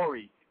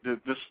glory,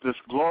 this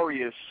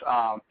glorious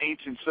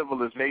ancient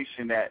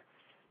civilization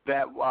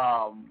that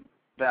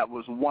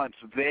was once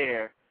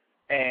there,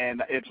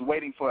 and it's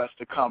waiting for us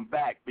to come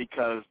back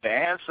because the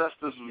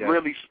ancestors was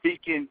really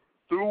speaking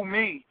through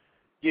me,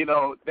 you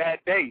know,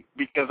 that day,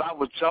 because I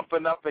was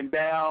jumping up and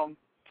down,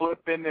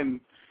 flipping and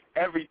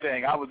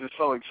everything. I was just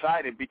so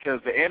excited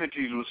because the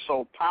energies was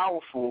so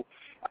powerful.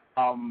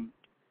 And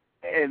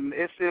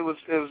it was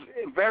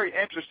very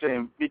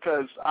interesting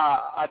because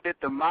I did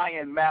the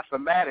Mayan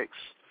mathematics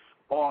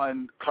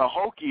on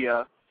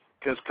Cahokia,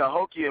 because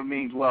Cahokia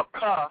means, well,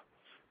 Ka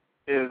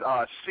is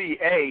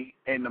C-A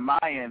in the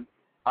Mayan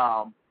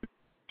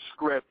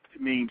script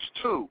means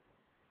two,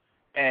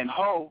 and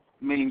Ho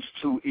means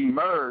to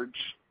emerge,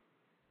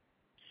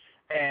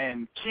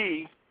 and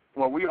Ki,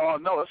 well, we all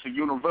know it's a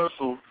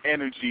universal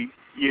energy,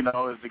 you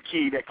know, is the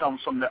key that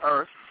comes from the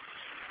earth,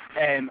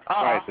 and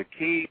right, the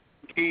Ki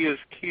is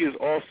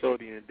also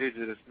the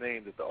indigenous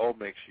name that the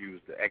Olmecs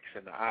use, the X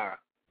and the I.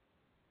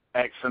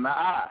 X and the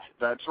I,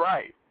 that's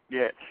right,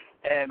 yeah,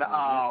 and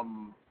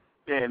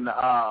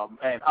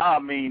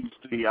means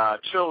the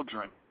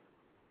children.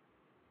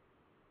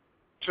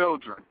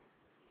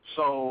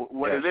 So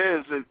what it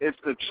is, it's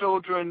the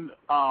children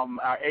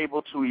are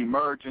able to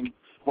emerge,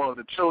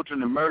 the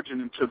children emerging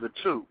into the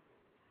two.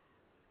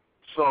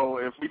 So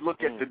if we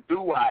look at the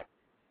duat,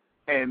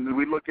 and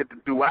we look at the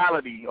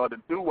duality or the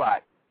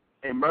duat,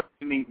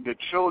 the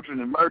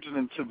children emerging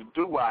into the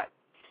duat,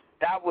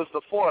 that was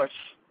the force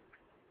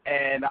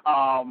And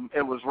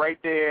it was right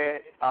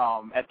there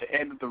at the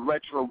end of the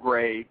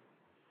retrograde.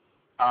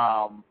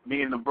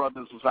 Me and the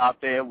brothers was out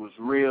there. It was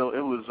real.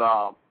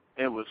 Ra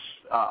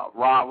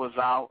was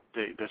out.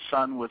 The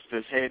sun was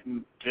just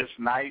hitting just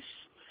nice.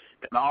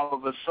 And all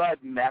of a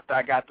sudden, after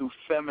I got through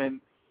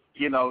filming,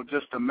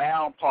 just the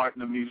mound part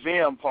and the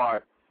museum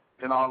part,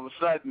 then all of a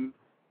sudden,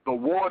 the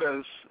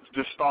waters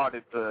just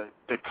started to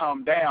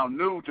come down.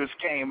 New just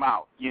came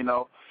out,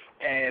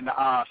 and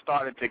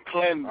started to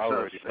cleanse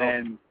us.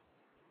 And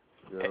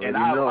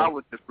I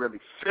was just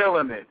really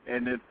feeling it.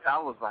 And I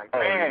was like,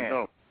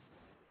 man.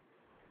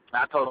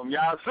 I told him,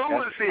 Yazoo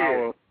was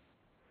here.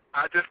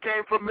 I just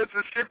came from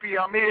Mississippi.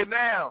 I'm here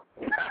now.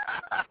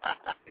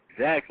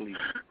 Exactly.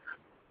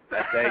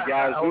 That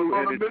Yazoo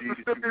energy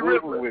that you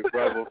moving with,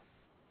 brother.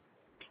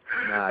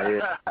 Nah,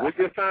 yeah. What's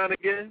your sign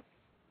again?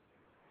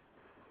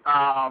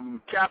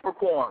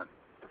 Capricorn.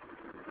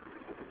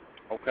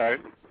 Okay.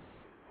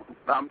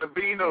 I'm the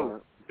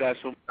Venu. That's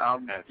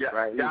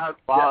right.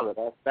 Father,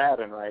 that's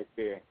Saturn right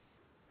there.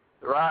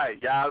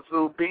 Right.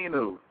 Yazoo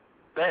Binu.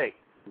 Hey.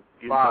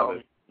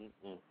 Father.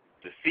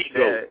 The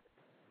seagull.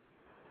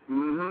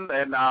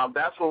 And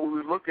that's what we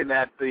were looking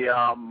at.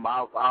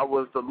 I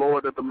was the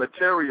Lord of the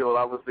material.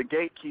 I was the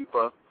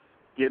gatekeeper,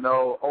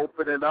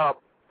 opening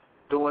up,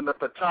 doing the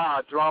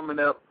patah, drumming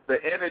up the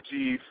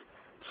energies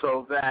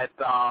so that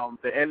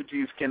the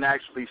energies can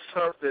actually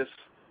surface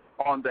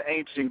on the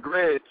ancient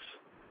grids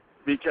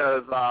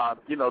because,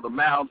 the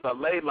mounds are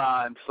ley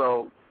lines.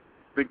 So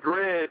the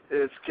grid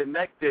is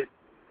connected.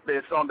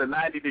 It's on the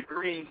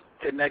 90-degree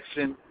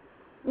connection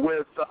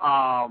with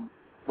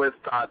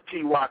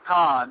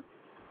Tehuacan.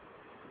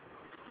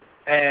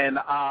 And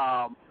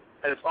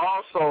it's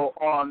also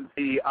on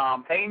the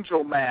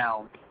Angel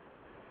Mound.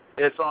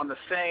 It's on the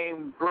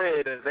same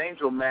grid as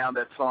Angel Mound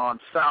that's on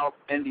South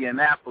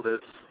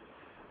Indianapolis,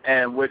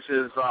 and which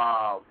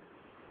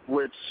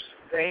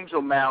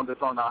Angel Mound is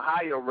on the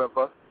Ohio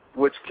River,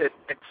 which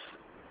connects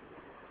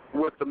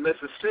with the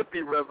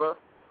Mississippi River,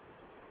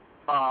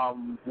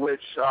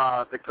 which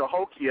the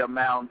Cahokia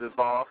Mound is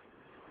off,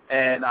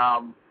 and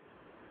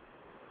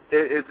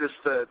it's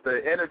just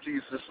the energy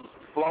is just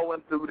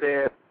flowing through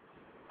there.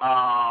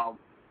 All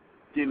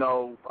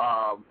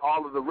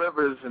of the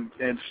rivers and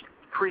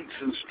creeks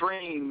and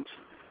streams,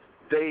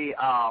 they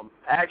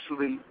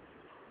actually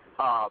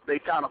they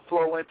kind of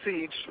flow into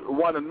each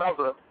one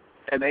another,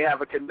 and they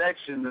have a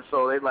connection, and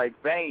so they're like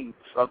veins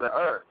of the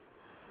earth.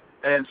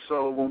 And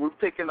so when we're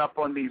picking up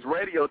on these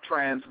radio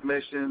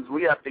transmissions,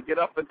 we have to get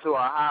up into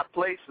our high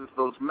places,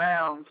 those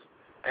mounds,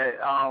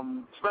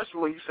 and,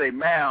 especially when you say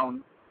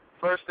mound,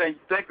 first thing you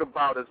think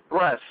about is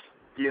breasts,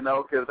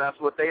 because that's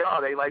what they are.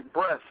 They like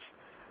breasts.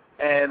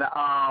 And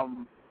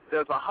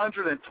there's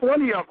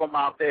 120 of them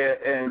out there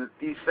in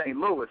East St.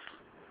 Louis.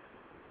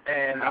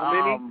 And how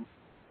many?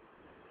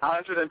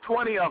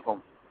 120 of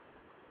them.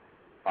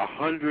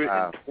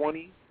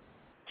 120?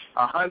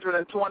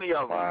 120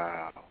 of them.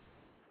 Wow.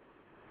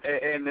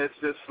 And it's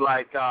just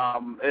like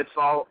it's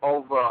all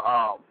over.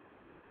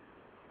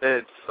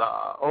 It's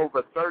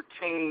over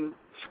 13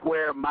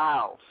 square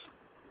miles,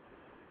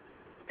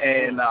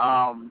 and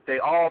they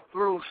all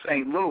through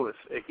St. Louis,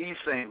 East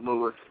St.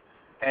 Louis.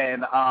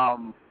 And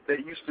there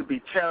used to be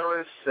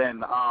terraces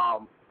and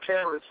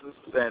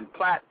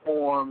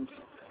platforms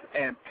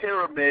and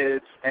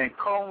pyramids and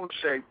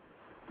cone-shaped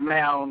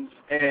mounds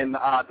in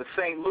the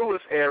St.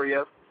 Louis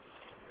area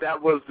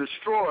that was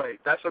destroyed.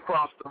 That's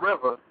across the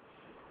river.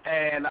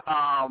 And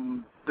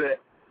the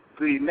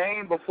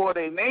name before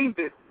they named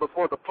it,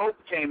 before the Pope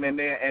came in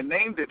there and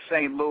named it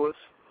St. Louis,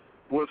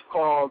 was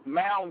called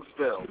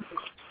Moundsville.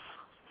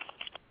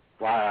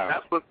 Wow.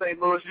 That's what St.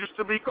 Louis used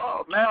to be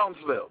called,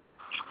 Moundsville.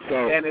 So,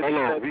 and it's, hold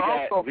on. it's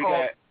also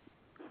called.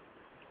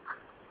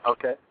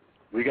 Okay.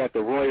 We got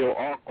the Royal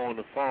Ark on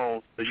the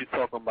phone. So you're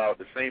talking about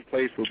the same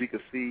place where we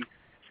could see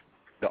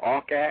the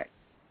Ark at?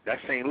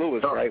 That's St.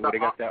 Louis, right? Where they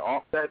got that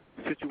Ark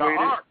situated? The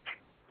Ark.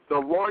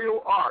 The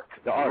Royal Ark.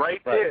 The Ark,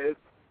 right there.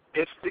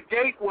 It's the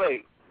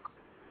gateway.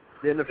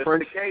 Then the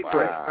French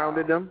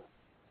founded them?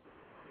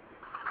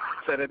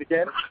 Say that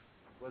again?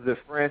 Was it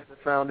France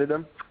that founded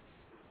them?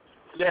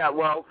 Yeah,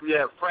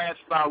 France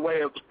by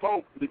way of the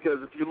Pope, because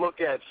if you look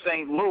at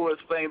St. Louis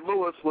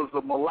was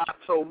a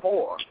mulatto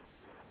Moor.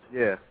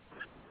 Yeah.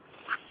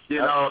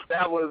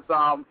 That was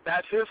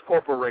that's his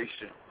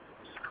corporation.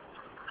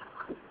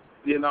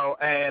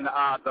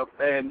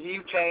 And he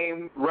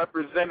came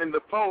representing the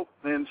Pope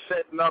and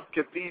setting up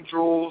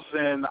cathedrals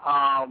and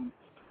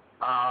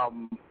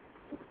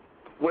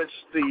which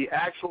the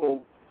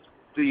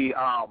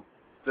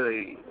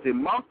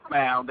monk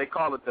mound, they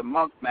call it the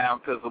monk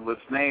mound because it was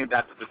named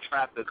after the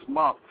Trappist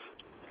monks.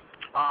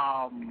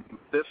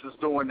 This is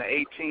during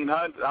the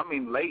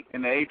 1800s, late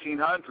in the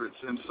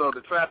 1800s. And so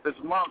the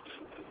Trappist monks,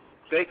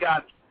 they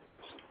got,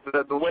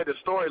 the way the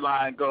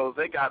storyline goes,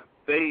 they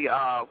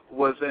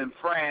was in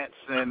France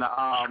and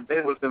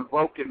they was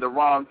invoking the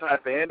wrong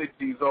type of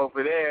energies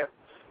over there.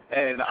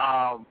 And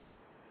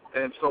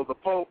so the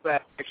Pope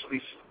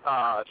actually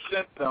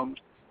sent them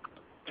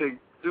to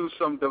do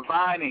some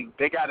divining.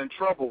 They got in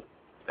trouble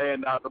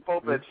and the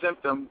Pope had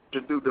sent them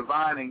to do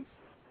divining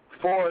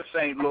for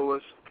St.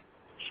 Louis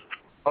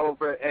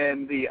over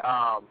in the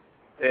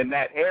in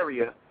that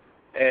area,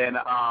 and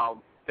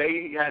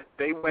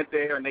they went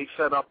there and they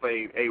set up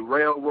a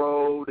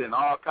railroad and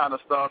all kind of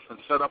stuff, and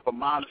set up a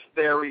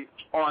monastery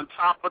on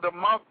top of the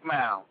monk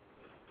mound.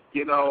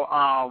 You know,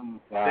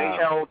 they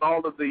held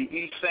all of the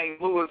East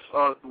St. Louis,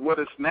 what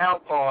is now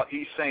called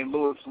East St.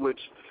 Louis, which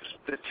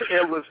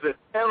it was the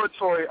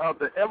territory of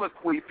the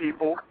Iroquois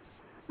people,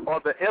 or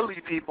the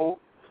Ili people,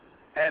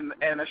 and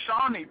the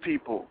Shawnee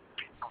people.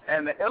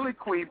 And the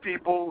Iroquois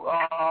people,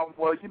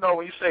 well, you know,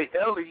 when you say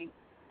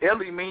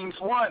Ili means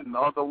one,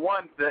 or the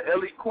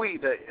Iroquois,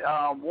 the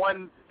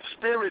one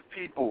spirit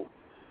people,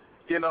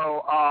 you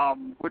know,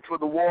 which were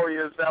the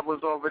warriors that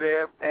was over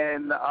there.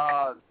 And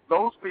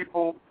those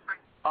people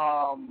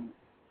are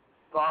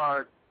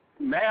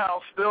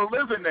now still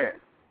living there.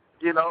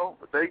 You know,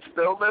 they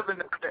still living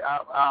there.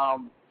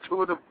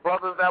 Two of the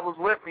brothers that was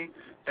with me,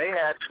 they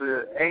had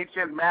the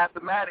ancient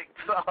mathematics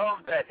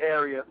of that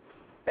area.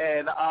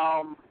 And,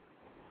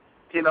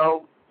 you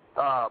know,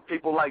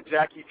 people like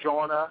Jackie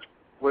Joyner,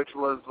 which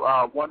was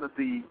one of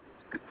the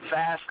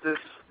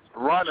fastest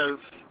runners,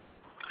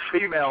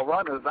 female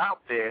runners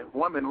out there,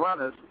 women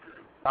runners,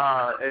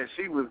 and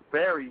she was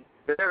very,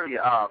 very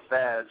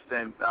fast,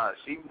 and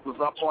she was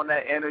up on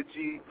that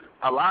energy.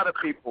 A lot of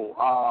people,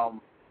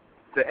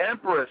 the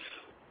Empress,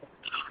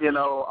 you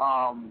know,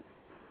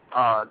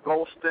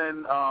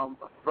 Golston,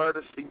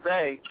 Vertice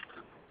Bay,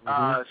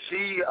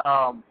 she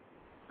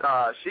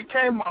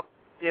came up,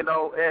 you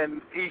know,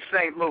 in East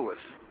St. Louis.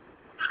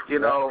 You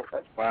know.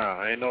 Wow,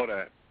 I didn't know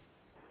that.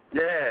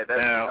 Yeah, that's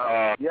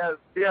now, he has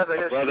a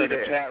history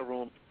there.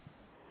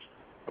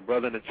 A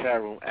brother in the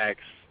chat room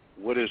asks,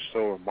 "What is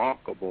so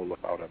remarkable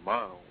about a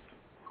mound?"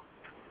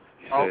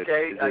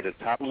 Okay, is it a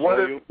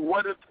topsoil?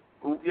 One of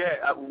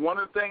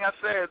the things I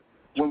said,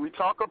 when we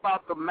talk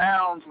about the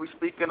mounds, we're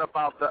speaking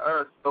about the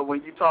earth. But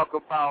when you talk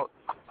about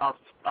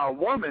a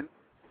woman,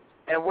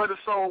 and what is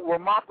so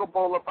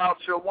remarkable about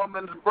your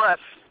woman's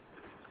breasts,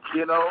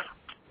 you know,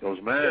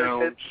 those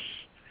mounds.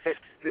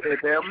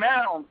 They're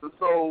mounds. And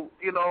so,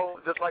 you know,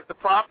 just like the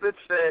prophet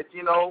said,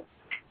 you know,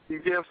 you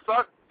give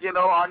suck, you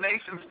know, our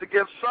nations to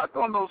give suck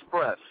on those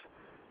breasts,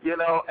 you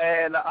know,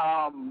 and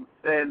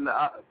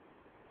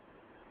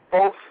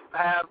both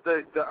have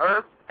the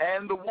earth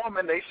and the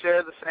woman, they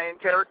share the same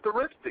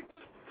characteristics.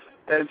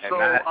 And so,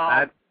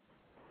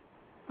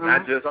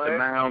 not just the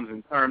mounds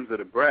in terms of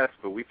the breast,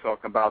 but we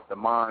talk about the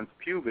mons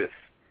pubis,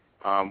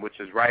 which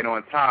is right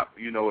on top,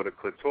 you know, of the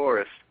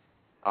clitoris.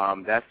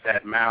 That's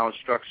that mound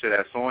structure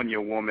that's on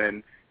your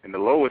woman in the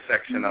lower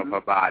section of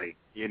her body,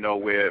 you know,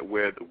 where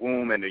the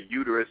womb and the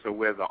uterus or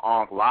where the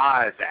ankh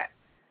lies at,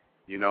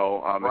 you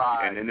know.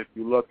 And then if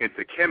you look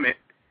into Kemet,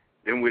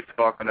 then we're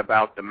talking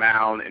about the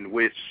mound in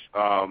which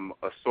a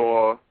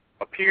saw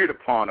appeared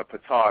upon, a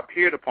patar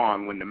appeared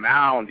upon when the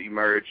mound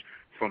emerged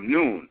from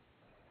noon.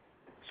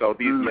 So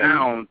these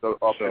mounds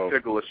are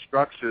particular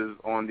structures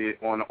on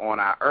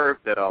our Earth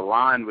that are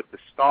aligned with the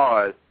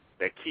stars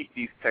that keep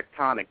these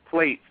tectonic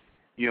plates,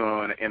 you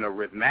know, in a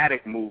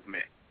rhythmic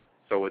movement.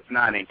 So it's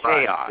not in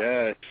chaos.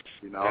 Yes,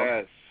 you know.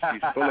 Yes,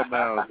 he's full of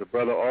mounds. The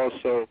brother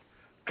also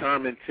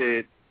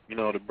commented, you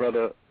know, a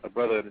brother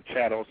in the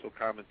chat also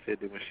commented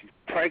that when she's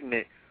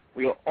pregnant,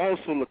 we are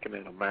also looking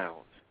at a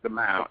mound. The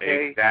mound,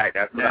 okay? Exactly.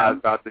 That's what I was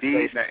about to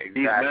say. Exactly.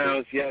 These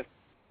mounds, yes.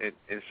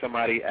 And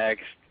somebody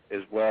asked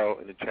as well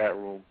in the chat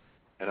room,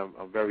 and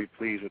I'm very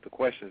pleased with the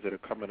questions that are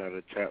coming out of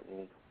the chat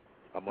room.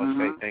 I must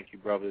say thank you,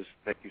 brothers.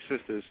 Thank you,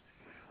 sisters.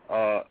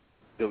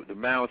 The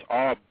mounds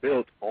are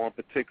built on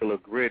particular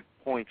grid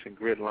points and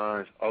grid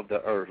lines of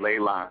the earth. Ley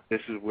line. This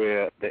is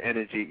where the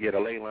energy, the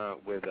ley line,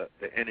 where the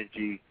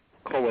energy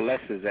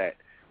coalesces at,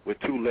 where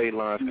two ley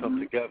lines come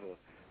together.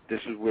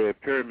 This is where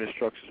pyramid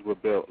structures were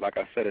built. Like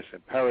I said, it's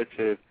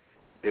imperative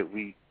that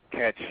we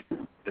catch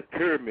the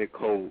pyramid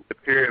code. The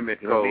pyramid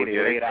code.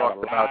 Yeah, they talk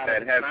about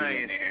that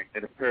heavily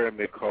in the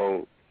pyramid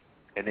code.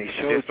 And they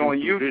show it's on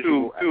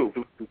YouTube, too.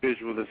 Through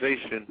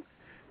visualization.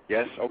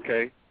 Yes,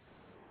 okay.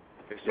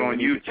 It's on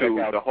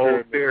YouTube, the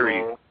whole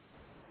theory. Code.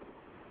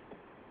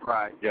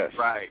 Right. Yes.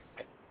 Right.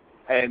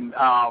 And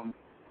I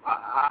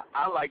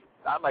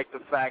like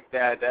the fact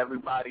that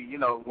everybody, you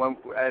know,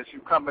 as you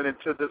coming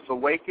into this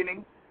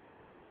awakening,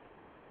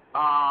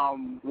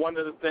 one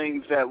of the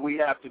things that we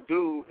have to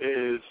do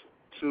is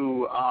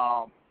to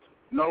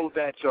know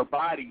that your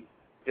body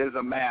is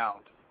a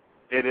mound.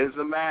 It is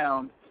a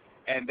mound,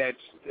 and that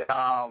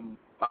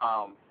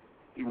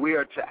we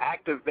are to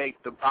activate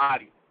the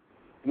body.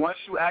 Once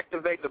you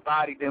activate the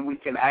body, then we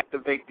can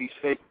activate these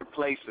sacred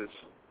places.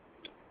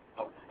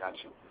 Oh,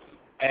 gotcha.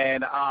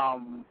 And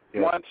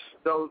once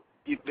those,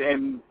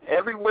 and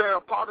everywhere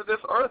a part of this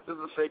earth is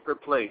a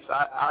sacred place.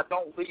 I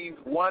don't leave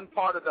one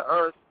part of the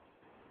earth.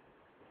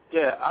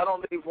 Yeah, I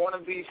don't leave one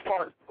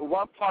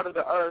part of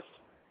the earth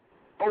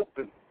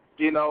open,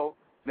 you know,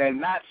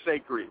 and not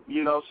sacred,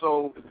 you know.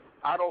 So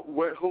I don't,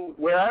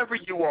 wherever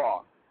you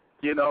are,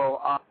 you know,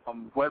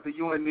 whether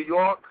you're in New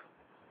York,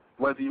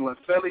 whether you're in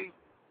Philly,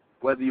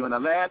 whether you're in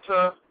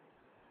Atlanta,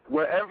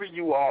 wherever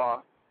you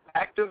are,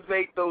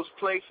 activate those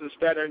places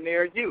that are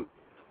near you.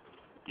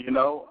 You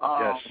know?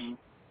 Yes.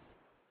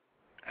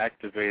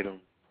 Activate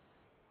them.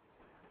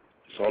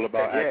 It's all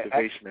about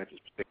activation at this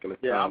particular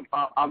time.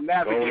 Yeah, I'm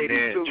navigating go in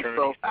there too. And turn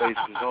so these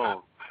places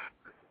on.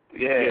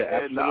 Yeah,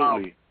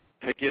 absolutely.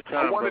 Take your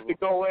time. I wanted to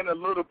go in a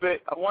little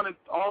bit. I wanted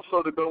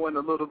also to go in a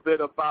little bit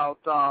about,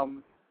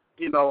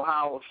 you know,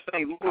 how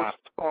St. Louis is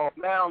called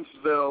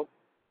Moundsville,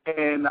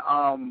 and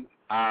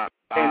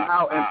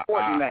how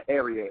important that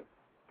area is.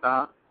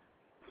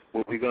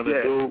 What we're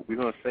gonna do? We're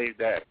gonna save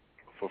that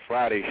for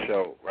Friday's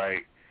show,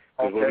 right?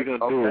 Because what we're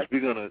gonna do is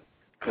we're gonna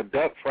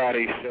conduct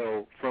Friday's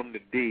show from the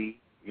D.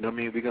 You know what I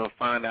mean? We're going to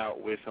find out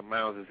where some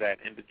mounds is at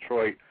in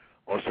Detroit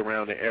or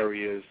surrounding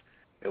areas,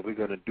 and we're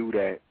going to do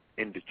that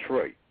in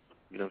Detroit.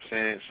 You know what I'm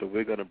saying? So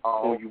we're going to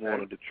pull you on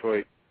to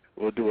Detroit.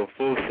 We'll do a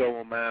full show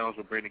on mounds.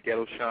 We'll bring the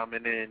ghetto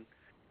shaman in.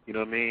 You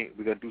know what I mean?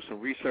 We're going to do some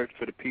research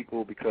for the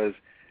people because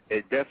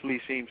it definitely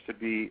seems to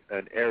be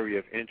an area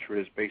of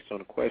interest based on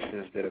the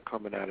questions that are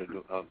coming out of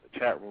the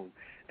chat room.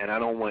 And I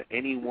don't want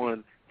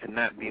anyone to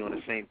not be on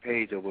the same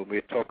page of when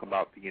we're talking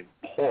about the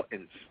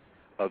importance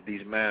of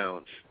these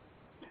mounds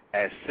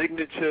as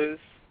signatures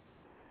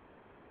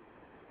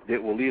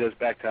that will lead us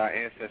back to our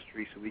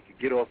ancestry so we can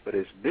get off of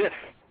this myth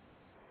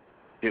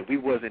that we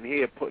wasn't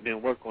here putting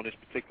in work on this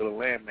particular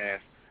landmass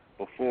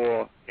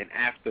before and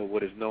after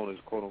what is known as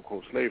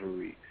quote-unquote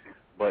slavery.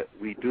 But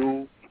we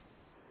do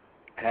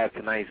have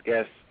tonight's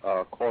guests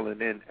calling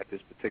in at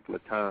this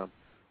particular time.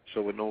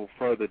 So with no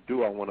further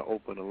ado, I want to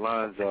open the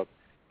lines up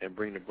and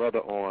bring the brother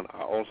on.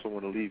 I also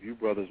want to leave you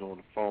brothers on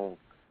the phone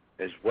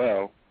as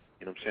well.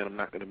 You know what I'm saying? I'm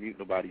not going to mute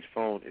nobody's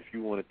phone. If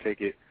you want to take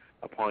it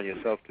upon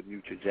yourself to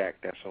mute your jack,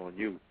 that's on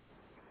you.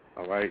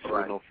 All right? So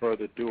with no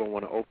further ado, I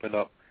want to open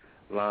up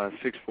line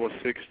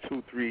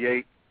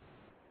 646-238.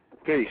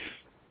 Peace.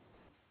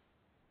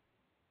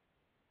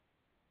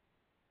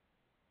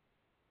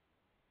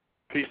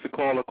 Peace to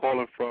caller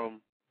calling from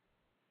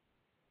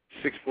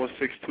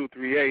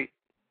 646-238.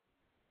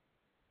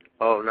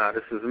 Oh, no,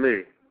 this is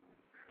me.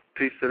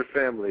 Peace to the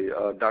family,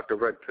 Dr.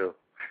 Red Pill.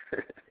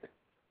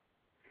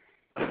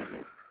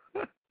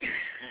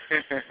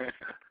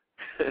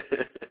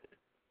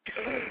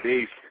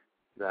 Peace.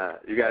 Nah,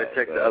 you got to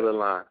check the other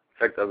line.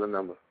 Check the other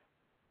number.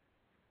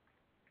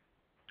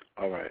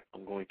 All right,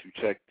 I'm going to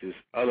check this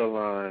other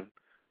line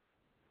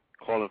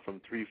calling from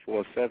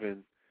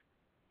 347-273.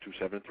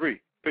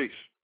 Peace.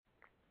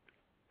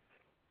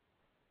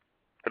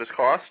 What is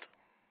cost?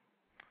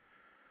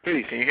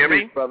 Peace. Can you hear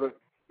me? Peace, brother.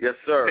 Yes,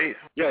 sir. Peace.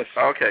 Yes.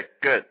 Okay,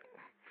 good.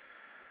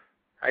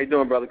 How you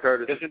doing, Brother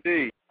Curtis? Yes,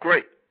 indeed.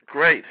 Great.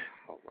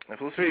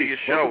 I've listened to your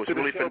show. It's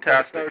really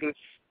fantastic.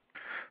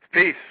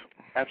 Peace.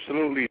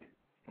 Absolutely.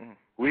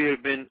 We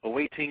have been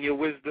awaiting your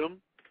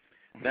wisdom.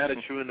 Now that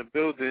you're in the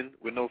building,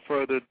 with no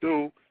further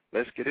ado,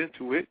 let's get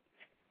into it.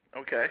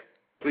 Okay.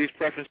 Please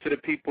preface to the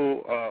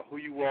people who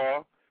you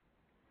are,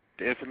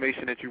 the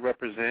information that you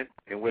represent,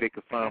 and where they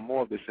can find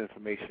more of this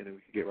information, and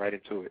we can get right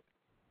into it.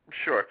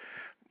 Sure.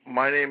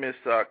 My name is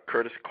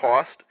Curtis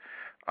Cost.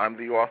 I'm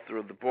the author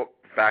of the book,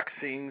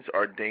 Vaccines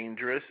Are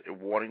Dangerous, A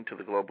Warning to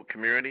the Global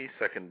Community,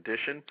 second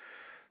edition.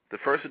 The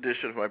first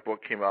edition of my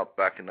book came out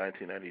back in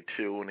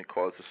 1992, and it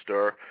caused a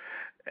stir.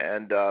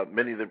 And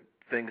many of the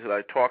things that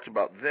I talked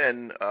about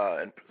then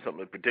and some of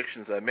the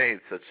predictions I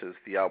made, such as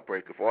the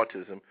outbreak of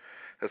autism,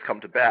 has come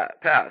to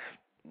pass.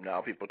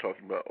 Now people are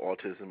talking about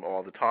autism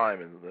all the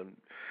time, and the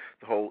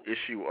whole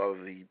issue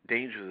of the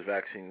dangers of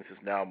vaccines is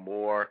now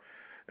more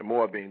and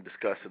more being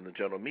discussed in the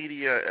general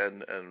media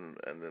and in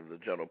the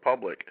general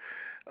public.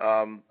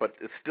 But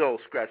it's still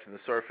scratching the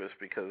surface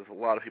because a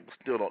lot of people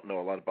still don't know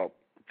a lot about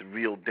the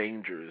real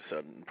dangers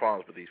and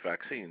problems with these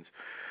vaccines.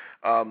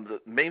 The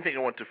main thing I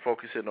want to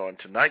focus in on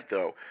tonight,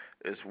 though,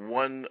 is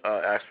one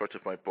aspect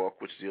of my book,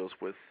 which deals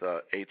with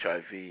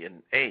HIV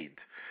and AIDS.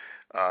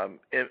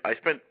 I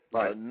spent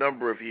a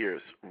number of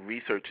years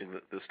researching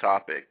this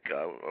topic.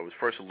 I was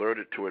first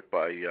alerted to it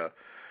by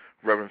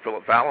Reverend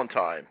Philip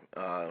Valentine,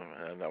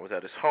 and I was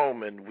at his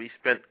home, and we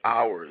spent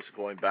hours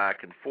going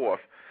back and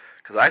forth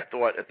because I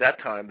thought at that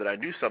time that I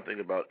knew something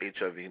about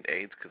HIV and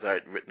AIDS because I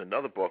had written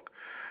another book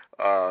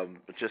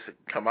just had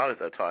come out at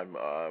that time,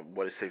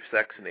 What is Safe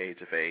Sex in the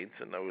Age of AIDS,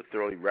 and I would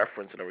thoroughly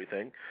reference and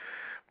everything.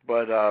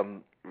 But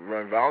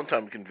Reverend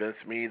Valentine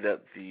convinced me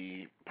that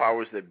the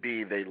powers that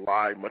be, they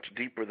lie much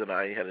deeper than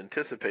I had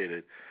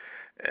anticipated.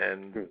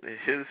 And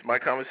my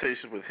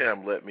conversation with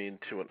him led me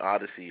into an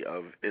odyssey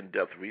of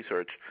in-depth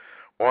research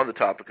on the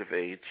topic of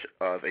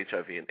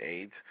HIV and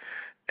AIDS.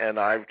 And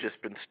I've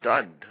just been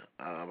stunned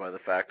by the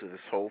fact that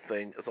this whole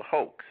thing is a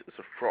hoax, it's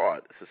a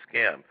fraud, it's a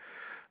scam.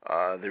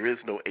 There is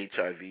no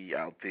HIV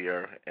out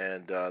there,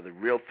 and the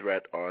real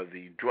threat are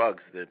the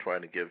drugs they're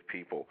trying to give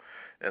people,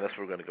 and that's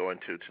what we're going to go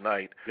into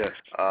tonight. Yes.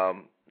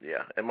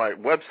 Yeah, and my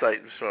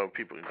website, so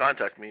people can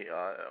contact me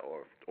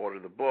or order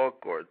the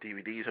book or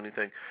DVDs or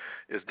anything,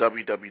 is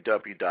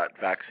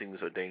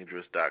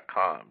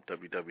www.vaccinesaredangerous.com,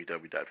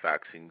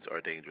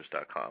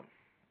 www.vaccinesaredangerous.com.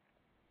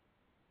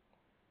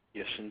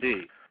 Yes,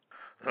 indeed.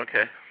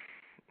 Okay.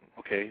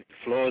 Okay, the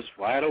floor is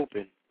wide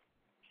open.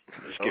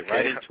 get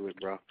right into it,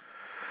 bro.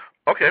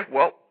 Okay,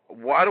 well,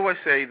 why do I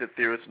say that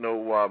there is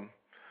no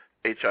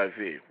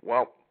HIV?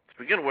 Well,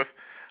 to begin with,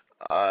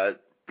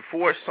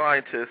 before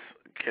scientists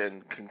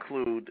can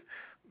conclude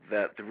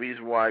that the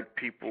reason why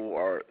people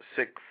are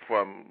sick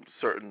from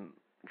certain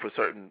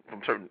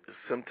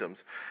symptoms,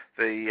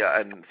 they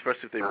and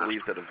especially if they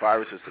believe that a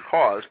virus is the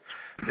cause,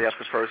 they have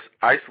to first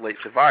isolate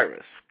the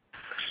virus.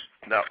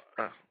 Now,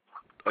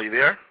 are you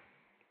there?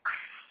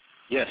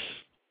 Yes.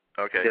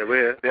 Okay. Yeah,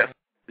 we're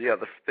here.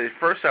 They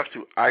first have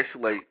to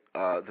isolate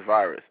the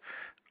virus.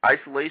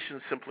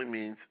 Isolation simply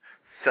means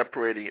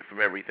separating it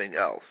from everything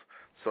else.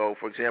 So,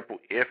 for example,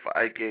 if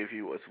I gave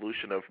you a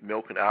solution of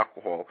milk and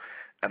alcohol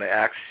and I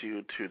asked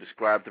you to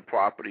describe the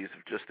properties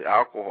of just the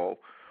alcohol,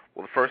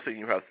 well, the first thing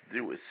you have to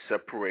do is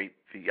separate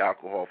the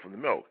alcohol from the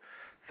milk.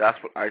 That's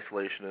what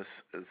isolation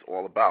is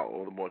all about,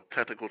 or the more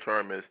technical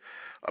term is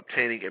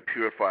obtaining a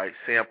purified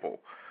sample.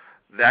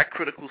 That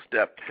critical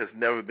step has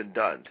never been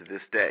done to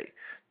this day.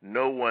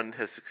 No one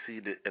has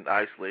succeeded in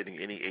isolating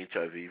any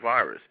HIV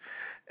virus.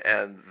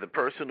 And the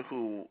person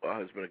who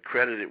has been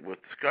accredited with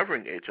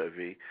discovering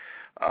HIV,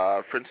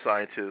 French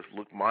scientist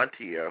Luc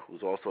Montagnier,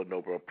 who's also a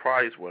Nobel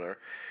Prize winner,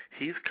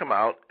 he's come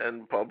out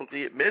and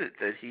publicly admitted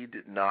that he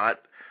did not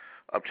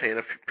obtain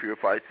a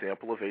purified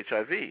sample of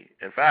HIV.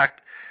 In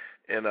fact,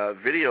 in a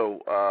video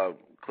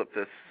clip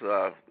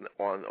that's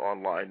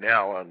online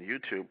now on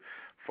YouTube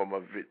from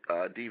a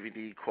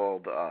DVD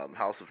called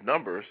House of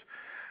Numbers,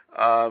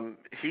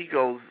 he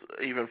goes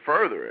even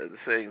further,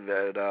 saying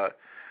that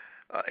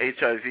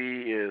HIV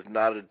is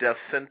not a death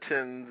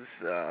sentence.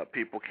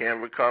 People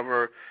can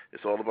recover.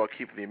 It's all about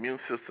keeping the immune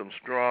system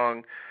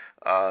strong.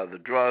 The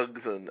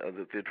drugs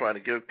that they're trying to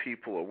give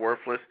people are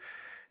worthless.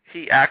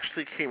 He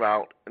actually came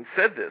out and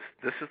said this.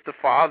 This is the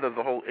father of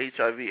the whole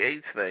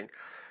HIV/AIDS thing.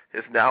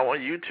 It's now on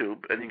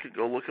YouTube, and you can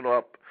go look it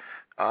up.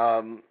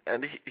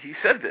 And he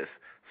said this.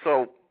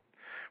 So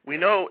we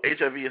know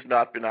HIV has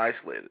not been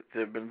isolated.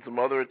 There have been some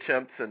other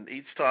attempts, and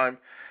each time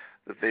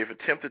that they've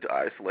attempted to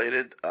isolate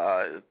it,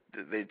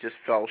 they just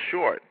fell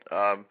short.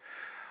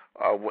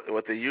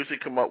 What they usually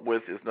come up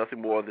with is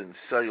nothing more than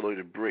cellular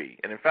debris.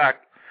 And in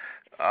fact,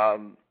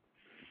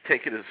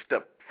 take it a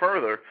step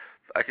further,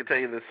 I can tell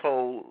you this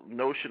whole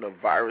notion of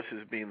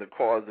viruses being the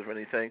cause of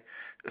anything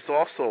is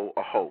also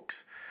a hoax.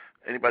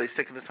 Anybody's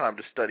taking the time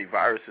to study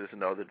viruses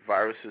and know that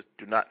viruses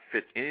do not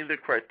fit any of the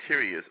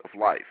criteria of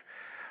life.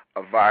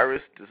 A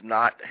virus does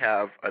not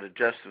have a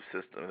digestive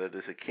system, that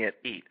is, it can't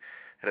eat.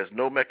 It has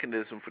no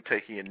mechanism for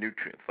taking in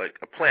nutrients, like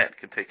a plant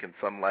can take in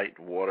sunlight,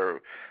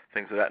 water,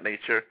 things of that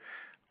nature.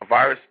 A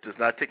virus does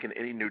not take in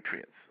any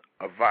nutrients.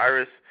 A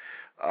virus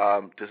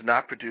does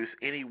not produce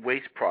any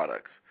waste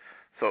products.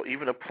 So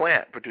even a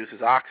plant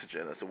produces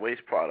oxygen as a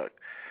waste product.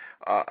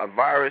 A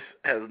virus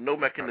has no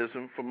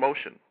mechanism for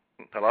motion.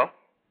 Hello?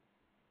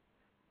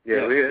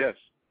 Yeah, yes.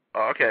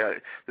 Okay.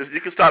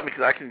 You can stop me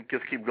because I can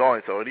just keep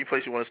going. So any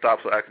place you want to stop,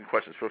 so asking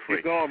questions, feel free.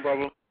 Keep going,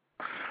 brother.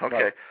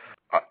 Okay.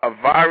 A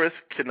virus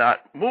cannot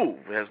move.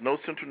 It has no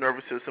central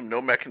nervous system, no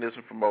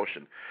mechanism for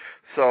motion.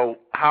 So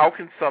how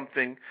can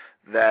something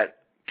that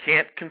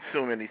can't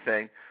consume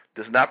anything,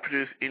 does not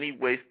produce any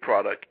waste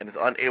product, and is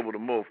unable to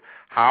move,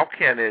 how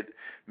can it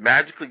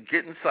magically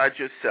get inside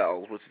your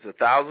cells, which is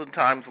 1,000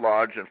 times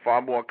larger and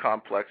far more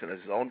complex and has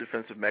its own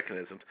defensive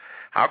mechanisms?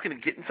 How can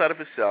it get inside of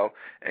a cell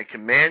and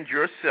command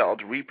your cell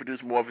to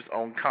reproduce more of its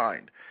own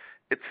kind?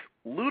 It's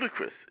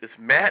ludicrous. It's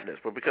madness.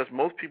 But because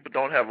most people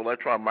don't have an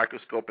electron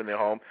microscope in their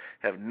home,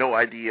 have no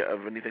idea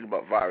of anything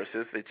about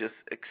viruses, they just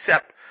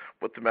accept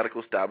what the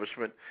medical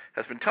establishment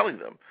has been telling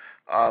them.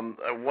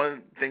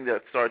 One thing that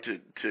I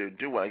started to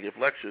do when I give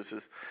lectures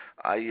is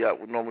I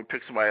would normally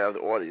pick somebody out of the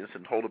audience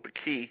and hold up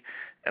a key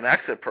and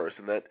ask that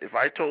person that if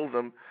I told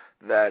them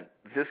that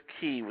this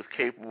key was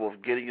capable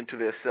of getting into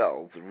their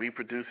cells and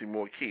reproducing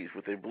more keys,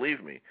 would they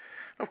believe me?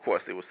 Of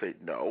course, they would say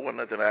no, and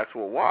then I ask,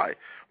 well, why?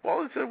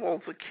 Well, they said, well,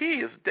 it's a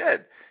key. It's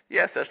dead.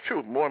 Yes, that's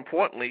true. More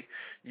importantly,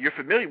 you're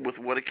familiar with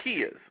what a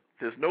key is.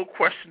 There's no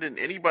question in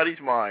anybody's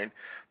mind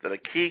that a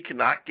key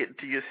cannot get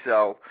into your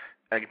cell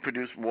and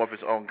produce more of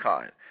its own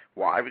kind.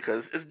 Why?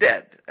 Because it's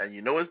dead, and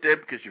you know it's dead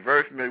because you're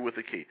very familiar with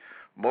the key.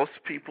 Most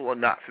people are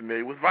not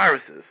familiar with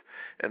viruses,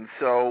 and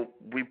so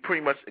we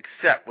pretty much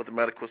accept what the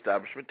medical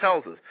establishment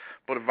tells us.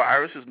 But a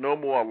virus is no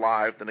more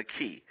alive than a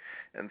key,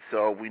 and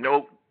so we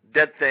know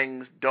dead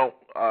things don't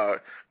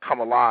come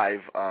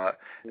alive,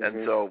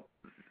 and so,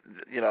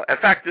 you know, in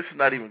fact, this is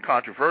not even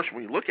controversial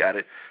when you look at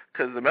it,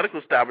 because the medical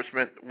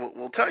establishment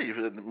will tell you,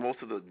 in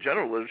most of the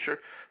general literature,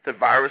 that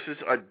viruses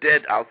are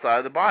dead outside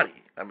of the body.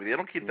 I mean, they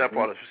don't keep that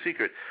part as a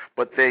secret,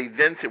 but they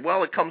then say,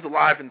 well, it comes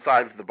alive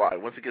inside of the body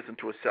once it gets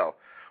into a cell.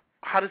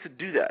 How does it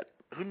do that?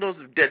 Who knows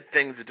of dead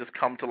things that just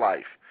come to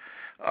life?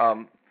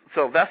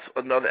 So that's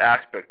another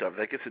aspect of it.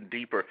 That gets in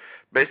deeper.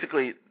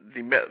 Basically,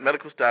 the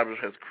medical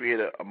establishment has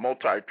created a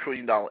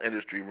multi-trillion-dollar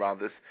industry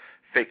around this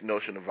fake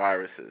notion of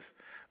viruses.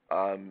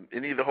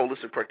 Any of the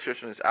holistic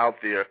practitioners out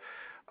there,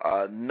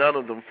 none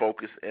of them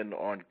focus in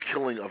on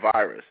killing a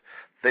virus.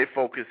 they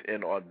focus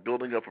in on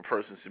building up a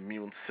person's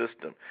immune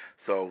system.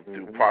 So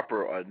through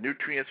proper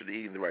nutrients, through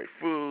eating the right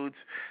foods,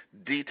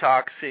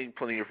 detoxing,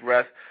 plenty of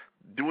rest,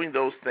 doing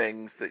those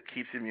things that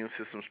keeps the immune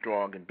system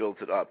strong and builds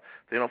it up.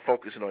 They don't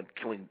focus in on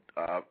killing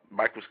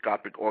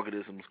microscopic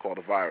organisms called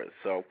a virus.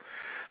 So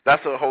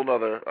that's a whole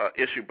other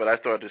issue, but I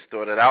thought I'd just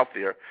throw that out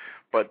there.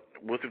 But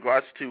with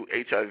regards to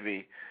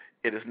HIV,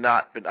 it has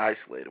not been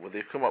isolated. What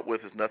they've come up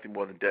with is nothing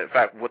more than dead. In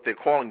fact, what they're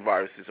calling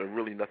viruses are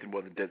really nothing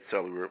more than dead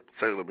cellular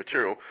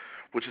material,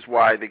 which is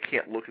why they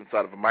can't look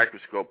inside of a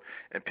microscope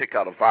and pick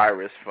out a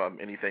virus from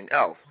anything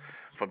else,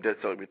 from dead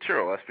cellular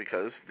material. That's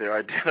because they're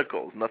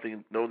identical.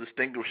 There's no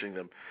distinguishing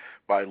them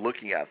by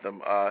looking at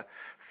them.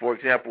 For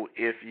example,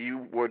 if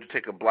you were to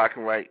take a black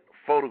and white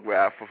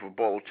photograph of a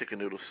bowl of chicken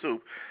noodle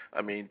soup,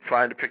 I mean,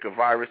 trying to pick a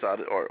virus out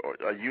of, or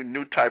a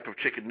new type of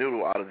chicken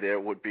noodle out of there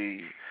would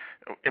be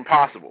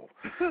impossible.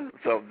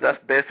 So that's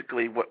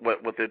basically what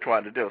they're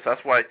trying to do. So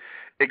that's why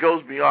it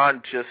goes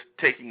beyond just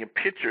taking a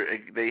picture.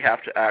 They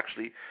have to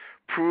actually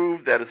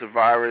prove that it's a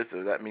virus,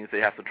 or that means they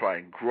have to try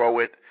and grow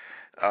it,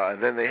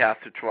 and then they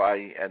have to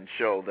try and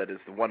show that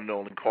it's the one and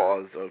only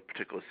cause of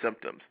particular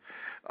symptoms.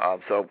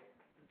 So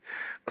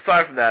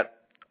aside from that,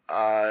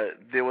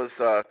 there was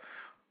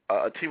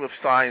a team of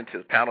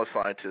scientists, panel of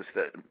scientists,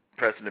 that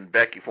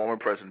former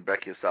President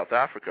Becky of South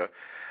Africa,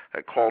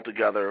 had called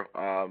together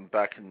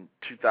back in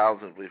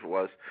 2000, I believe it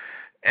was,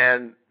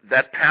 and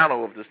that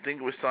panel of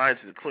distinguished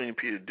scientists, including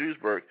Peter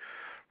Duesberg,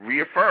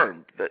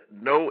 reaffirmed that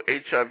no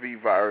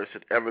HIV virus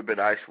had ever been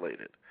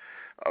isolated.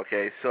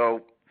 Okay,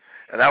 so,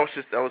 and that was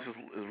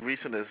as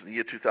recent as the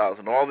year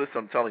 2000. All this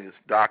I'm telling you is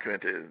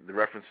documented. The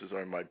references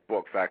are in my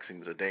book,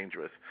 Vaccines Are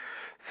Dangerous.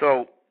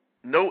 So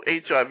no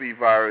HIV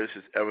virus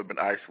has ever been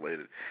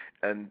isolated.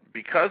 And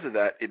because of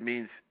that, it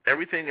means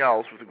everything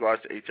else with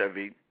regards to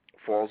HIV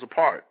falls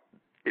apart.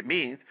 It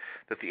means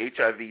that the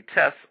HIV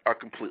tests are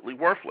completely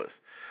worthless,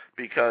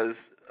 because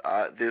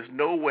there's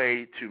no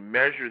way to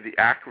measure the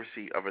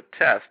accuracy of a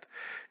test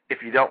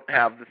if you don't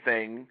have the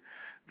thing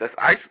that's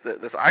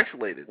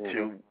isolated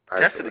to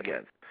test it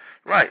against.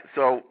 Right.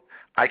 So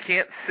I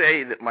can't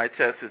say that my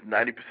test is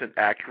 90%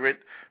 accurate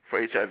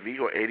for HIV,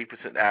 or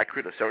 80%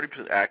 accurate, or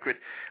 70% accurate,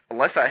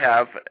 unless I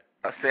have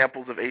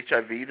samples of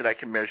HIV that I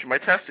can measure my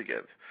test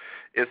against.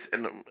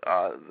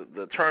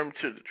 The term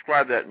to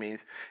describe that means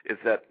is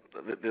that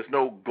there's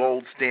no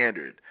gold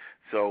standard.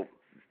 So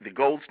the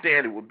gold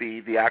standard would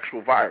be the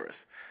actual virus.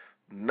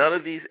 None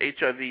of these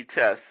HIV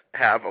tests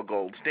have a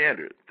gold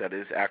standard, that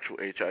is actual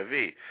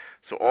HIV.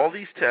 So all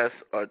these tests,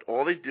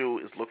 all they do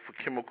is look for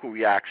chemical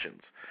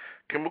reactions.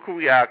 Chemical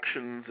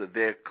reactions that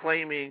they're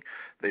claiming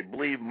they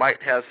believe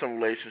might have some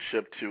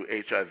relationship to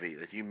HIV,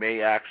 that you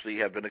may actually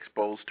have been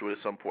exposed to it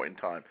at some point in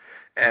time.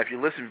 And if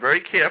you listen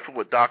very carefully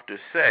what doctors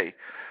say,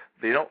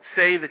 they don't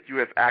say that you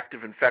have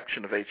active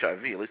infection of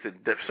HIV. At least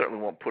they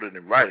certainly won't put it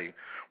in writing.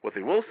 What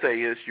they will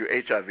say is you're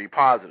HIV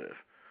positive.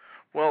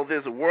 Well,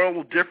 there's a world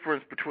of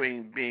difference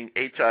between being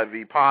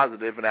HIV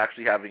positive and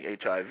actually having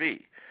HIV.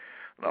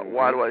 Now,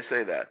 why do I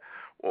say that?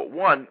 Well,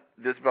 one,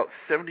 there's about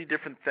 70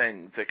 different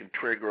things that can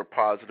trigger a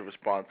positive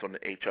response on the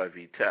HIV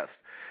test.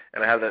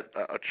 And I have a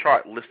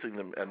chart listing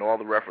them and all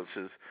the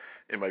references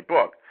in my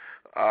book.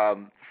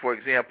 For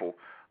example,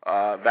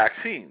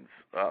 vaccines.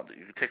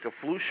 You can take a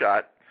flu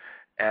shot,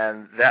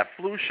 and that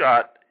flu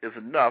shot is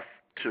enough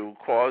to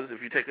cause,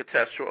 if you take a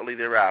test shortly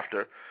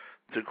thereafter,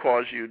 to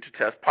cause you to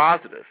test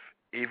positive,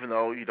 even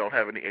though you don't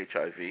have any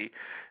HIV,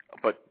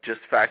 but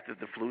just the fact that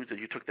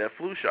you took that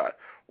flu shot,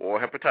 or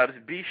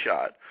hepatitis B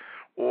shot,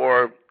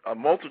 or a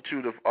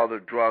multitude of other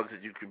drugs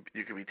that you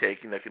could be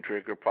taking that can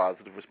trigger a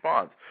positive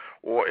response.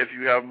 Or if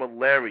you have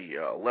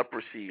malaria,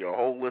 leprosy, a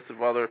whole list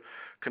of other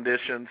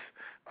conditions,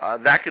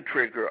 that could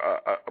trigger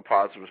a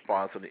positive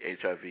response on the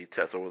HIV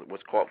test, or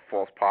what's called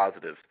false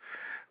positives.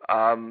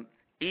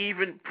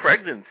 Even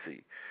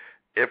pregnancy.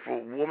 If a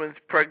woman's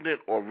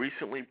pregnant or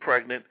recently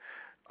pregnant,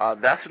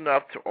 that's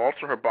enough to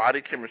alter her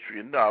body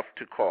chemistry enough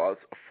to cause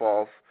a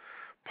false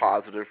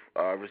positive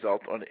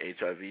result on the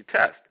HIV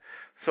test.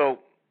 So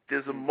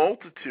there's a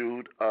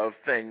multitude of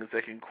things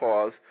that can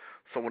cause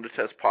someone to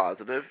test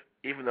positive,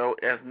 even though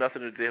they have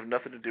nothing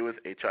to do with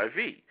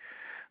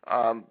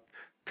HIV.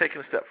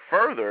 Taking a step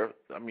further,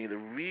 I mean, the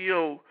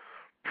real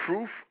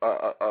proof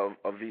of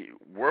the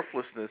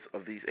worthlessness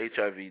of these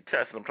HIV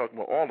tests, and I'm talking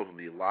about all of them,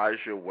 the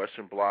Elijah,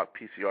 Western blot,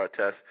 PCR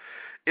tests,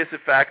 is the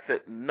fact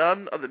that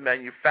none of the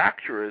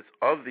manufacturers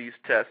of these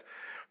tests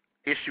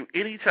issue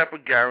any type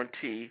of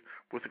guarantee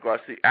with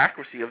regards to the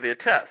accuracy of their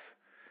tests.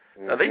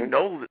 Now, they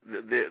know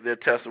that their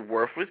tests are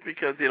worthless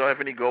because they don't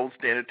have any gold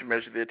standard to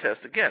measure their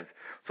tests against.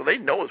 So they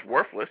know it's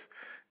worthless.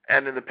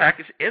 And in the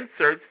package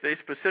inserts, they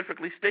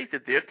specifically state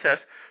that their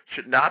tests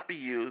should not be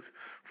used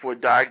for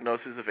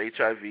diagnosis of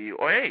HIV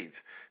or AIDS.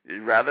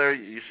 Rather,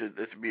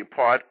 this should be a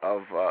part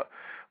of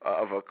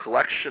a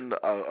collection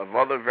of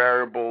other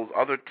variables,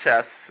 other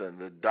tests, and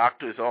the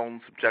doctor's own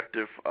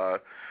subjective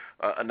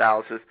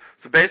analysis.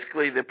 So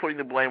basically, they're putting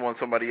the blame on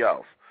somebody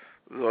else.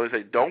 So they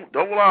say, don't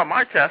rely on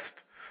my test.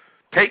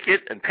 Take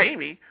it and pay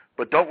me,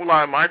 But don't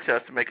rely on my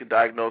test to make a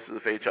diagnosis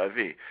of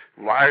HIV.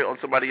 Rely on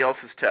somebody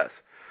else's test.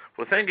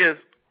 Well, the thing is,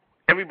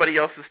 everybody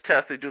else's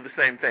tests, they do the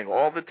same thing.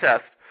 All the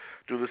tests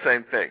do the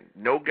same thing.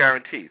 No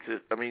guarantees.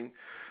 I mean,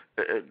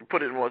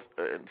 put it in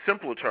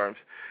simpler terms,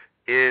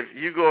 if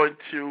you go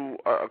into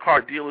a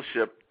car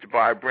dealership to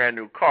buy a brand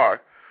new car,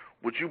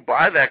 would you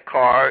buy that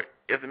car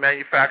if the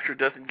manufacturer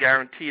doesn't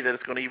guarantee that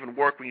it's going to even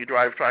work when you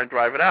try and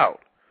drive it out?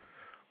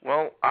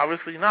 Well,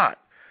 obviously not.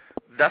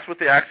 That's what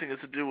they're asking us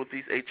to do with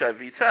these HIV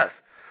tests.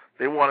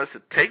 They want us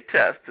to take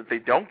tests that they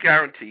don't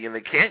guarantee, and they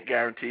can't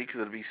guarantee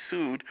because they'll be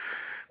sued,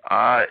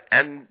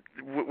 and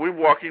we're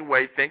walking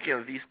away thinking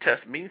that these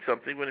tests mean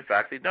something when in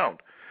fact they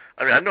don't.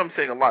 I mean, I know I'm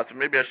saying a lot, so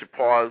maybe I should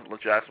pause,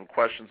 let you ask some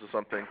questions or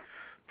something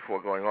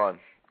before going on.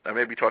 I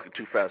may be talking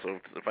too fast, so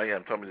if I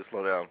am, tell me to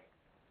slow down.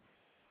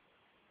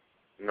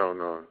 No,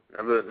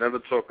 never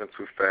talking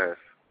too fast.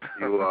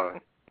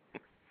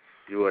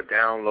 You are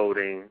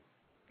downloading,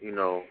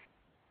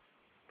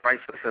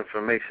 priceless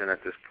information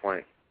at this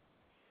point.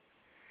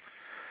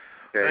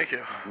 Okay. Thank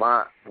you.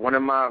 One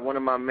of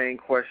my main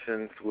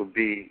questions would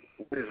be,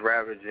 what is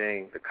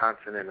ravaging the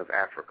continent of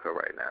Africa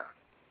right now?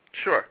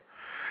 Sure.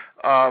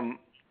 On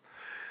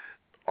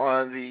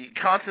the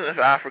continent of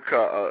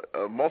Africa,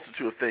 a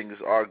multitude of things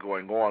are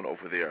going on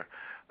over there.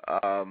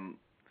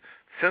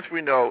 Since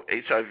we know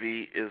HIV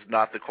is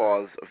not the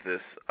cause of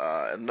this,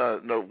 and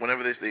no,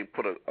 whenever they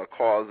put a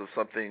cause of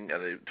something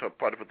and they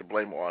try to put the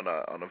blame on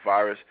a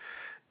virus,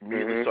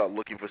 immediately start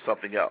looking for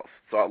something else.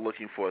 Start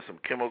looking for some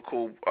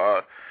chemical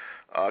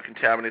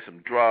contaminants, some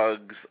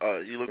drugs.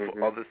 You look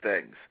for other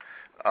things.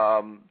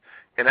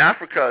 In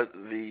Africa,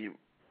 the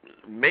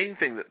main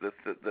thing that's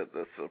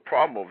a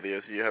problem over there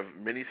is you have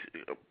many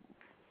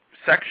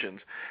sections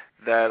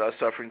that are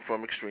suffering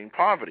from extreme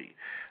poverty.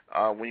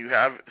 When you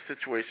have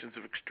situations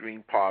of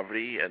extreme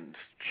poverty and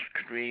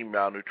extreme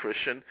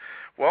malnutrition,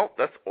 well,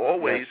 that's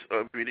always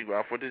a breeding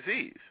ground for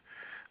disease.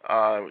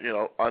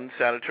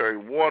 Unsanitary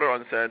water,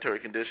 unsanitary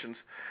conditions.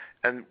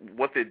 And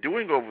what they're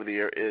doing over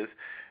there is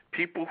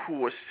people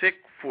who are sick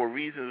for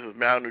reasons of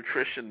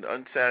malnutrition,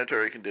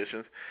 unsanitary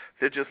conditions,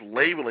 they're just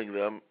labeling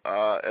them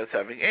as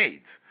having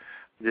AIDS.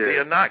 Yeah.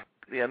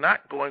 They are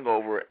not going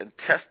over and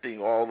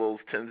testing all those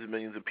tens of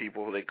millions of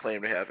people who they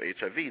claim to have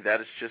HIV. That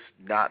is just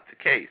not the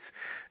case.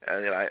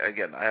 And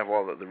I have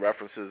all the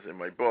references in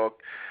my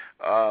book.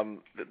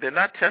 They're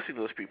not testing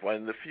those people.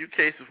 And in the few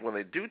cases when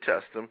they do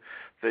test them,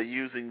 they're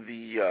using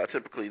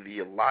typically the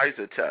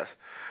ELISA test.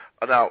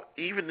 Now,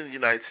 even in the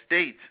United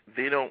States,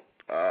 they don't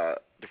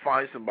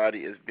define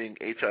somebody as being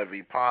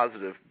HIV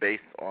positive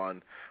based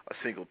on a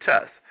single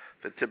test.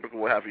 They typically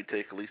will have you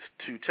take at least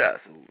two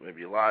tests,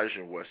 maybe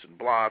ELISA, Western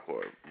blot,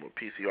 or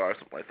PCR,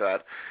 something like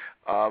that.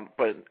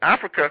 But in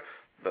Africa,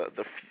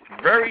 the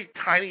very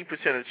tiny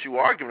percentage who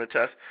are given a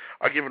test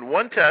are given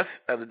one test,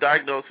 and the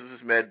diagnosis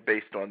is made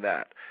based on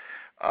that.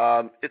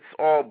 It's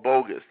all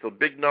bogus. The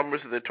big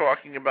numbers that they're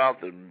talking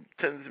about, the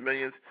tens of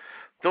millions,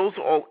 those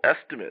are all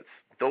estimates.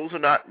 Those are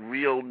not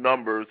real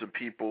numbers of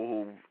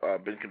people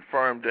who've been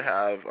confirmed to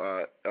have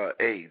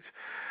AIDS.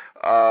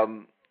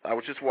 I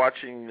was just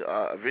watching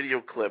a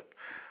video clip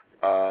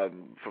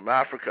from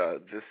Africa.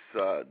 This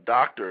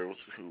doctor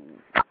who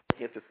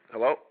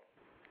hello?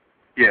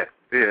 Yeah.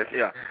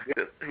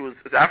 Who was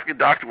an African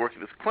doctor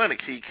working at this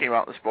clinic. He came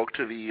out and spoke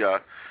to these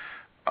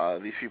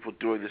people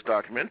doing this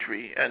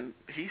documentary, and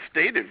he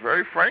stated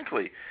very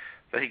frankly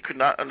that he could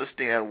not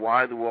understand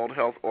why the World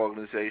Health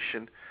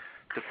Organization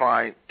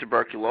defined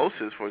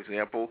tuberculosis, for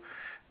example,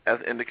 as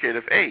an indicator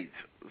of AIDS.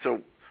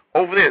 So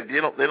over there,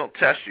 they don't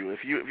test you.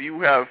 If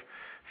you have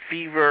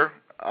fever,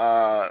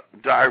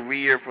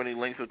 diarrhea for any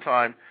length of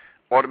time,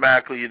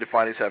 automatically you're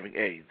defined as having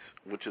AIDS,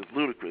 which is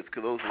ludicrous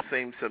because those are the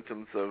same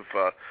symptoms of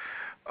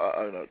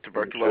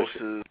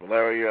tuberculosis,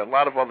 malaria, and a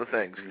lot of other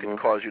things can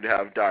cause you to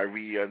have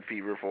diarrhea and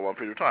fever for a long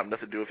period of time,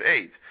 nothing to do with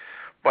AIDS.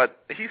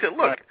 But he said,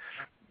 look,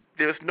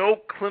 there's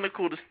no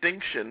clinical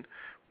distinction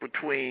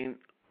between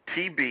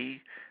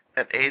TB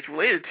and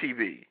AIDS-related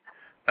TB.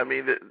 I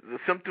mean, the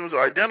symptoms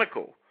are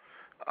identical.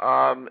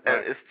 And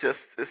it's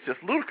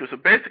just ludicrous. So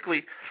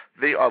basically,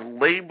 they are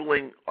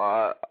labeling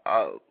a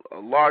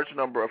large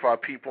number of our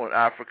people in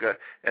Africa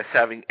as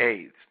having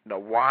AIDS. Now,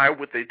 why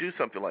would they do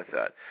something like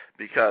that?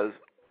 Because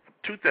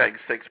two things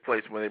takes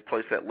place when they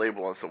place that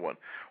label on someone.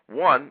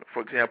 One,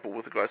 for example,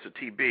 with regards to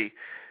TB,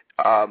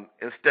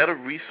 instead of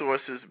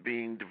resources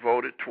being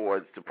devoted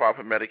towards the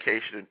proper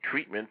medication and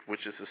treatment,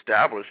 which is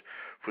established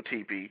for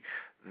TB,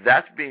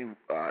 that's being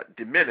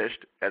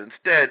diminished, and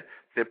instead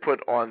they're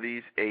put on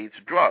these AIDS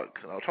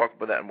drugs. And I'll talk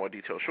about that in more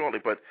detail shortly.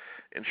 But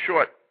in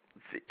short,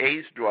 the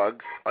AIDS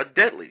drugs are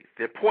deadly.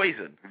 They're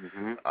poison.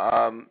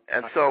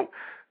 And so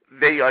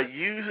they are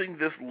using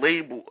this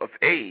label of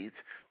AIDS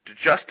to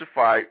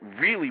justify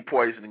really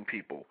poisoning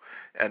people.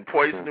 And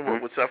poisoning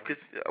with stuff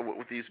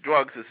with these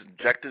drugs is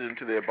injected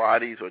into their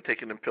bodies or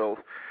taken in pills.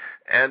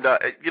 And,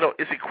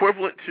 it's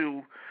equivalent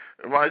to,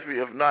 it reminds me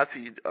of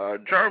Nazi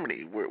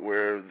Germany,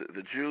 where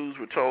the Jews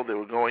were told they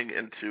were going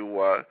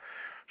into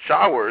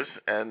showers,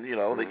 and they get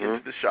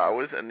into the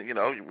showers, and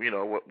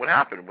what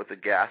happened with the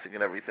gassing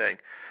and everything.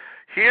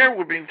 Here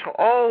we're being told,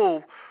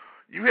 oh,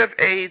 you have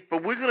AIDS,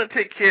 but we're going to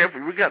take care of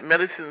you. We got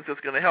medicines that's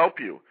going to help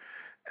you.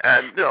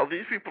 And,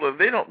 these people,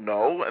 they don't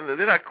know, and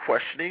they're not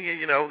questioning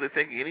it. They're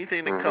thinking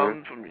anything that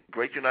comes from the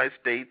great United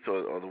States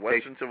or the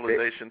Western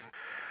civilizations.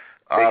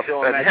 They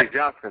show Magic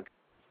Johnson.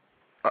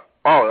 They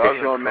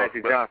show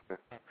Magic Johnson.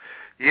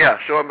 Yeah,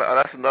 sure.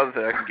 That's another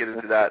thing. I can get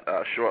into that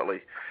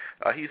shortly.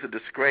 He's a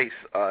disgrace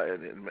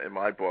in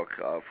my book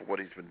for what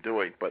he's been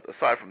doing. But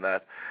aside from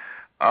that,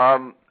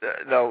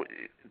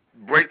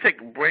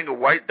 bring a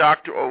white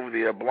doctor over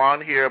there,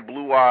 blonde hair,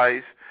 blue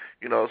eyes,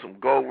 some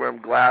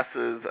gold-rimmed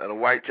glasses and a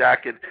white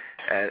jacket,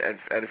 and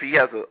if he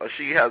has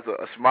she has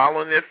a smile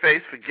on their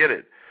face, forget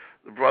it.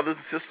 The brothers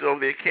and sisters over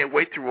there can't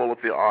wait to roll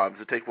up their arms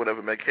and take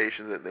whatever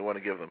medication that they want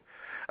to give them.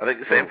 I think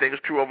the same thing is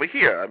true over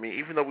here. I mean,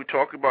 even though we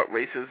talk about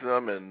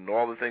racism and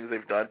all the things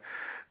they've done,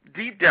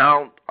 deep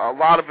down, a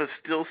lot of us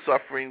still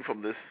suffering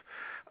from this,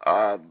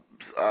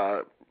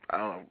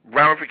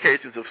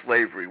 ramifications of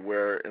slavery,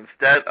 where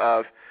instead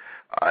of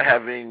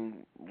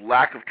having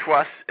lack of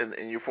trust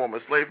in your former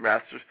slave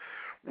masters,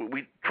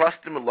 we trust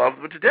them and love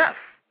them to death.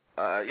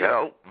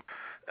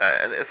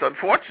 And it's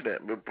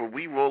unfortunate, but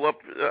we roll up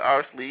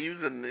our sleeves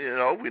and,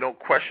 we don't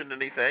question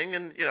anything,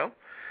 and, and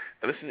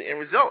this is the end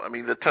result. I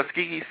mean, the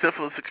Tuskegee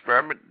syphilis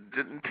experiment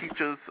didn't teach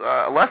us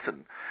a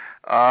lesson.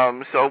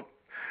 So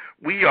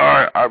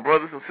our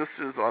brothers and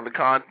sisters on the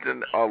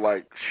continent are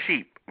like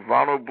sheep,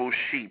 vulnerable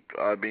sheep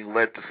being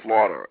led to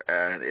slaughter,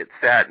 and it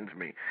saddens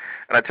me.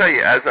 And I tell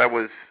you, as I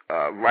was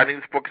writing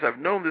this book, because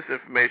I've known this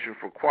information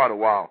for quite a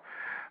while,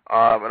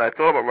 and I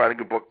thought about writing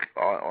a book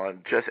on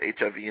just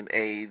HIV and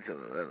AIDS, and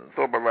I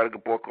thought about writing a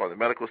book on the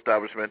medical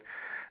establishment,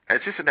 and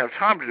I just didn't have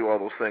time to do all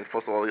those things,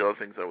 plus all the other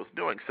things I was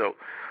doing. So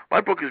my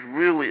book is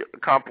really a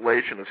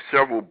compilation of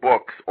several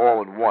books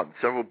all in one,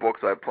 several books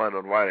I planned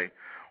on writing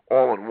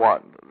all in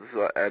one.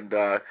 And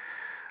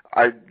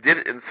I did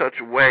it in such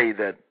a way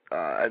that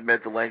I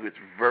made the language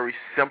very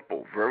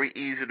simple, very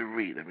easy to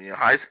read. I mean, a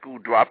high school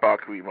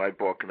dropout can read my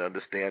book and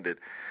understand it.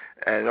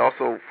 And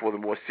also for the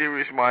more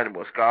serious-minded,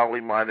 more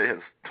scholarly-minded, it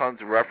has tons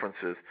of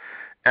references.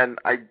 And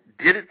I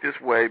did it this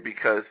way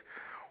because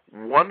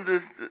one of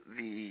the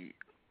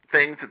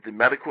things that the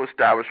medical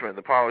establishment and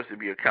the powers to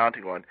be are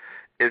counting on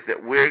is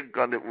that we're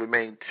going to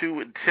remain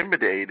too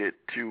intimidated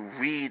to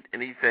read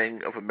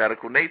anything of a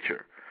medical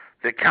nature.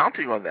 They're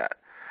counting on that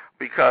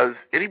because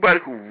anybody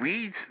who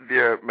reads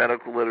their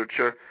medical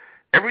literature,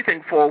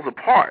 everything falls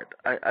apart.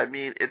 I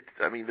mean,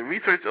 the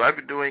research that I've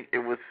been doing, it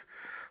was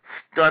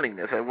stunning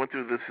as I went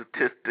through the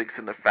statistics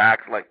and the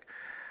facts. Like,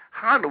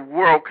 how in the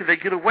world could they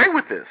get away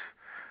with this?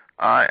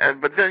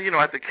 But then,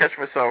 I have to catch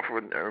myself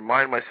and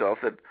remind myself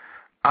that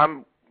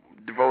I'm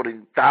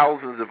devoting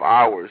thousands of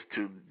hours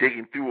to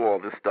digging through all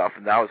this stuff,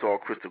 and now it's all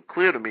crystal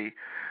clear to me.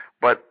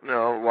 But a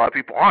lot of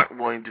people aren't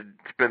willing to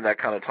spend that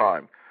kind of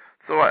time.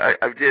 So I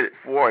did it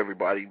for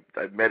everybody.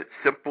 I've made it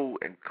simple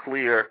and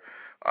clear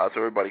so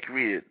everybody can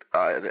read it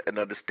and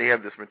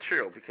understand this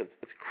material because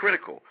it's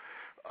critical.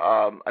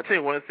 I tell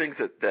you, one of the things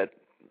that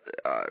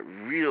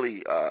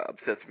really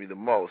upsets me the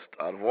most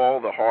out of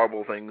all the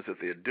horrible things that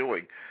they're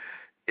doing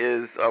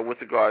is with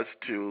regards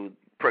to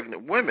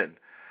pregnant women,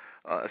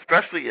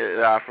 especially in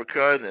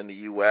Africa and in the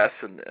U.S.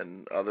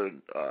 and other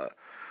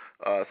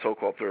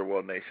so-called third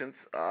world nations.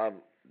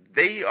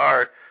 They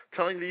are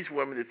telling these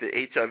women that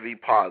they're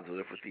HIV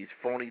positive with these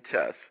phony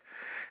tests,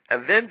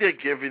 and then they're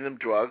giving them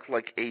drugs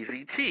like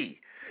AZT.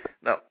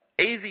 Now,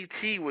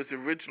 AZT was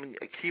originally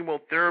a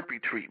chemotherapy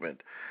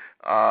treatment,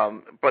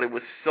 but it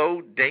was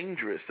so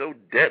dangerous, so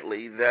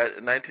deadly, that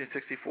in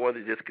 1964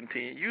 they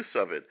discontinued use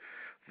of it.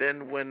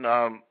 Then when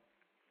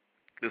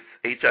this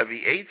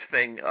HIV/AIDS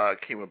thing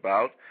came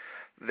about,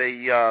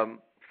 they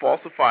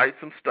falsified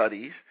some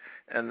studies,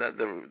 and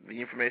the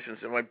information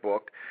is in my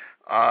book,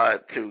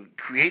 to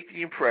create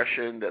the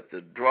impression that the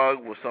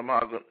drug was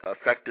somehow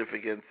effective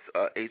against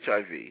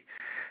HIV.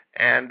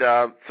 And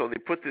so they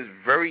put this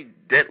very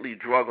deadly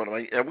drug on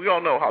them. And we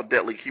all know how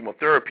deadly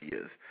chemotherapy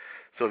is.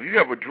 So if you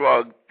have a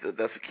drug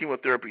that's a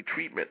chemotherapy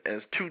treatment and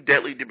it's too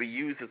deadly to be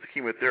used as a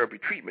chemotherapy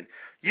treatment,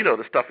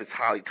 the stuff is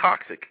highly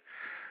toxic.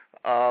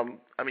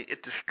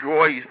 It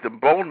destroys the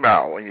bone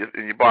marrow in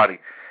your body.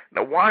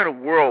 Now, why in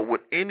the world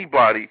would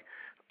anybody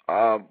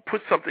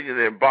put something in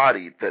their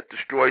body that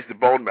destroys the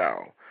bone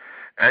marrow?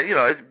 And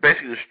it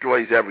basically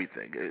destroys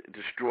everything. It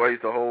destroys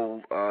the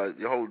whole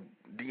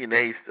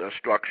DNA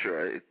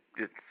structure.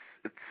 It's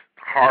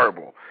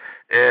horrible.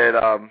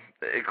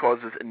 It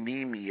causes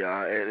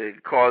anemia.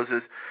 It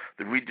causes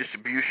the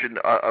redistribution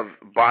of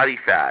body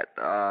fat,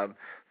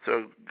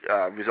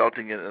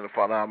 resulting in a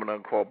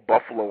phenomenon called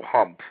buffalo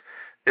humps.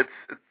 It's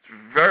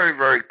very,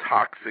 very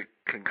toxic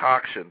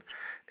concoction,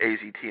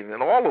 AZT, and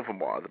then all of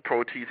them are the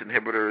protease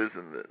inhibitors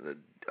and the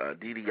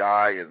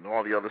DDI and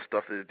all the other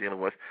stuff that they're dealing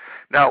with.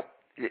 Now,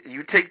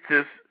 you take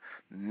this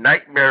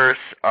nightmarish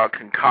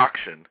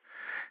concoction,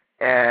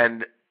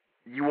 and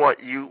you are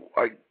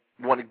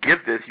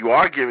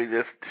giving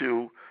this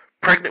to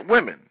pregnant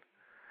women.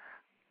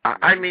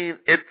 I mean,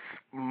 it's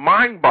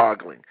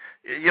mind-boggling.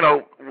 You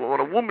know, when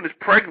a woman is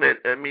pregnant,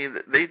 I mean,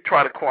 they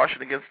try to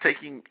caution against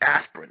taking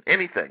aspirin,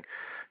 anything,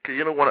 because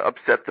you don't want to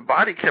upset the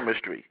body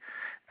chemistry.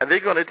 And they're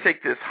going to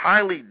take this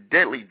highly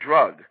deadly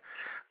drug.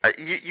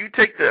 You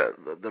take the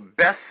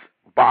best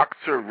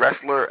boxer,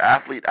 wrestler,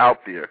 athlete out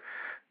there,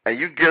 and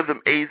you give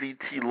them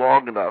AZT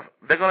long enough,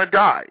 they're going to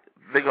die.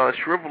 They're going to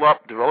shrivel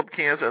up, develop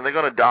cancer, and they're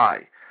going to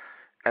die.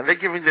 And they're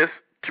giving this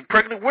to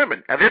pregnant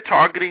women, and they're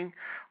targeting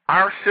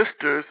our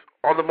sisters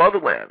on the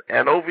motherland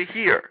and over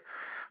here.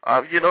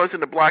 You know, it's in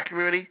the black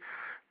community,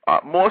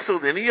 more so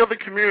than any other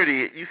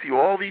community. You see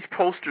all these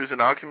posters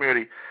in our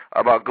community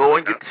about go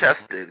and get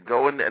tested,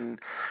 go and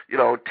you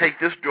know, take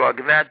this drug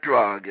and that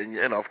drug, and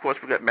you know, of course,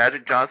 we got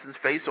Magic Johnson's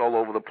face all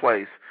over the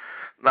place.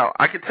 Now,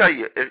 I can tell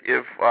you,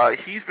 if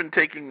he's been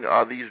taking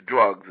these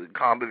drugs,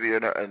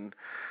 Combivir and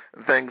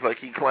things like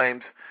he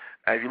claims,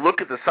 and if you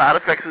look at the side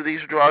effects of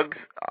these drugs,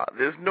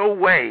 there's no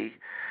way.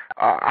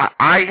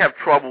 I have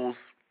troubles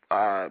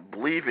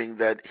believing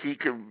that he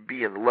can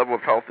be in the level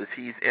of health as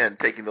he's in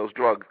taking those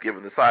drugs,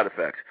 given the side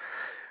effects.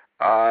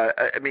 I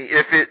mean,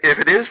 if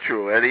it is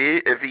true, and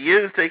if he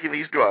is taking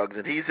these drugs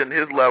and he's in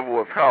his level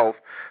of health,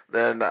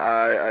 then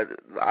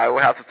I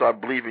will have to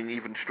start believing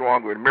even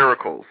stronger in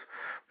miracles,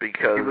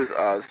 because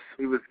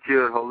he was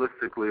cured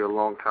holistically a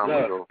long time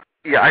ago.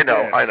 Yeah, I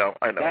know.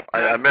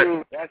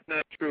 That's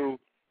not true.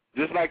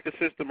 Just like the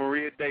sister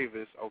Maria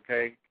Davis,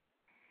 okay?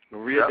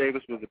 Maria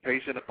Davis was a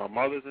patient of my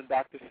mother's and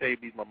Dr.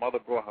 Sabi's. My mother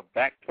brought her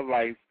back to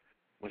life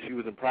when she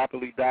was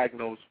improperly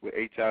diagnosed with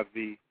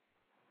HIV.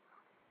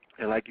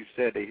 And like you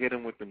said, they hit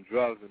him with them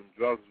drugs, and them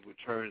drugs would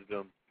turn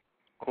them,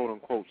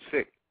 quote-unquote,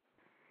 sick.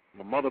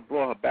 My mother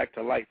brought her back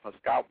to life. Her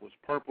scalp was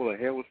purple, her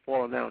hair was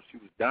falling out, she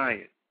was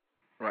dying.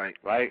 Right?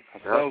 Her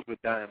cells were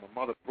dying.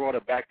 My mother brought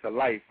her back to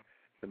life.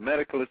 The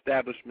medical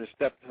establishment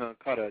stepped in her and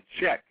cut her a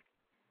check.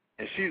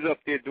 And she's up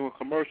there doing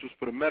commercials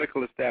for the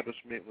medical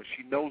establishment when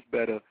she knows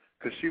better,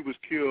 because she was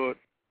cured,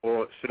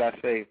 or should I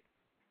say,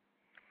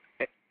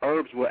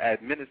 herbs were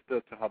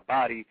administered to her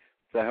body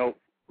to help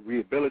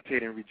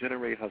rehabilitate and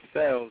regenerate her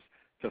cells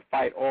to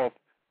fight off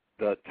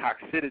the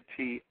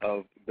toxicity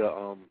of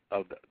the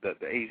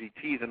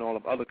AZTs and all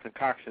of other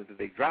concoctions that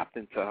they dropped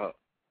into her.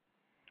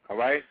 All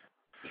right?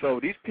 So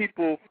these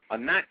people are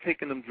not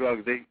taking them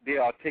drugs. They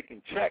are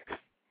taking checks.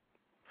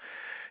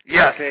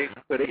 Yes. Okay?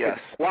 So they get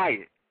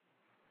quiet.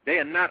 They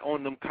are not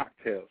on them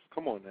cocktails.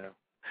 Come on now.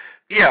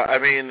 Yeah, I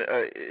mean,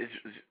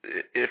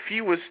 if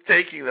he was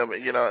taking them,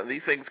 you know,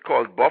 these things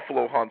called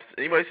buffalo humps.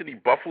 Anybody see any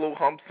buffalo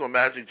humps on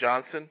Magic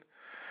Johnson?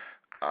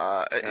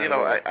 You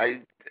know,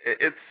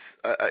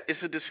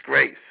 it's a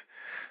disgrace.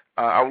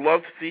 I would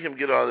love to see him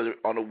get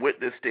on a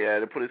witness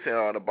stand and put his hand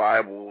on the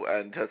Bible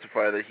and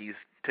testify that he's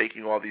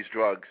taking all these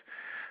drugs,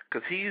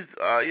 because he's,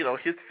 you know,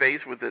 his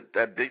face with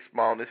that big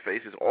smile on his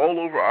face is all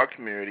over our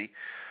community,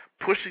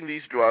 pushing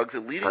these drugs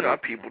and leading our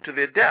people to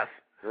their death.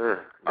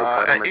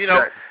 And, you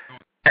know.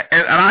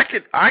 And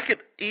I could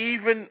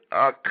even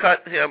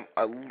cut him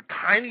a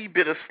tiny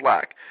bit of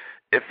slack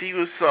if he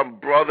was some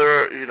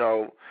brother, you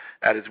know,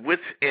 at his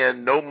wit's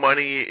end, no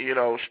money, you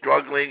know,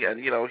 struggling,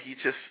 and, you know, he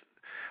just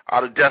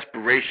out of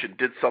desperation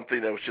did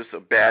something that was just a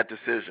bad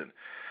decision.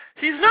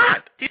 He's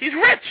not. He's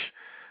rich.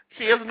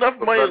 He has enough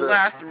money to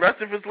last the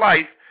rest of his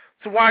life.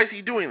 So why is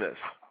he doing this?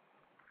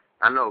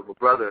 I know, but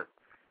brother,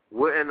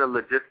 wouldn't a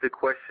logistic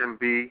question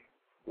be,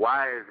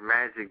 why is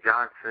Magic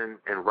Johnson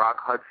and Rock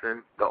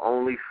Hudson the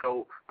only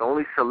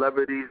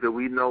celebrities that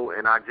we know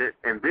in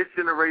this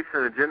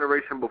generation, the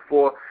generation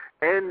before,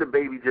 and the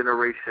baby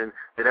generation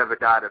that ever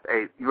died of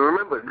AIDS? You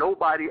remember,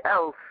 nobody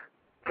else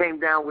came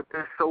down with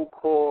this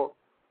so-called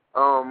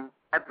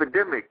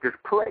epidemic, this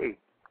plague.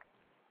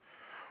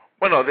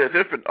 Well, no,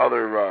 there's been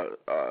other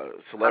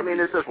celebrities. I mean,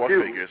 it's a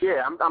few. Figures.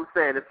 Yeah, I'm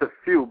saying it's a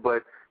few,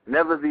 but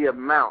never the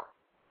amount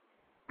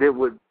that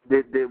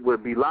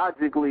would be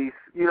logically,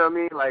 you know what I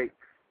mean? Like,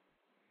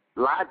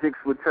 logics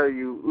would tell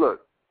you,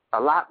 look, a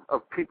lot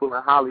of people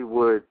in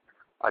Hollywood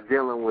are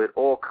dealing with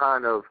all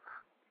kind of,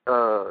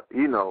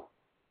 you know,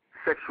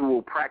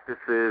 sexual practices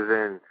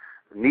and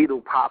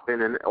needle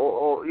popping and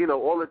all you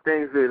know, all the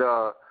things that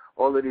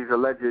all of these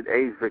alleged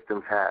AIDS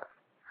victims have.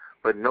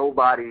 But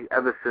nobody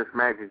ever since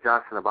Magic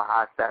Johnson of a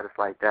high status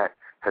like that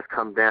has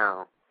come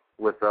down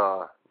with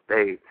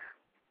AIDS.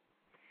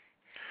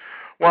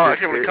 Well, I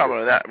can't really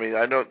comment on that. I mean,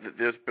 I know that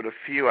there's been a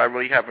few. I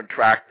really haven't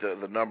tracked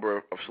the number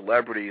of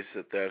celebrities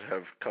that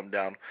have come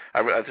down.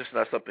 It's just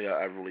not something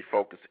I really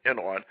focus in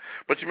on.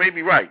 But you may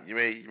be right. You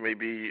may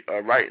be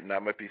right, and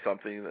that might be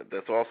something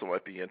that's also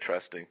might be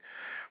interesting.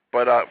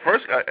 But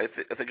first, I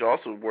think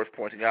also worth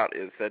pointing out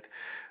is that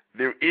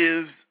there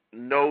is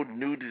no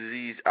new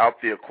disease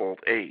out there called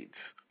AIDS.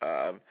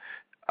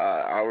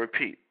 I'll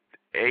repeat,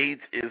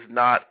 AIDS is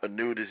not a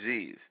new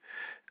disease.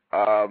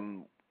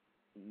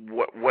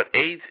 What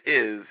AIDS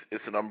is,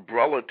 it's an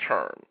umbrella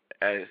term,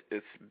 and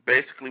it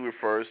basically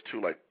refers to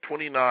like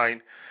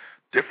 29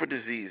 different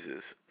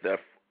diseases that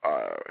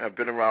have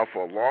been around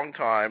for a long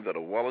time, that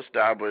are well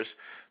established,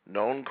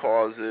 known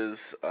causes,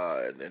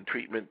 and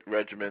treatment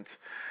regimens.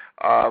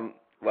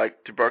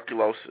 like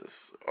tuberculosis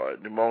or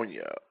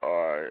pneumonia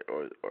or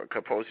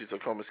Kaposi's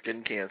sarcoma,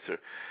 skin cancer,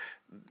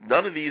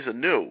 none of these are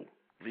new.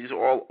 These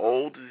are all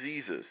old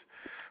diseases.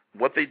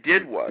 What they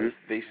did was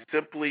they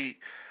simply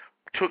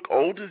took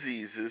old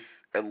diseases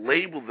and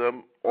labeled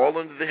them all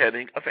under the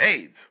heading of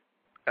AIDS.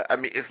 I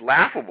mean, it's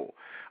laughable.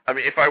 I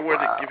mean, if I were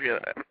to give you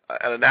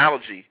an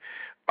analogy,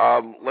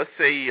 let's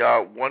say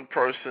one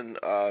person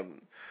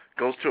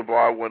goes to a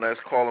bar. Let's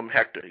call him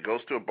Hector. He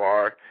goes to a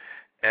bar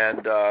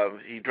and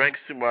he drinks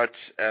too much,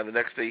 and the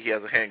next day he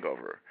has a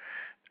hangover.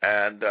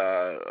 And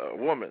a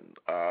woman,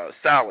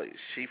 Sally,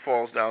 she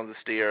falls down the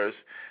stairs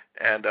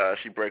and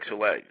she breaks her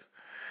leg.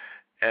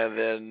 And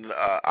then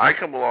I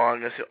come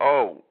along and say,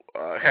 oh,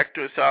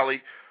 Hector and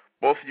Sally,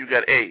 both of you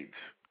got AIDS.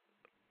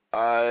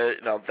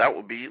 Now, that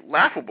would be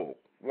laughable.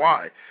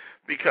 Why?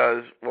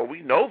 Because, well,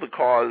 we know the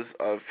cause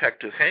of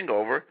Hector's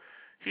hangover.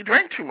 He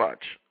drank too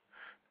much.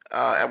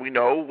 And we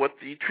know what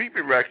the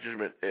treatment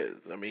regimen is.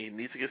 I mean, he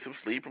needs to get some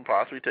sleep and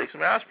possibly take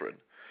some aspirin.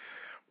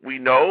 We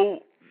know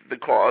the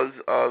cause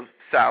of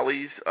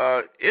Sally's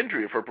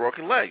injury of her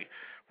broken leg.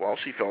 Well,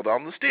 she fell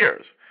down the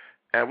stairs.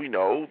 And we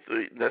know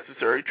the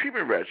necessary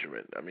treatment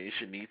regimen. I mean,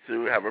 she needs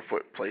to have her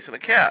foot placed in a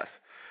cast.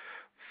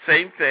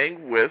 Same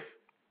thing with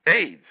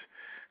AIDS.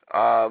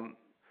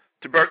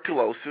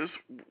 Tuberculosis,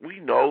 we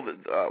know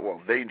that,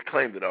 well, they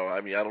claim to know. I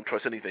mean, I don't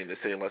trust anything they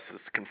say unless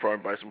it's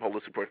confirmed by some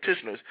holistic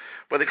practitioners.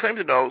 But they claim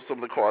to know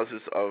some of the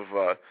causes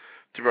of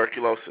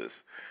tuberculosis.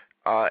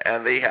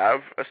 And they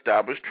have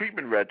established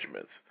treatment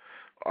regimens.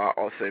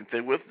 Same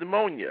thing with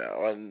pneumonia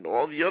and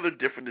all the other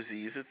different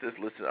diseases that's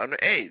listed under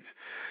AIDS.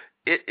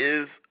 It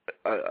is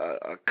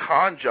a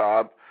con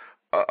job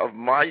of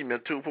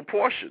monumental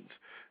proportions.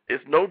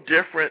 It's no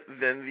different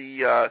than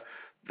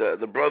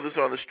the brothers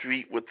on the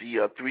street with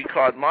the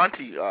three-card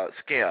Monte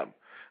scam.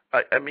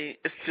 I mean,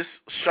 it's just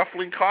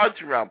shuffling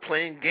cards around,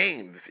 playing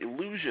games,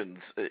 illusions.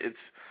 It's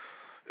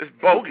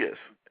bogus.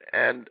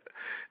 And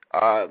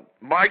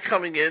my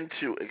coming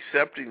into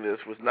accepting this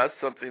was not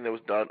something that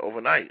was done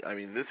overnight. I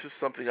mean, this is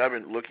something I've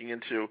been looking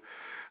into,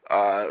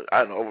 I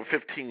don't know, over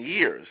 15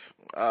 years.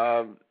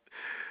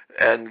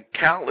 And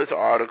countless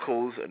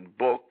articles and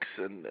books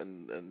and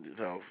you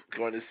know,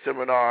 going to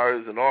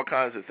seminars and all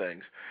kinds of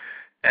things.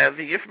 And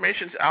the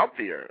information's out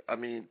there. I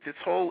mean, this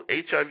whole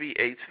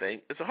HIV/AIDS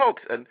thing is a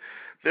hoax. And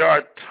there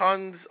are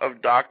tons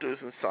of doctors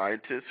and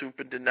scientists who've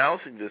been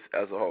denouncing this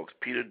as a hoax.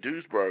 Peter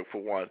Duesberg,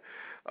 for one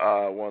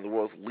of the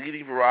world's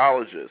leading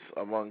virologists,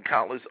 among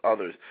countless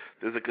others.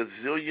 There's a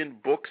gazillion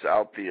books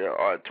out there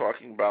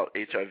talking about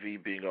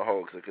HIV being a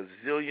hoax.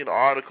 A gazillion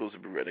articles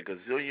have been written.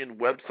 A gazillion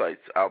websites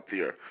out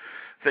there.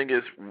 Thing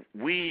is,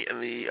 we in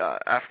the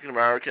African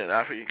American and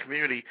African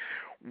community,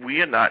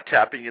 we are not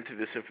tapping into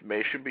this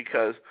information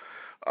because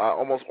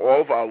almost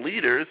all of our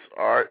leaders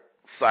are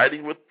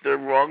siding with the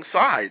wrong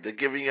side. They're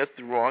giving us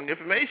the wrong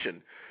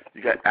information.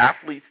 You got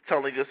athletes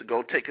telling us to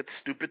go take a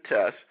stupid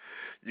test.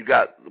 You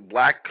got the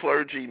black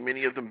clergy,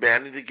 many of them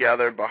banding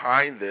together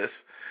behind this,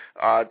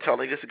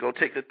 telling us to go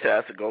take the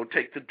test, to go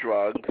take the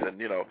drugs, and,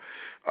 you know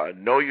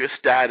your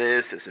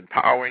status. It's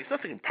empowering. There's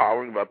nothing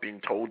empowering about being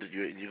told that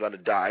you're going to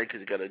die because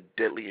you got a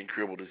deadly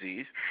incurable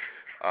disease.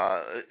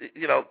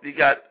 You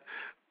got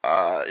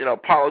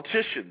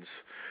politicians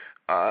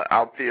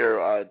out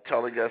there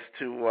telling us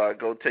to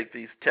go take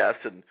these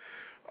tests and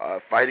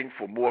fighting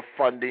for more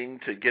funding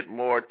to get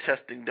more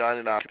testing done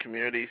in our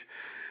communities.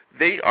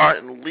 They are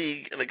in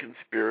league in a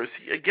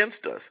conspiracy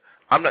against us.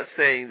 I'm not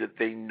saying that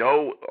they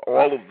know,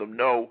 all of them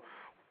know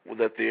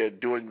that they're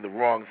doing the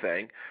wrong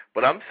thing,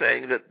 but I'm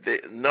saying that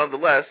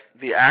nonetheless,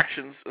 the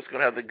actions is going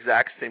to have the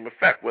exact same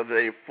effect. Whether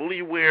they're fully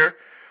aware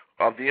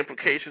of the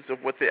implications of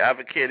what they're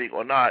advocating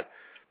or not,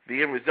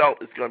 the end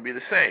result is going to be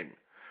the same.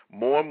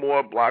 More and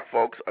more black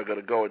folks are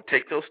going to go and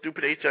take those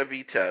stupid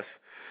HIV tests.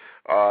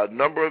 A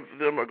number of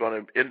them are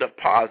going to end up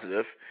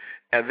positive,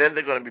 and then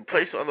they're going to be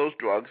placed on those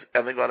drugs,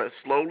 and they're going to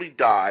slowly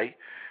die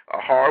a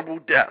horrible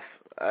death.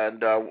 And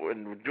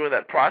during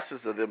that process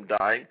of them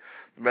dying,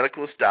 the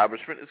medical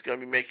establishment is going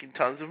to be making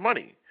tons of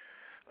money.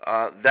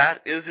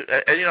 That is,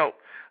 and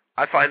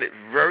I find it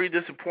very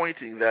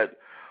disappointing that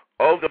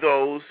of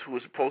those who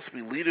are supposed to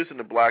be leaders in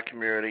the black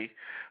community,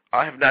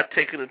 I have not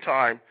taken the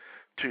time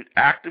to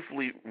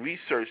actively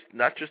research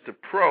not just the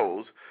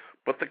pros,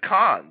 but the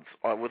cons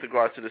with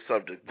regards to the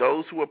subject.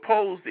 Those who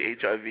oppose the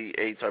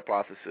HIV/AIDS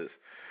hypothesis.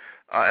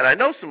 And I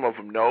know some of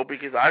them know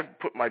because I've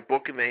put my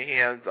book in their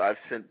hands. I've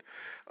sent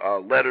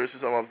letters to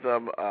some of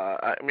them.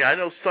 I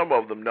know some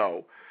of them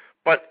know.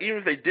 But even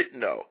if they didn't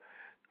know,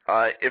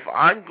 if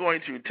I'm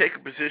going to take a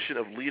position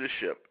of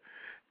leadership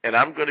and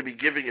I'm going to be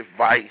giving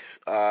advice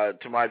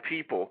to my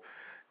people,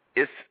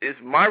 it's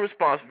my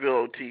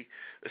responsibility,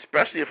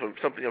 especially if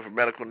it's something of a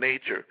medical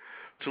nature,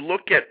 to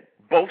look at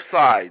both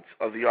sides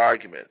of the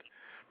argument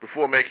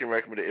before making a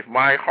recommendation. If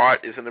my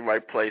heart is in the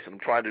right place and I'm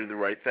trying to do the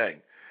right thing.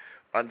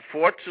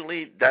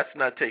 Unfortunately, that's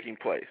not taking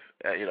place,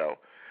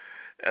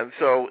 And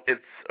so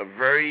it's a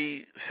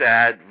very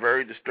sad,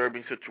 very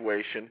disturbing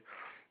situation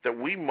that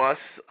we must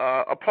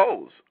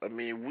oppose. I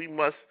mean,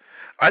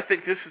 I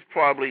think this is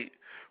probably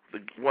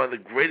one of the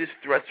greatest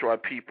threats to our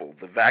people,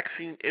 the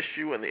vaccine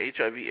issue and the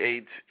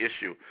HIV/AIDS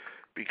issue,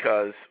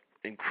 because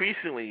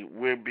increasingly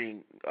we're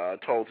being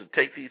told to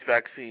take these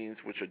vaccines,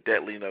 which are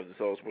deadly in of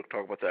themselves. We'll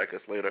talk about that, I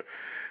guess, later.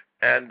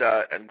 And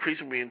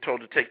increasingly being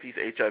told to take these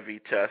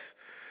HIV tests.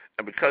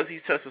 And because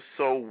these tests are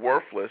so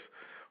worthless,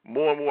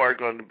 more and more are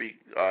going to be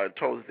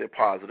told that they're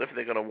positive.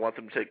 They're going to want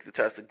them to take the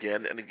test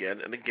again and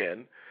again and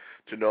again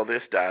to know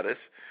their status.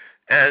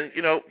 And,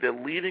 they're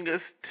leading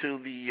us to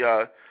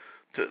the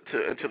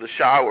into the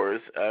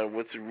showers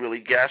with some really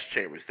gas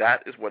chambers.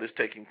 That is what is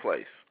taking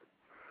place.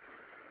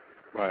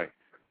 Right.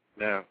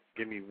 Now,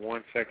 give me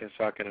 1 second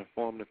so I can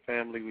inform the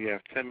family. We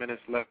have 10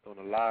 minutes left on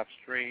the live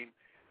stream.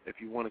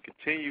 If you want to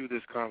continue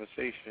this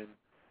conversation,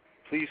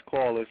 please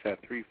call us at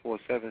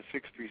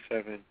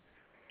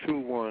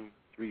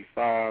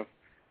 347-637-2135.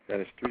 That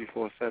is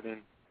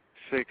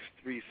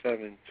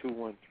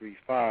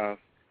 347-637-2135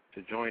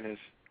 to join us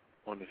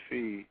on the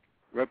feed.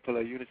 Red Pill,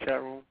 are you in the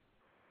chat room?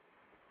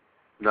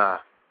 Nah.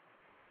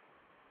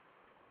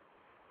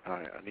 All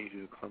right, I need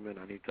you to come in.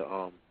 I need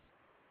to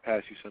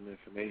pass you some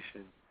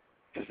information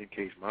just in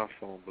case my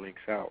phone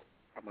blinks out.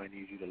 I might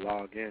need you to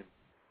log in.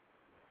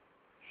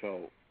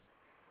 So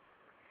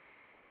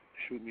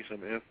shoot me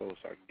some info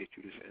so I can get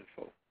you this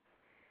info.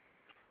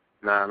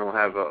 Nah, I don't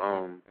have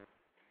a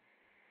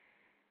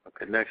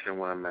connection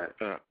where I'm at.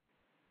 You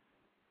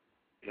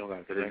don't got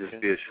a It'll connection?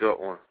 just be a short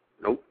one.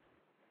 Nope.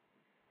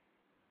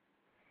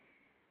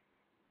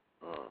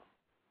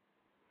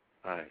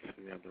 All right, so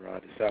we have to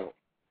ride this out.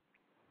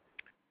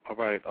 All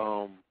right,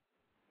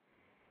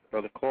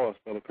 Brother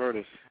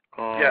Curtis.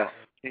 Yes.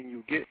 Can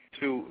you get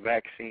to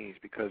vaccines?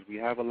 Because we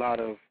have a lot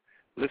of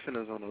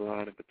listeners on the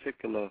line, in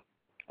particular,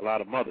 a lot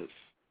of mothers.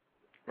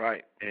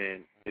 Right.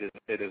 And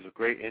it is a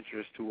great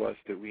interest to us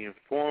that we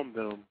inform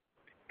them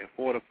and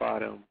fortify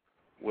them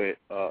with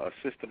a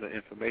system of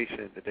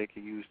information that they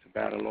can use to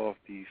battle off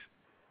these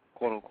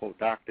quote-unquote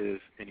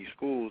doctors in these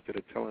schools that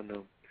are telling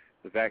them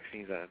the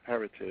vaccines are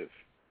imperative.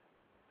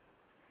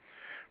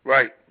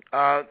 Right.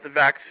 The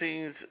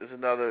vaccines is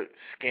another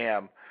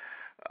scam,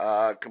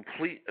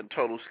 complete and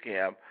total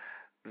scam.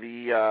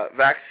 The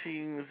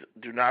vaccines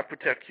do not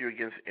protect you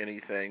against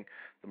anything.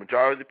 The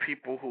majority of the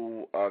people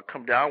who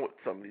come down with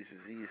some of these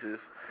diseases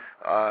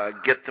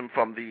get them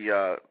from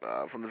the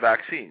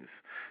vaccines.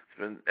 It's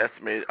been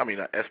estimated,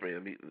 it's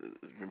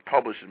been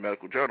published in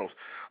medical journals.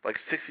 Like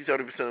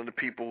 60-70% of the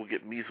people who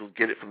get measles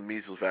get it from the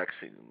measles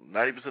vaccine.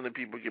 90% of the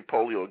people who get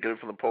polio get it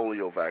from the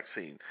polio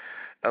vaccine.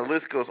 And the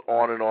list goes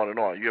on and on and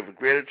on. You have a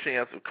greater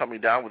chance of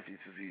coming down with these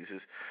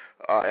diseases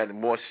and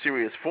in more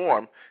serious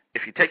form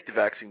if you take the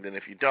vaccine than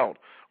if you don't.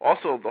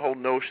 Also, the whole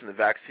notion that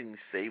vaccines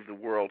save the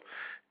world,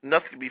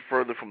 nothing could be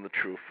further from the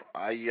truth.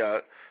 I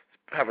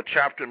have a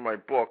chapter in my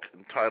book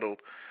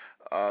entitled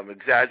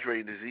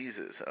Exaggerating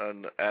Diseases,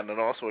 and then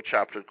also a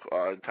chapter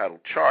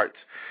entitled Charts,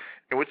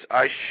 in which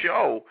I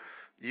show,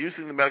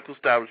 using the medical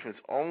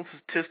establishment's own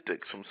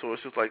statistics from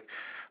sources like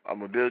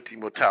Morbidity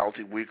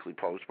Mortality Weekly,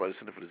 published by the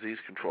Center for Disease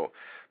Control,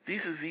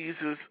 these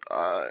diseases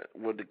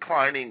were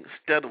declining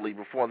steadily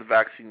before the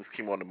vaccines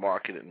came on the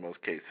market in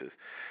most cases.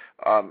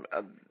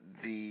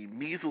 The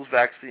measles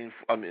vaccine,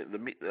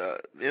 the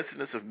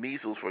incidence of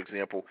measles, for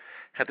example,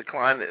 had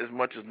declined as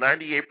much as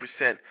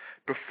 98%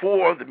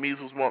 before the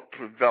measles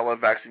rubella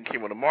vaccine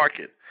came on the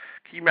market.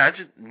 Can you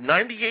imagine?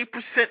 98%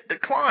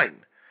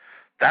 decline.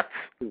 That's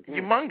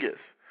humongous.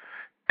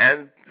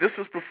 And this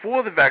was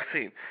before the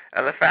vaccine.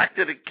 And the fact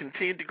that it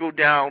continued to go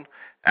down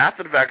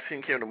after the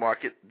vaccine came to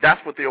market,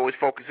 that's what they always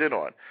focus in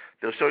on.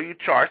 They'll show you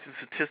charts and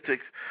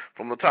statistics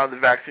from the time the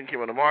vaccine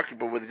came on the market,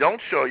 but what they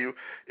don't show you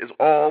is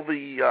all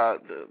the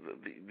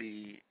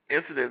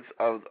incidence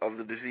of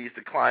the disease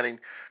declining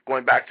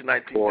going back to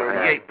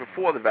 1938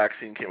 before the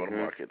vaccine came on the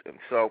market. And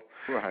so,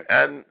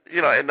 and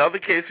in other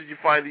cases you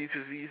find these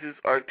diseases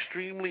are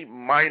extremely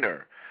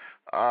minor,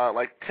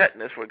 like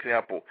tetanus, for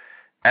example.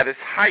 At its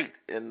height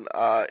in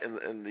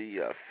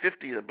the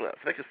 50s, I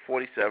think it's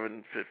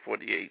 47,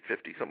 48,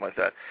 50, something like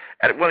that.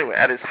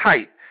 At its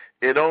height,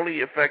 it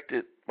only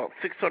affected about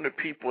 600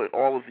 people in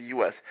all of the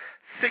U.S.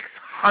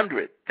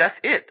 600, that's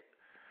it.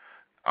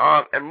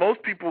 And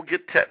most people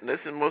get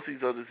tetanus and most of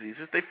these other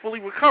diseases, they fully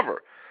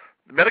recover.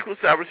 The medical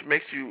establishment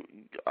makes you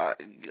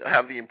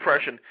have the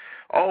impression,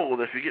 oh,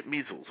 well, if you get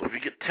measles or if you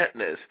get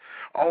tetanus,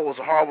 oh, it's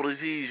a horrible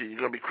disease, you're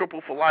going to be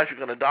crippled for life, you're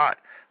going to die.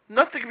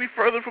 Nothing can be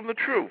further from the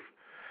truth.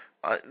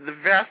 The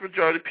vast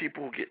majority of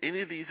people who get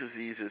any of these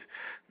diseases,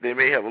 they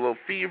may have a little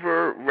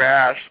fever,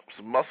 rash,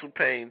 some muscle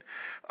pain,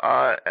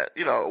 a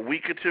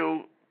week or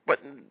two, but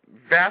in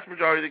vast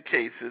majority of the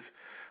cases,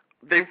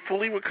 they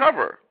fully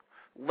recover.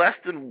 Less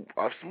than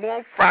a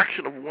small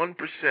fraction of 1%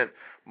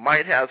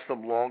 might have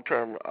some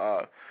long-term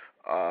a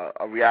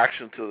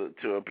reaction to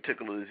a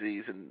particular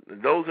disease, and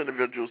those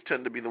individuals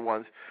tend to be the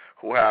ones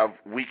who have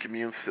weak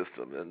immune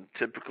system, and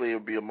typically it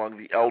would be among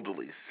the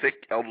elderly,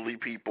 sick elderly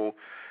people,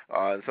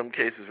 in some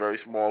cases very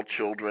small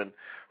children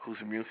whose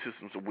immune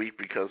systems are weak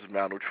because of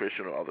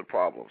malnutrition or other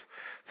problems.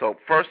 So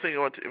first thing I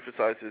want to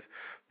emphasize is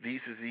these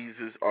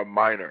diseases are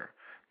minor.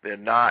 They're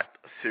not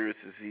serious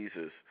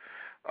diseases.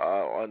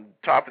 On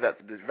top of that,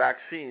 the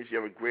vaccines,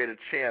 you have a greater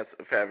chance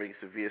of having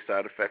severe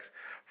side effects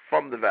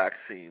from the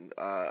vaccine.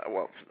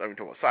 Well, I mean,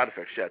 talking about side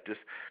effects yet, just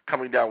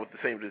coming down with the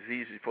same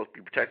disease you're supposed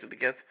to be protected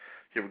against,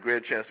 you have a greater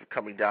chance of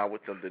coming down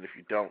with them than if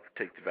you don't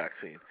take the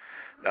vaccine.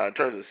 Now, in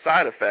terms of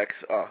side effects,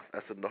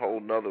 that's a whole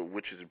nother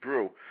witch's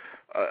brew.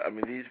 I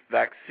mean, these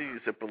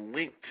vaccines have been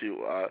linked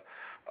to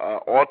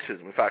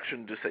autism. In fact, I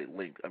shouldn't just say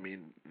linked. I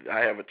mean, I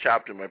have a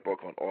chapter in my book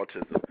on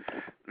autism.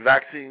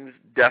 Vaccines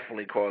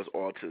definitely cause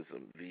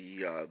autism.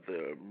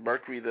 The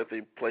mercury that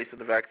they place in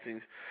the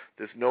vaccines,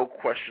 there's no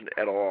question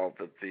at all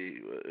that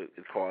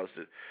it caused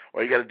it.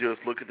 All you got to do is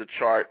look at the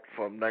chart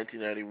from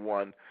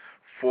 1991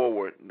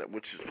 forward,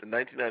 which is in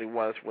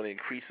 1991 is when they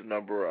increased the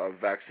number of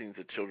vaccines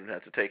that children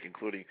had to take,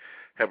 including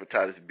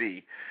hepatitis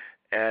B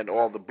and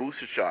all the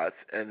booster shots.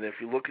 And if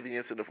you look at the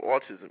incidence of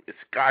autism, it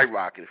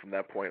skyrocketed from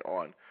that point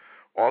on.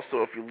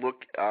 Also, if you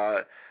look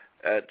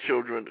at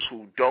children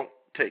who don't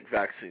take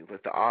vaccines,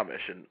 like the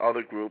Amish and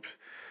other groups,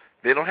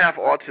 they don't have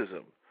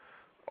autism.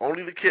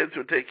 Only the kids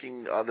who are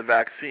taking the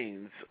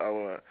vaccines,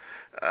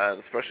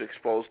 especially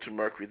exposed to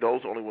mercury,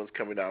 those are the only ones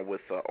coming down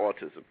with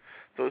autism.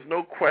 So there's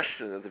no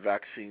question that the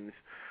vaccines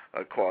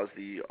cause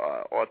the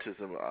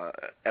autism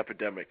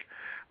epidemic.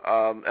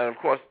 And, of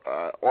course,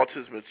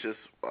 autism is just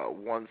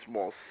one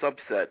small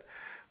subset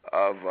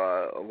of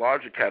a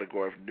larger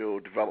category of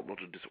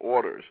neurodevelopmental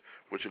disorders,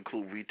 which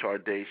include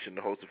retardation and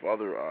a host of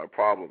other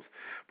problems.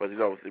 But,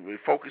 we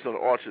focus on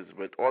autism,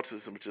 but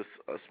autism is just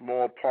a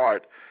small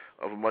part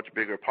of a much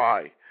bigger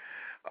pie.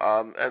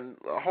 And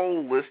a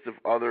whole list of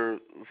other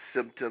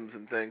symptoms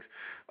and things,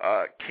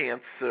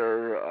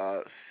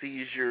 cancer,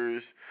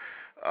 seizures,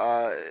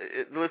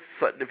 it lists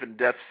sudden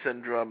death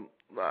syndrome.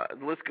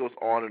 The list goes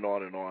on and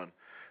on and on.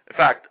 In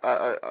fact,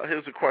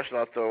 here's a question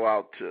I'll throw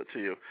out to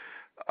you.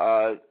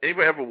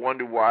 Anybody ever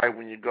wonder why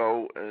when you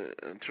go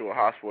into a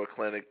hospital or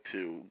clinic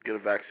to get a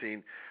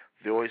vaccine,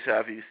 they always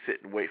have you sit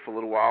and wait for a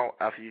little while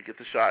after you get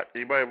the shot?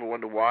 Anybody ever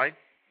wonder why?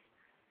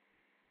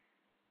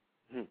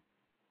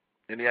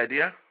 Any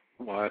idea?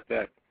 Why is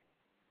that?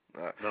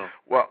 No.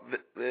 Well,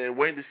 they're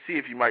waiting to see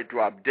if you might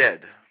drop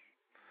dead.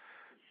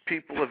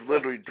 People have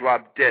literally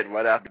dropped dead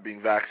right after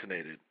being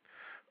vaccinated.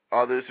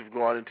 Others have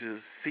gone into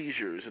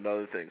seizures and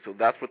other things. So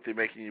that's what they're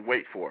making you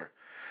wait for.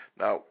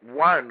 Now,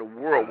 why in the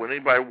world would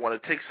anybody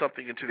want to take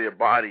something into their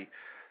body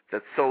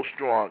that's so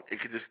strong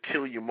it could just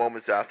kill you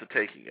moments after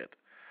taking it?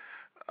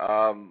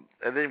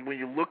 And then when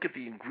you look at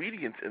the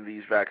ingredients in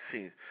these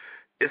vaccines,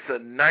 it's a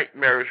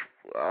nightmarish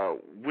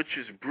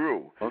witch's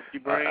brew. Monkey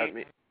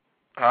brain?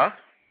 Huh?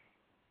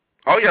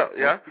 Oh, yeah.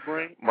 Monkey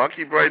brain?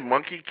 Monkey brain,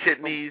 monkey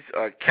kidneys,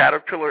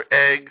 caterpillar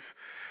eggs,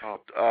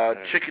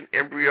 chicken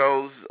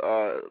embryos,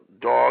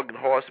 dog and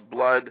horse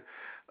blood,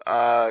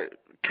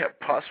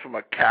 pus from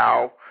a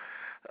cow,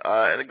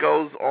 and it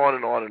goes on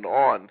and on and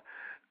on.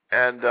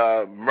 And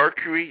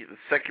mercury, the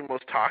second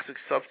most toxic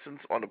substance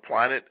on the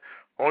planet.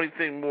 Only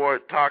thing more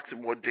toxic,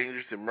 more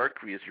dangerous than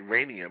mercury is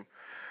uranium.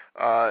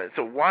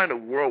 So why in the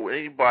world would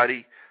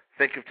anybody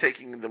think of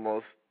taking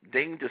the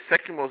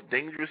second most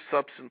dangerous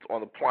substance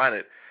on the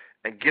planet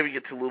and giving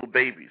it to little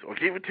babies, or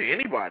giving it to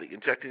anybody,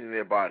 injecting it in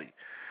their body?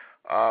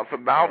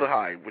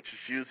 Formaldehyde, which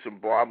is used to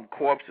embalm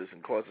corpses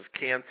and causes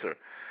cancer.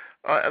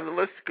 And the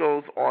list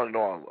goes on and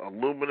on.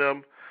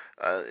 Aluminum,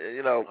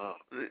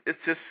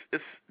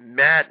 it's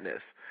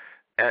madness.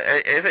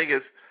 And the thing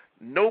is,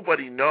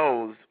 nobody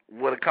knows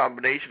what a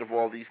combination of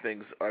all these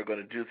things are going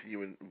to do to the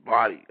human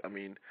body. I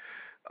mean,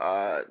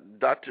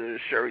 Dr.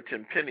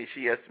 Sherrington Penny,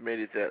 she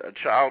estimated that a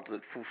child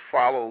that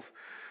follows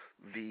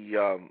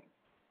the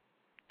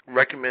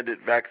recommended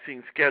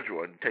vaccine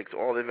schedule and takes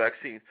all their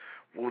vaccines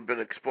will have been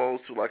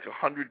exposed to like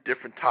 100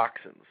 different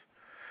toxins.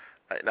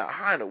 Now,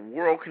 how in the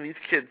world can these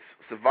kids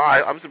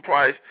survive? I'm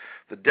surprised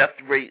the death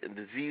rate and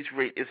disease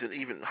rate isn't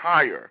even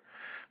higher.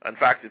 In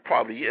fact, it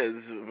probably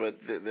is, but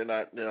they're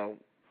not.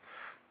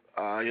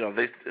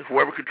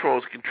 Whoever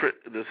controls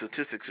the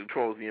statistics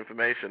controls the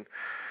information.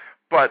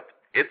 But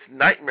it's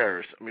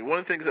nightmarish. I mean, one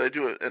of the things that I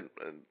do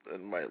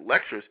in my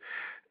lectures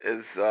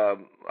is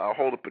I'll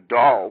hold up a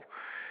doll,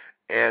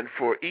 and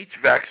for each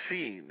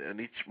vaccine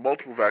and each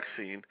multiple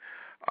vaccine,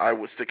 I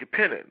would stick a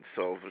pin in.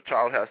 So if the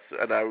child has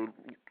to, and I would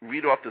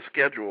read off the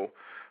schedule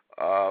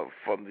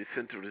from the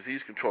Center for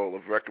Disease Control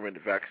of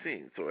recommended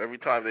vaccines. So every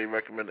time they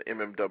recommend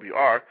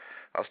MMWR,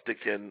 I'll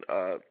stick in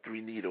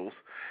 3 needles.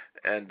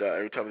 And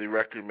every time they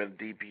recommend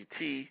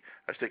DBT,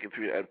 I stick in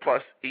 3. And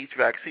plus, each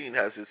vaccine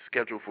has its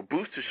schedule for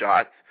booster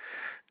shots.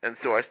 And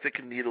so I stick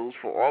in needles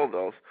for all of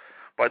those.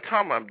 By the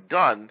time I'm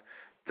done,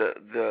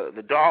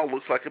 the doll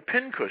looks like a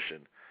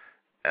pincushion.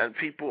 And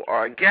people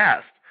are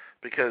aghast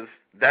because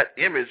that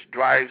image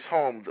drives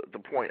home the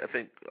point, I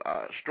think,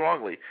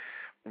 strongly,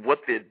 what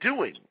they're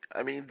doing.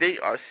 I mean, they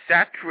are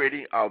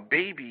saturating our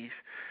babies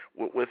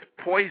with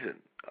poison,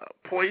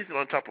 poison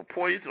on top of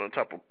poison on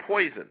top of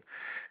poison.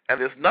 And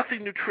there's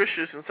nothing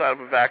nutritious inside of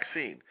a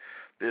vaccine.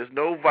 There's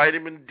no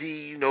vitamin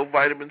D, no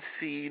vitamin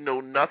C,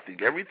 no nothing.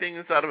 Everything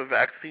inside of a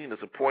vaccine is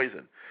a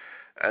poison.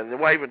 And we're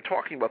not even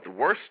talking about the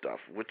worst stuff,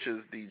 which is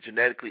the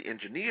genetically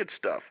engineered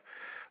stuff.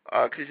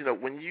 Because,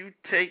 when you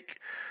take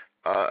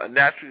a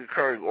naturally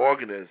occurring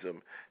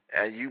organism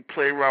and you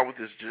play around with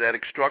its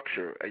genetic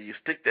structure and you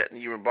stick that in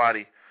the human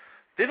body,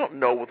 they don't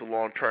know what the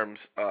long-term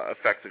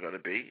effects are going to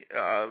be,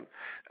 and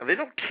they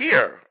don't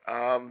care.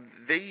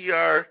 They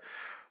are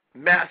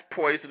mass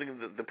poisoning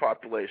the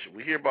population.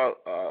 We hear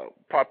about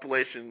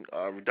population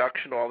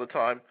reduction all the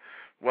time.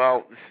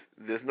 Well,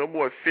 there's no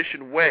more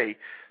efficient way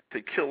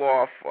to kill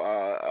off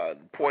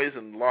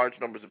poison large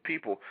numbers of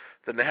people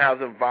than to have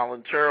them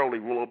voluntarily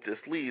roll up their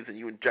sleeves and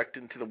you inject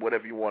into them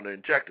whatever you want to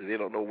inject. They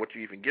don't know what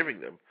you're even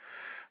giving them.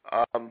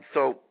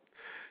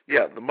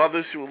 Yeah, the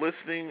mothers who are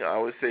listening, I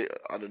would say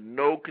under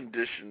no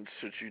conditions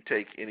should you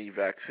take any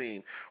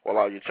vaccine or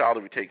allow your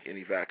child to take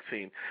any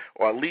vaccine,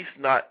 or at least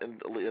not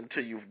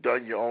until you've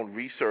done your own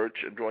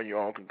research and drawn your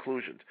own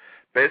conclusions.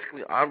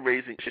 Basically, I'm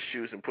raising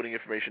issues and putting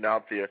information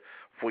out there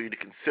for you to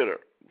consider.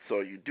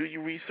 So you do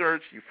your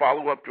research, you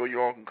follow up, draw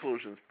your own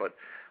conclusions, but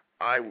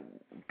I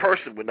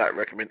personally would not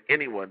recommend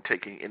anyone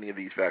taking any of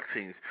these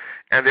vaccines.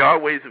 And there are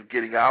ways of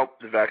getting out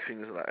the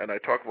vaccines, and I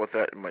talk about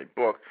that in my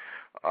book.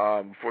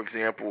 For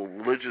example,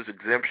 religious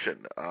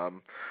exemption.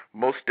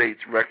 Most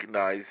states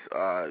recognize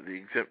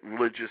the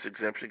religious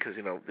exemption because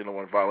they don't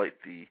want to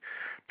violate the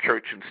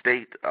church and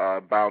state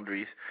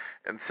boundaries,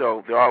 and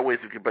so there are ways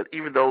but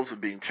even those are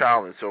being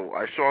challenged. So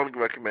I strongly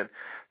recommend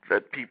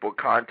that people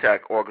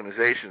contact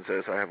organizations,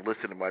 as I have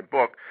listed in my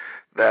book,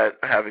 that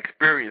have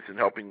experience in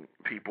helping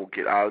people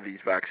get out of these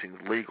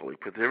vaccines legally.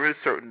 But there is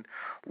certain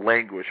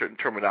language, certain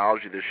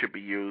terminology that should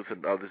be used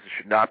and others that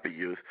should not be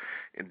used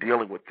in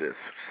dealing with this.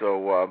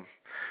 So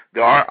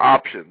there are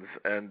options,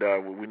 and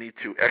we need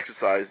to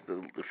exercise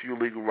the few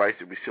legal rights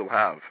that we still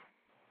have.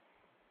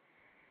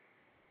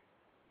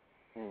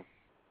 No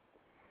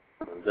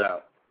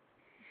doubt.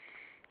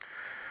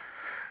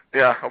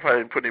 Yeah, I hope I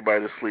didn't put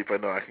anybody to sleep. I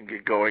know I can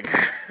get going.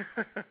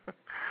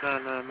 No.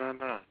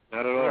 Not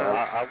at all.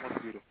 I want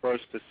to be the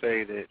first to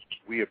say that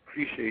we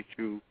appreciate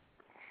you,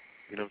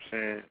 you know what I'm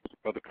saying,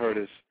 Brother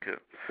Curtis,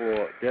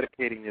 for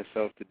dedicating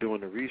yourself to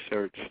doing the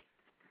research.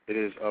 It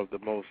is of the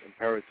most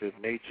imperative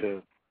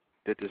nature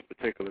that this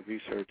particular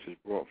research is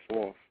brought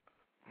forth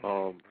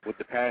with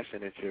the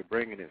passion that you're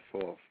bringing it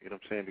forth, you know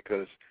what I'm saying,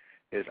 because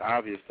it's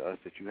obvious to us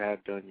that you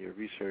have done your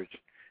research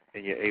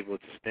and you're able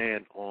to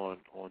stand on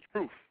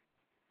truth.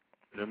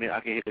 You know what I mean? I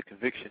can hear the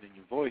conviction in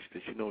your voice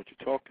that you know what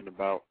you're talking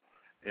about.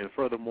 And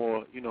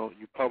furthermore,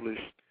 you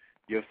published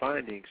your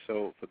findings.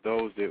 So for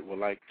those that would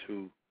like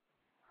to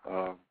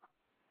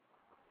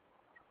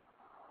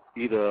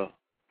either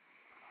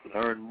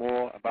learn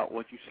more about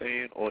what you're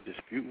saying or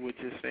dispute what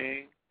you're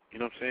saying, you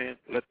know what I'm saying,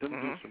 let them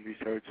do some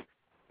research.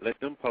 Let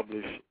them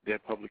publish their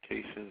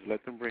publications.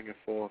 Let them bring it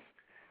forth.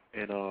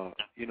 And,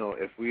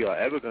 if we are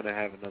ever going to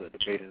have another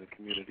debate in the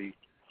community,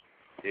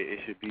 it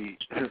should be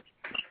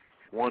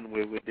one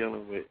where we're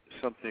dealing with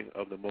something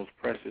of the most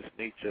precious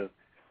nature,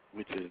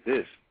 which is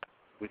this,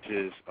 which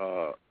is,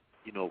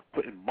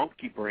 putting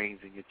monkey brains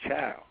in your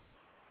child.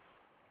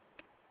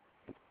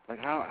 Like,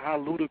 how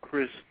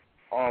ludicrous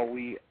are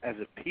we as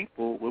a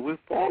people where we're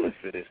falling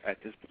for this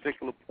at this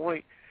particular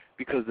point?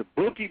 Because the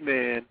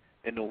boogeyman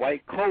in the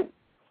white coat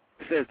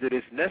says that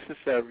it's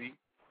necessary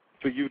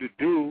for you to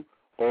do,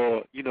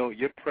 or,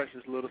 your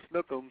precious little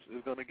snookums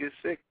is going to get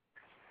sick.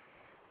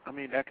 I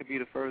mean, that could be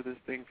the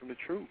furthest thing from the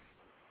truth.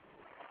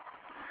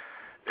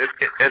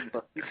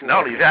 It's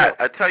not only that,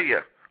 I tell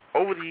you,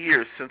 over the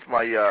years since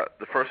my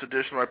the first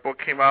edition of my book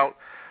came out,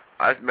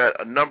 I've met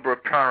a number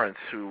of parents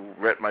who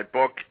read my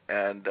book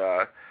and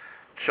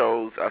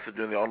chose, after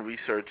doing their own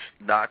research,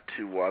 not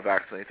to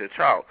vaccinate their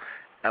child.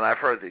 And I've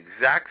heard the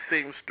exact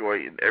same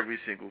story in every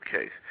single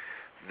case,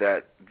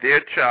 that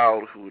their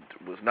child who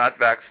was not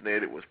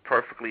vaccinated was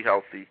perfectly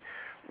healthy,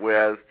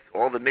 whereas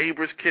all the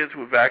neighbors' kids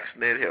who were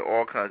vaccinated had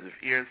all kinds of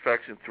ear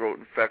infections, throat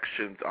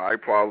infections, eye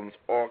problems,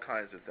 all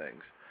kinds of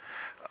things.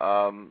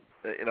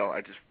 This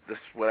is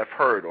what I've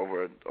heard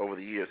over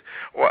the years.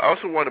 Or I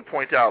also want to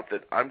point out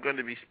that I'm going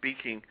to be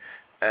speaking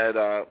at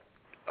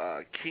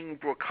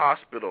Kingbrook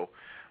Hospital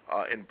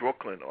in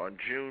Brooklyn on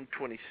June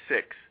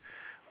 26th.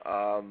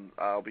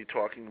 I'll be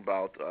talking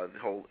about the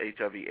whole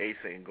HIV/AIDS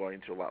thing and going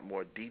into a lot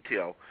more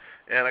detail.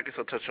 And I guess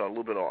I'll touch on a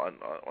little bit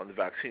on the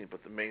vaccine,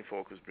 but the main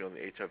focus will be on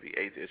the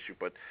HIV/AIDS issue.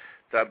 But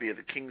that'll be at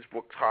the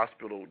Kingbrook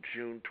Hospital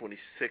June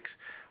 26th.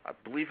 I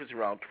believe it's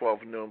around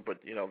 12 noon, but,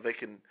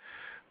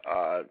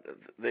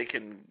 they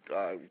can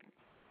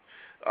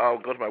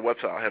go to my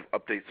website. I have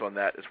updates on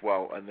that as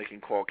well, and they can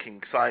call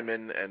King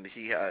Simon, and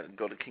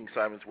go to King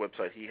Simon's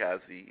website. He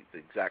has the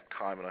exact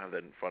time, and I have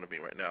that in front of me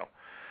right now.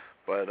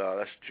 But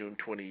that's June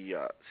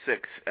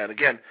 26th. And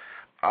again,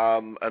 I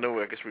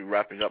guess we're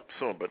wrapping up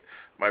soon, but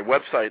my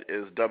website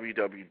is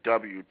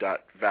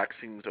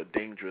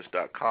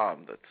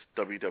www.vaccinesaredangerous.com. That's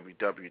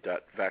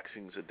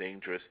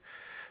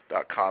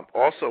www.vaccinesaredangerous.com.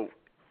 Also,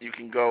 you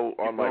can go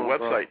on my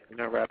website. You're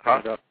not wrapping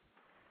it up.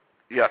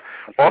 Yeah.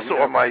 Also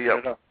on my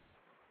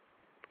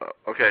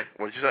okay.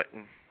 What did you say?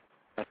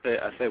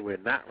 I said we're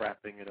not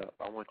wrapping it up.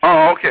 I want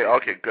you.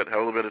 Okay, good.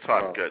 Have a little bit of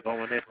time. Good.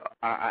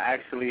 I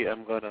actually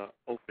am gonna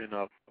open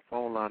up a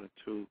phone line or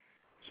two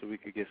so we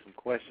could get some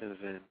questions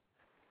in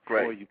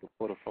Great.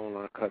 before the phone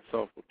line cuts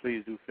off. But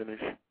please do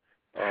finish.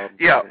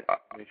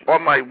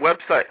 On my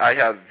website, I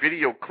have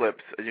video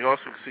clips, and you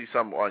also see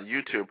some on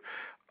YouTube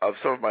of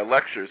some of my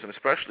lectures, and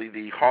especially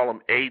the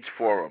Harlem AIDS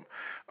Forum.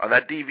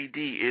 That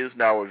DVD is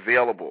now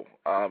available.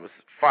 It's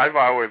a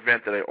 5-hour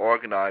event that I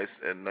organized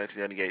in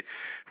 1998.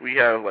 We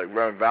have like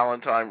Reverend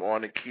Valentine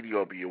on it, Kidi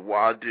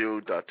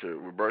Obiawadu, Dr.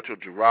 Roberto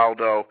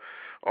Giraldo,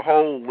 a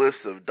whole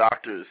list of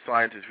doctors,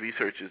 scientists,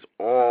 researchers,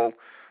 all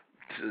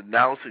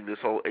announcing this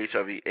whole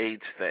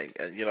HIV/AIDS thing.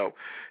 And, you know,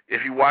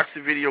 if you watch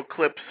the video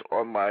clips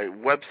on my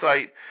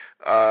website,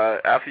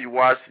 after you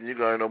watch them, you're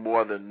going to know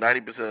more than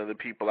 90% of the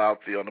people out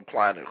there on the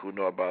planet who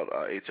know about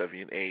HIV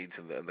and AIDS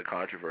and the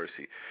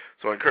controversy.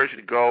 So I encourage you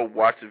to go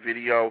watch the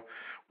video,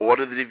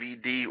 order the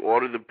DVD,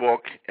 order the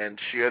book, and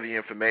share the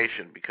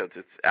information because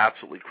it's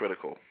absolutely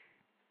critical.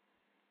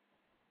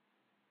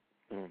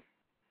 Mm.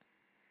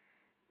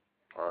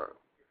 All right.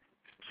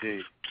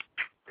 Gee.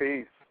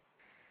 Peace.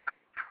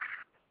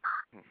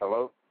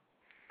 Hello?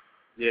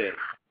 Yeah.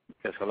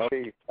 Yes, hello?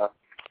 Peace.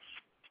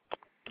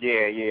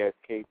 Yeah, it's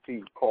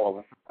KT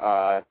calling.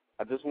 I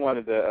just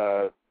wanted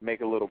to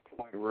make a little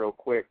point real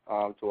quick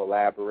to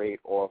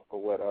elaborate off of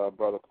what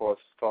Brother Cross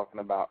was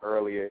talking about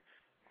earlier,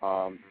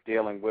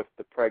 dealing with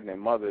the pregnant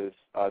mothers.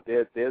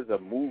 There's a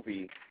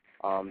movie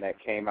that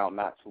came out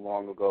not too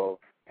long ago,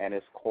 and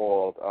it's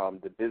called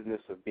The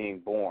Business of Being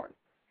Born.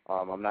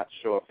 I'm not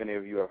sure if any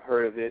of you have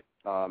heard of it.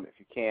 If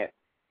you can't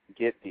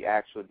get the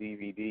actual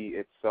DVD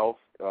itself,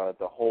 the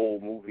whole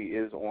movie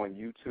is on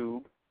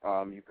YouTube.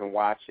 You can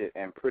watch it,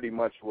 and pretty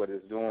much what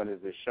it's doing is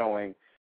it's showing